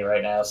killing me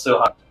right now. So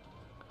hard.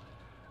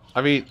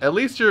 I mean, at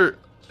least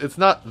it's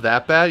not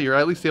that bad. You're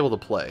at least able to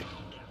play.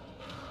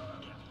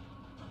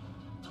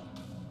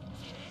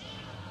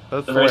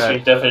 That's The the very way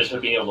sweet definition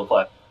of being able to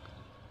play.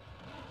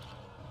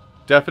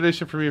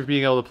 definition for me of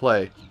being able to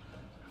play.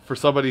 For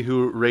somebody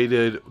who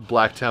rated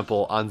Black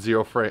Temple on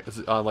 0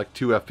 frames, on like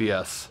 2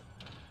 FPS.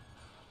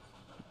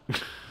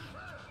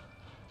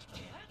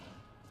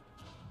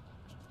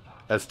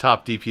 As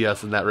top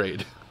DPS in that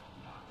raid.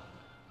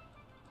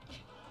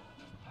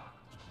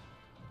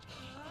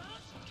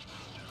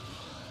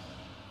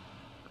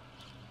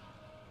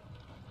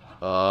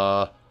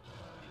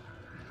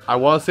 I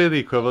want to say the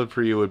equivalent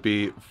for you would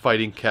be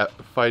fighting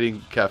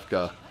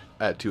Kefka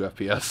at 2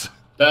 FPS.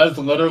 That is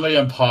literally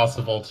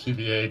impossible,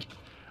 TBH.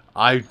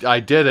 I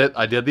did it.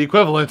 I did the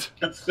equivalent.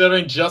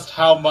 Considering just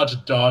how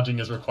much dodging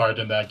is required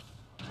in that.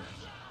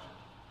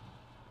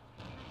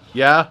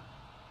 Yeah.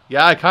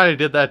 Yeah, I kind of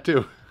did that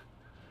too.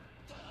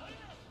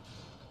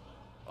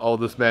 Oh,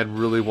 this man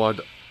really wanted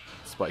to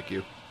spike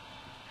you.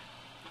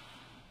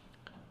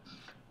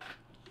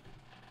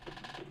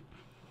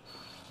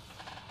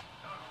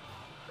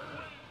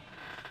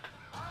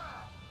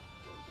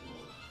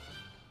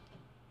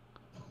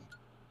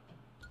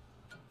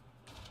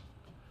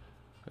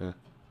 Yeah.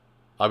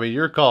 I mean,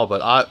 your call,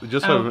 but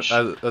Ouch.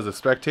 as a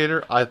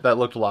spectator, that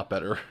looked a lot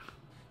better.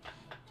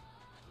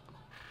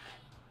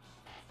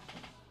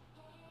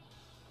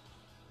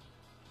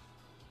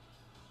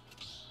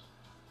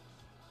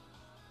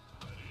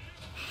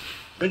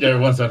 I think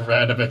everyone's at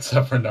random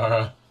except for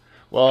Nara.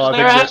 Well, I They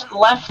think hasn't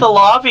left the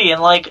lobby in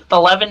like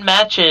 11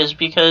 matches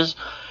because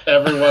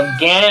Everyone's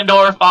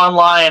Ganondorf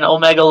online,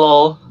 Omega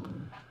lol.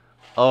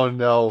 oh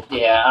no.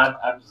 Yeah,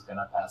 I'm just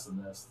gonna pass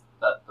on this.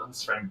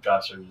 Those frame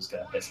drops are just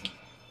gonna piss me.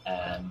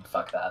 And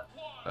fuck that.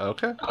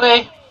 Okay.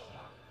 Okay,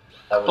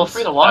 That was, Feel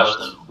free to watch that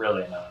was them.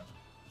 really annoying.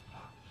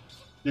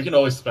 you can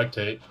always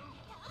spectate.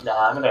 No,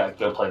 I'm gonna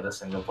go play the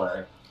single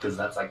player because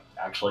that's like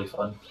actually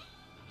fun.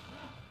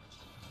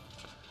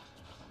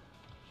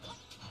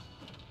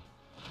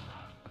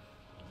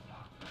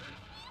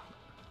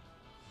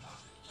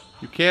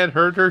 You can't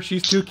hurt her.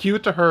 She's too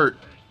cute to hurt.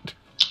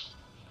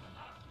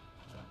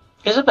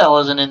 Isabel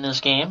isn't in this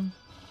game.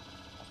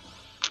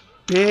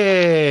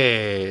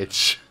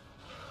 Bitch.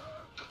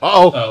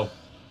 Uh-oh. Oh.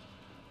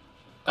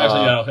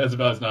 Actually, no.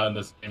 Isabel's not in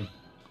this game.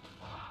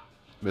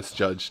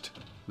 Misjudged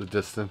the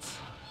distance.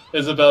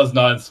 Isabel's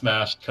not in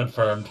Smash.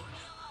 Confirmed.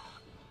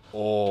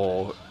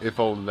 Oh, if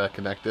only that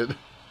connected.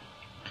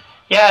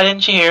 Yeah,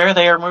 didn't you hear?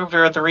 They removed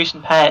her at the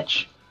recent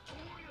patch.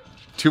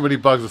 Too many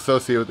bugs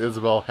associated with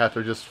Isabel. Have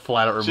to just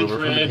flat out She remove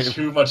her from the created game.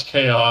 too much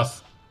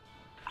chaos.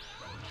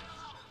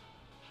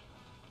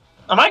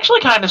 I'm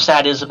actually kind of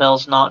sad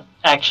Isabel's not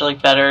actually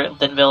better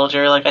than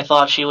Villager like I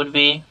thought she would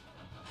be.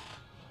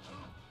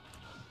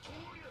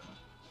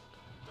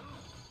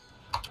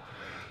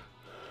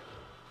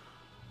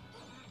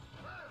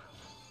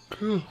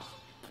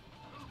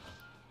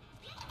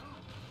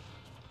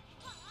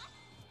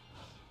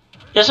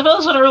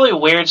 Isabel's in a really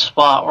weird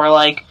spot where,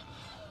 like,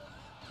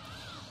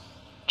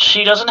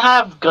 she doesn't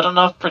have good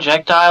enough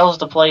projectiles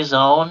to play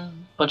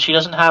zone, but she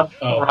doesn't have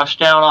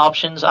rushdown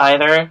options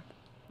either.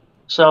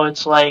 So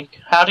it's like,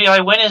 how do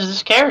I win as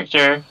this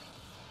character?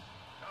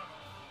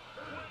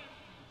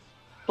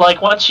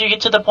 Like, once you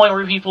get to the point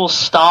where people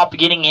stop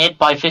getting hit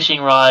by Fishing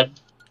Rod,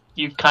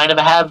 you kind of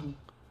have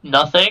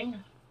nothing.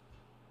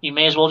 You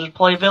may as well just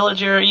play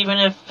Villager even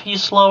if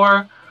he's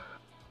slower.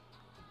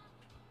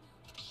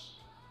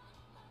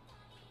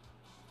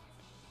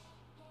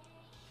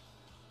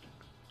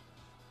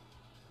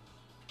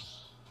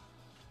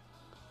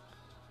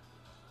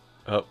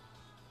 Oh.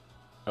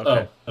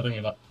 Okay. Oh, I think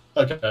you're not.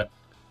 Okay.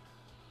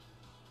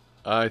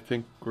 I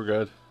think we're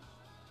good.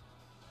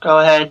 Go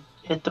ahead,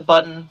 hit the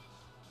button.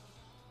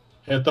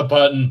 Hit the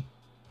button.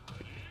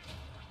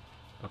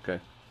 Okay.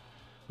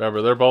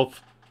 Remember, they're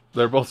both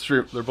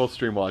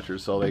stream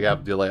watchers, so they have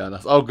a delay on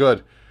us. Oh,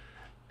 good.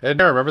 And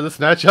there, remember this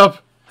matchup?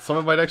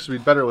 Someone might actually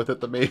be better with it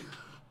than me.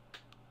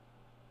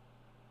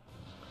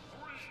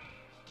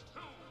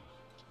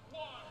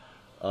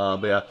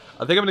 But yeah,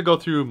 I think I'm gonna go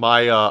through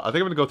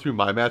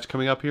my match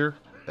coming up here,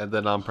 and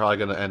then I'm probably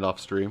gonna end off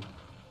stream.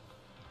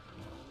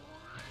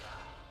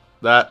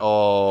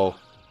 Oh,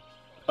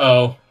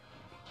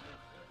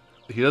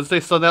 he doesn't stay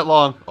stunned that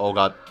long. Oh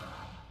god.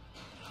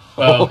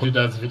 Well, he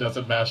does if he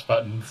doesn't mash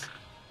buttons.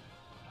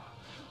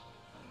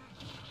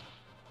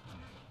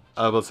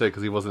 I was about to say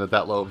because he wasn't at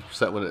that low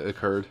percent when it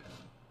occurred.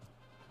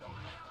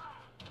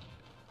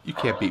 You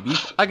can't beat me.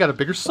 I got a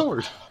bigger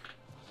sword.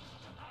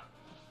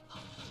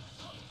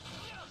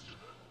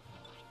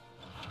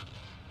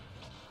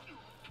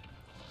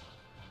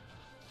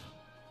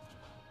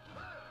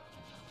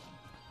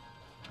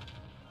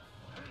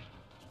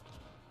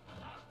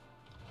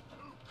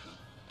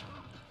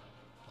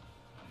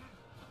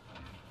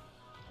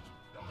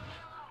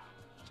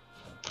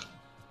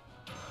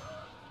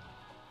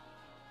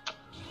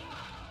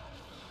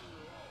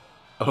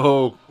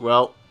 Oh,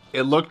 well,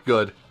 it looked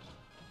good.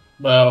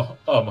 Well,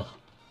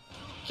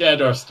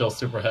 Ganondorf's still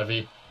super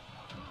heavy.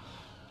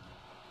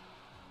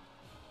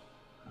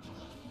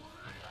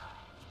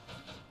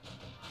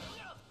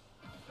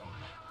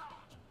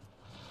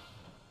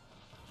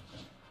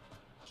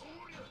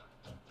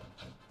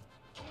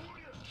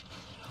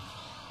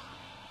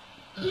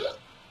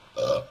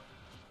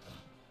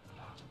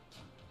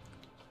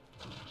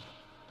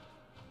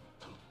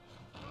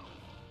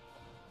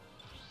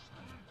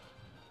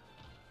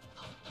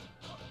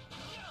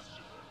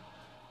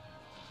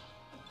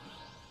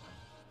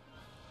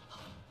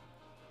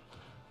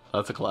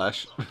 That's a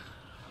clash.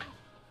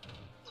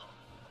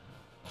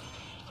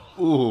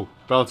 Ooh,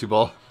 bouncy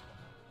ball.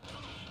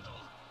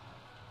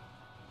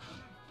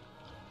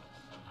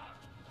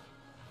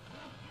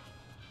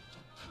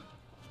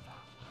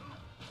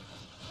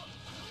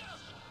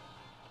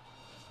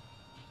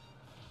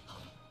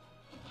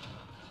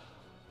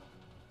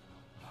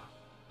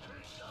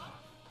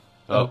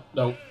 Oh,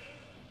 no.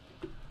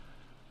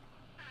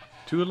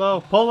 Too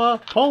low. Pull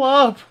up. Pull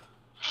up.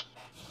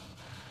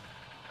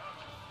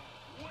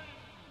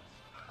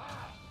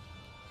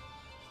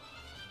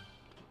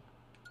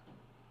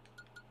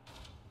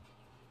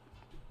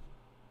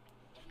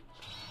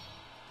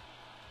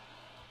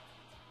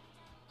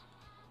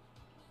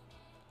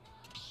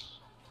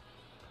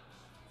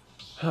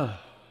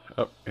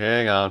 Oh,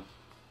 hang on.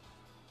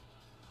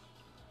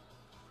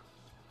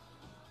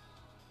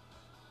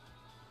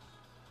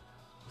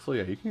 So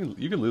yeah, you can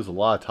lose a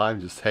lot of time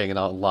just hanging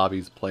out in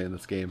lobbies playing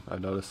this game, I've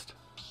noticed.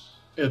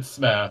 It's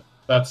Smash.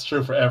 That's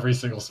true for every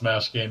single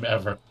Smash game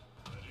ever.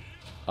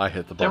 I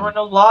hit the button. There were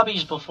no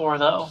lobbies before,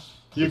 though.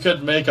 You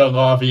could make a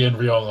lobby in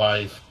real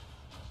life.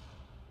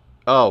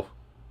 Oh,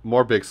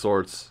 more big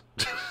swords.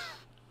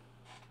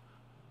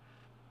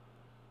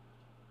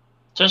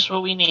 Just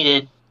what we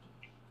needed.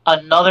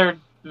 Another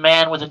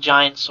man with a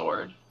giant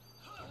sword.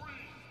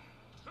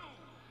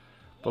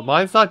 But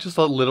mine's not just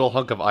a little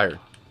hunk of iron.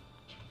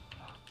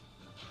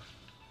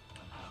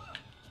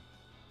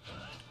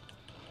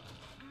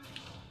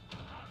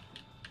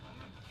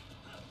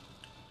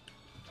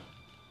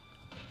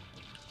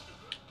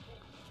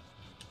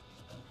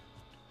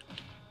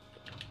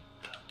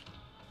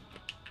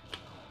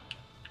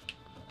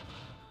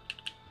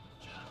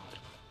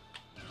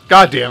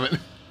 God damn it.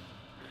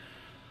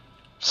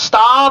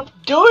 Stop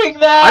doing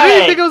that! I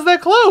didn't think it was that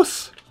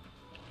close.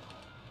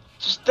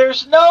 Just,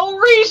 there's no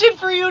reason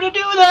for you to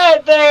do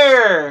that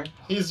there!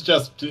 He's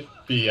just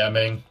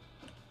BMing.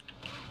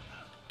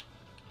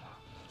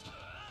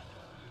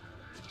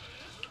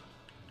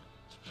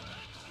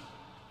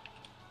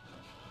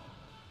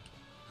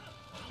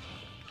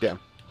 Damn.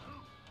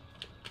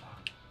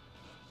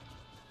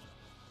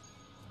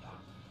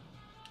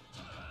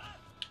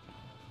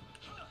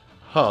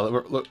 Huh,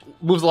 look,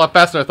 moves a lot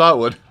faster than I thought it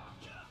would.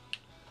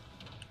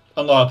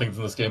 A lot of things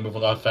in this game move a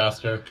lot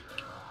faster.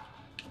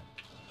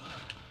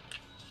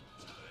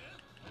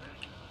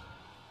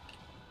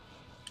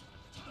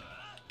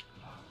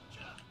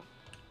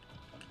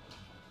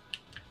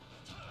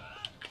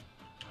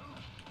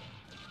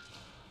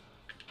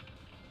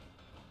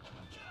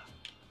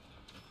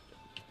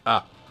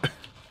 Ah.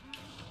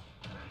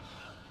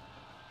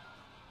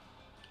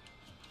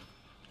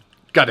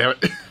 God damn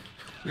it.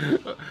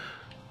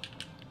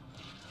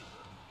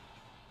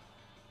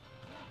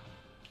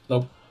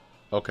 Nope.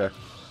 Okay.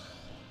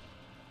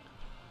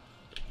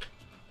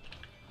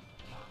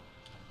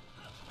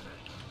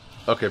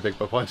 Okay, big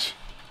butt punch.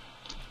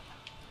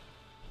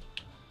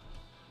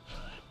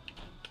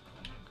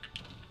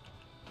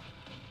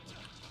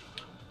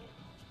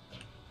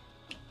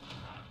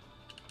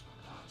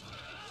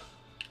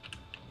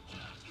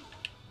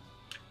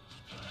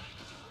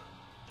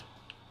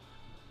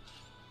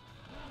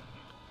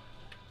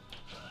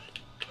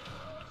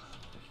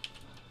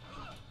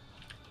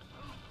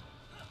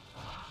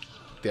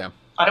 Damn.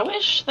 I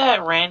wish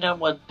that random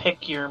would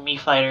pick your Mii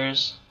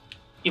fighters,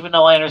 even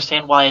though I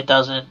understand why it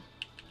doesn't.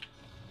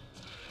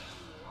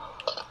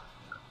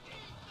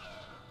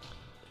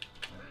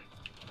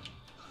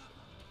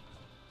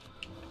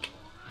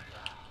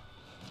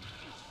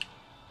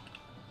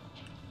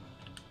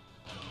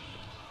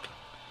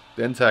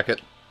 Then tech it.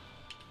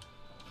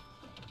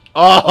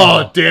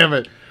 Oh, damn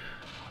it.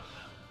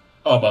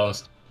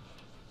 Almost.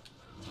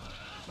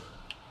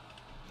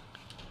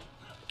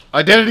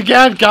 I did it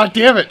again. God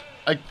damn it.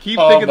 I keep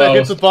thinking that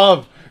hits Almost.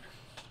 above.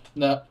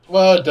 No,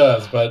 well, it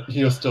does, but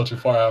he was still too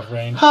far out of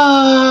range.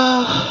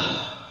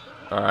 All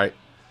right.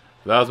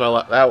 That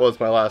was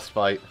my last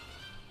fight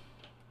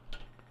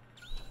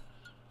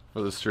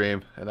for the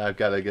stream, and I've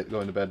got to get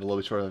going to bed a little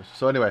bit shortly.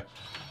 So anyway,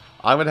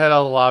 I'm gonna head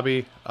out of the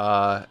lobby.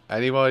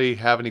 Anybody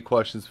have any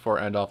questions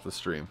before I end off the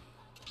stream?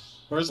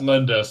 Where's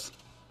Lindis?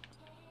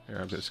 Here,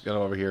 I'm just going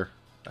over here.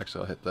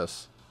 Actually, I'll hit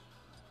this.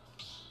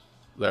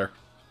 There.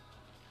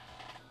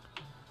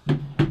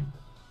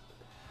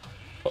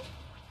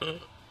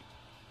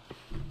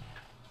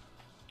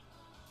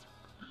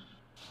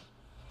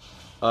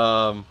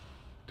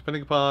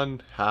 Depending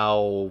upon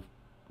how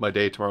my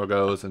day tomorrow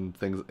goes and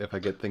things, if I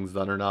get things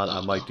done or not,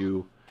 I might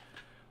do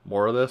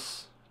more of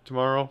this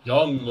tomorrow.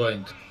 Young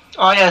Link.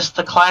 Oh yes,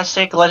 the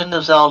classic Legend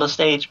of Zelda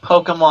stage,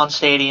 Pokemon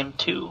Stadium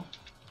 2.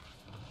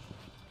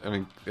 I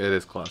mean, it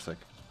is classic.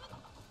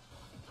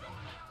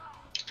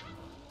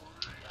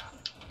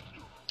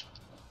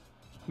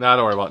 Nah,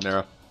 don't worry about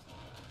Nara.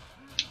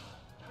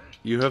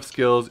 You have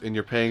skills and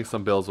you're paying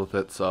some bills with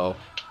it, so...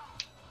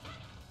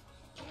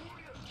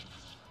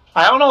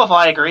 I don't know if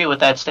I agree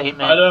with that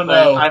statement. I don't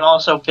but know. I'm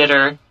also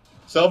bitter.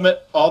 So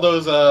all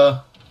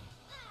those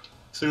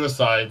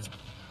suicides.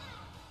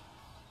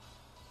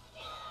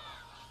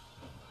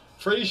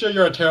 Pretty sure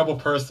you're a terrible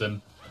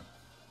person.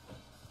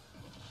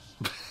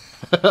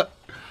 Alright.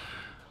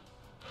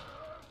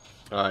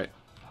 Anyway,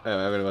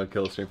 I'm gonna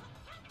kill the stream.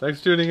 Thanks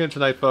for tuning in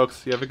tonight,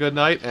 folks. You have a good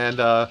night, and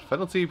if I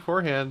don't see you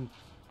beforehand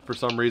for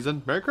some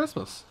reason, Merry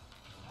Christmas.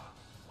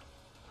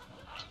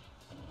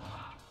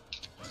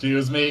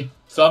 Excuse me.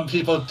 Some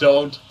people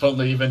don't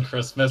believe in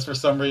Christmas for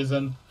some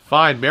reason.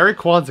 Fine, Merry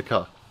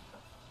Kwanzaa.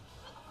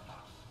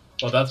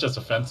 Well, that's just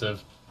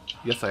offensive.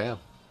 Yes, I am.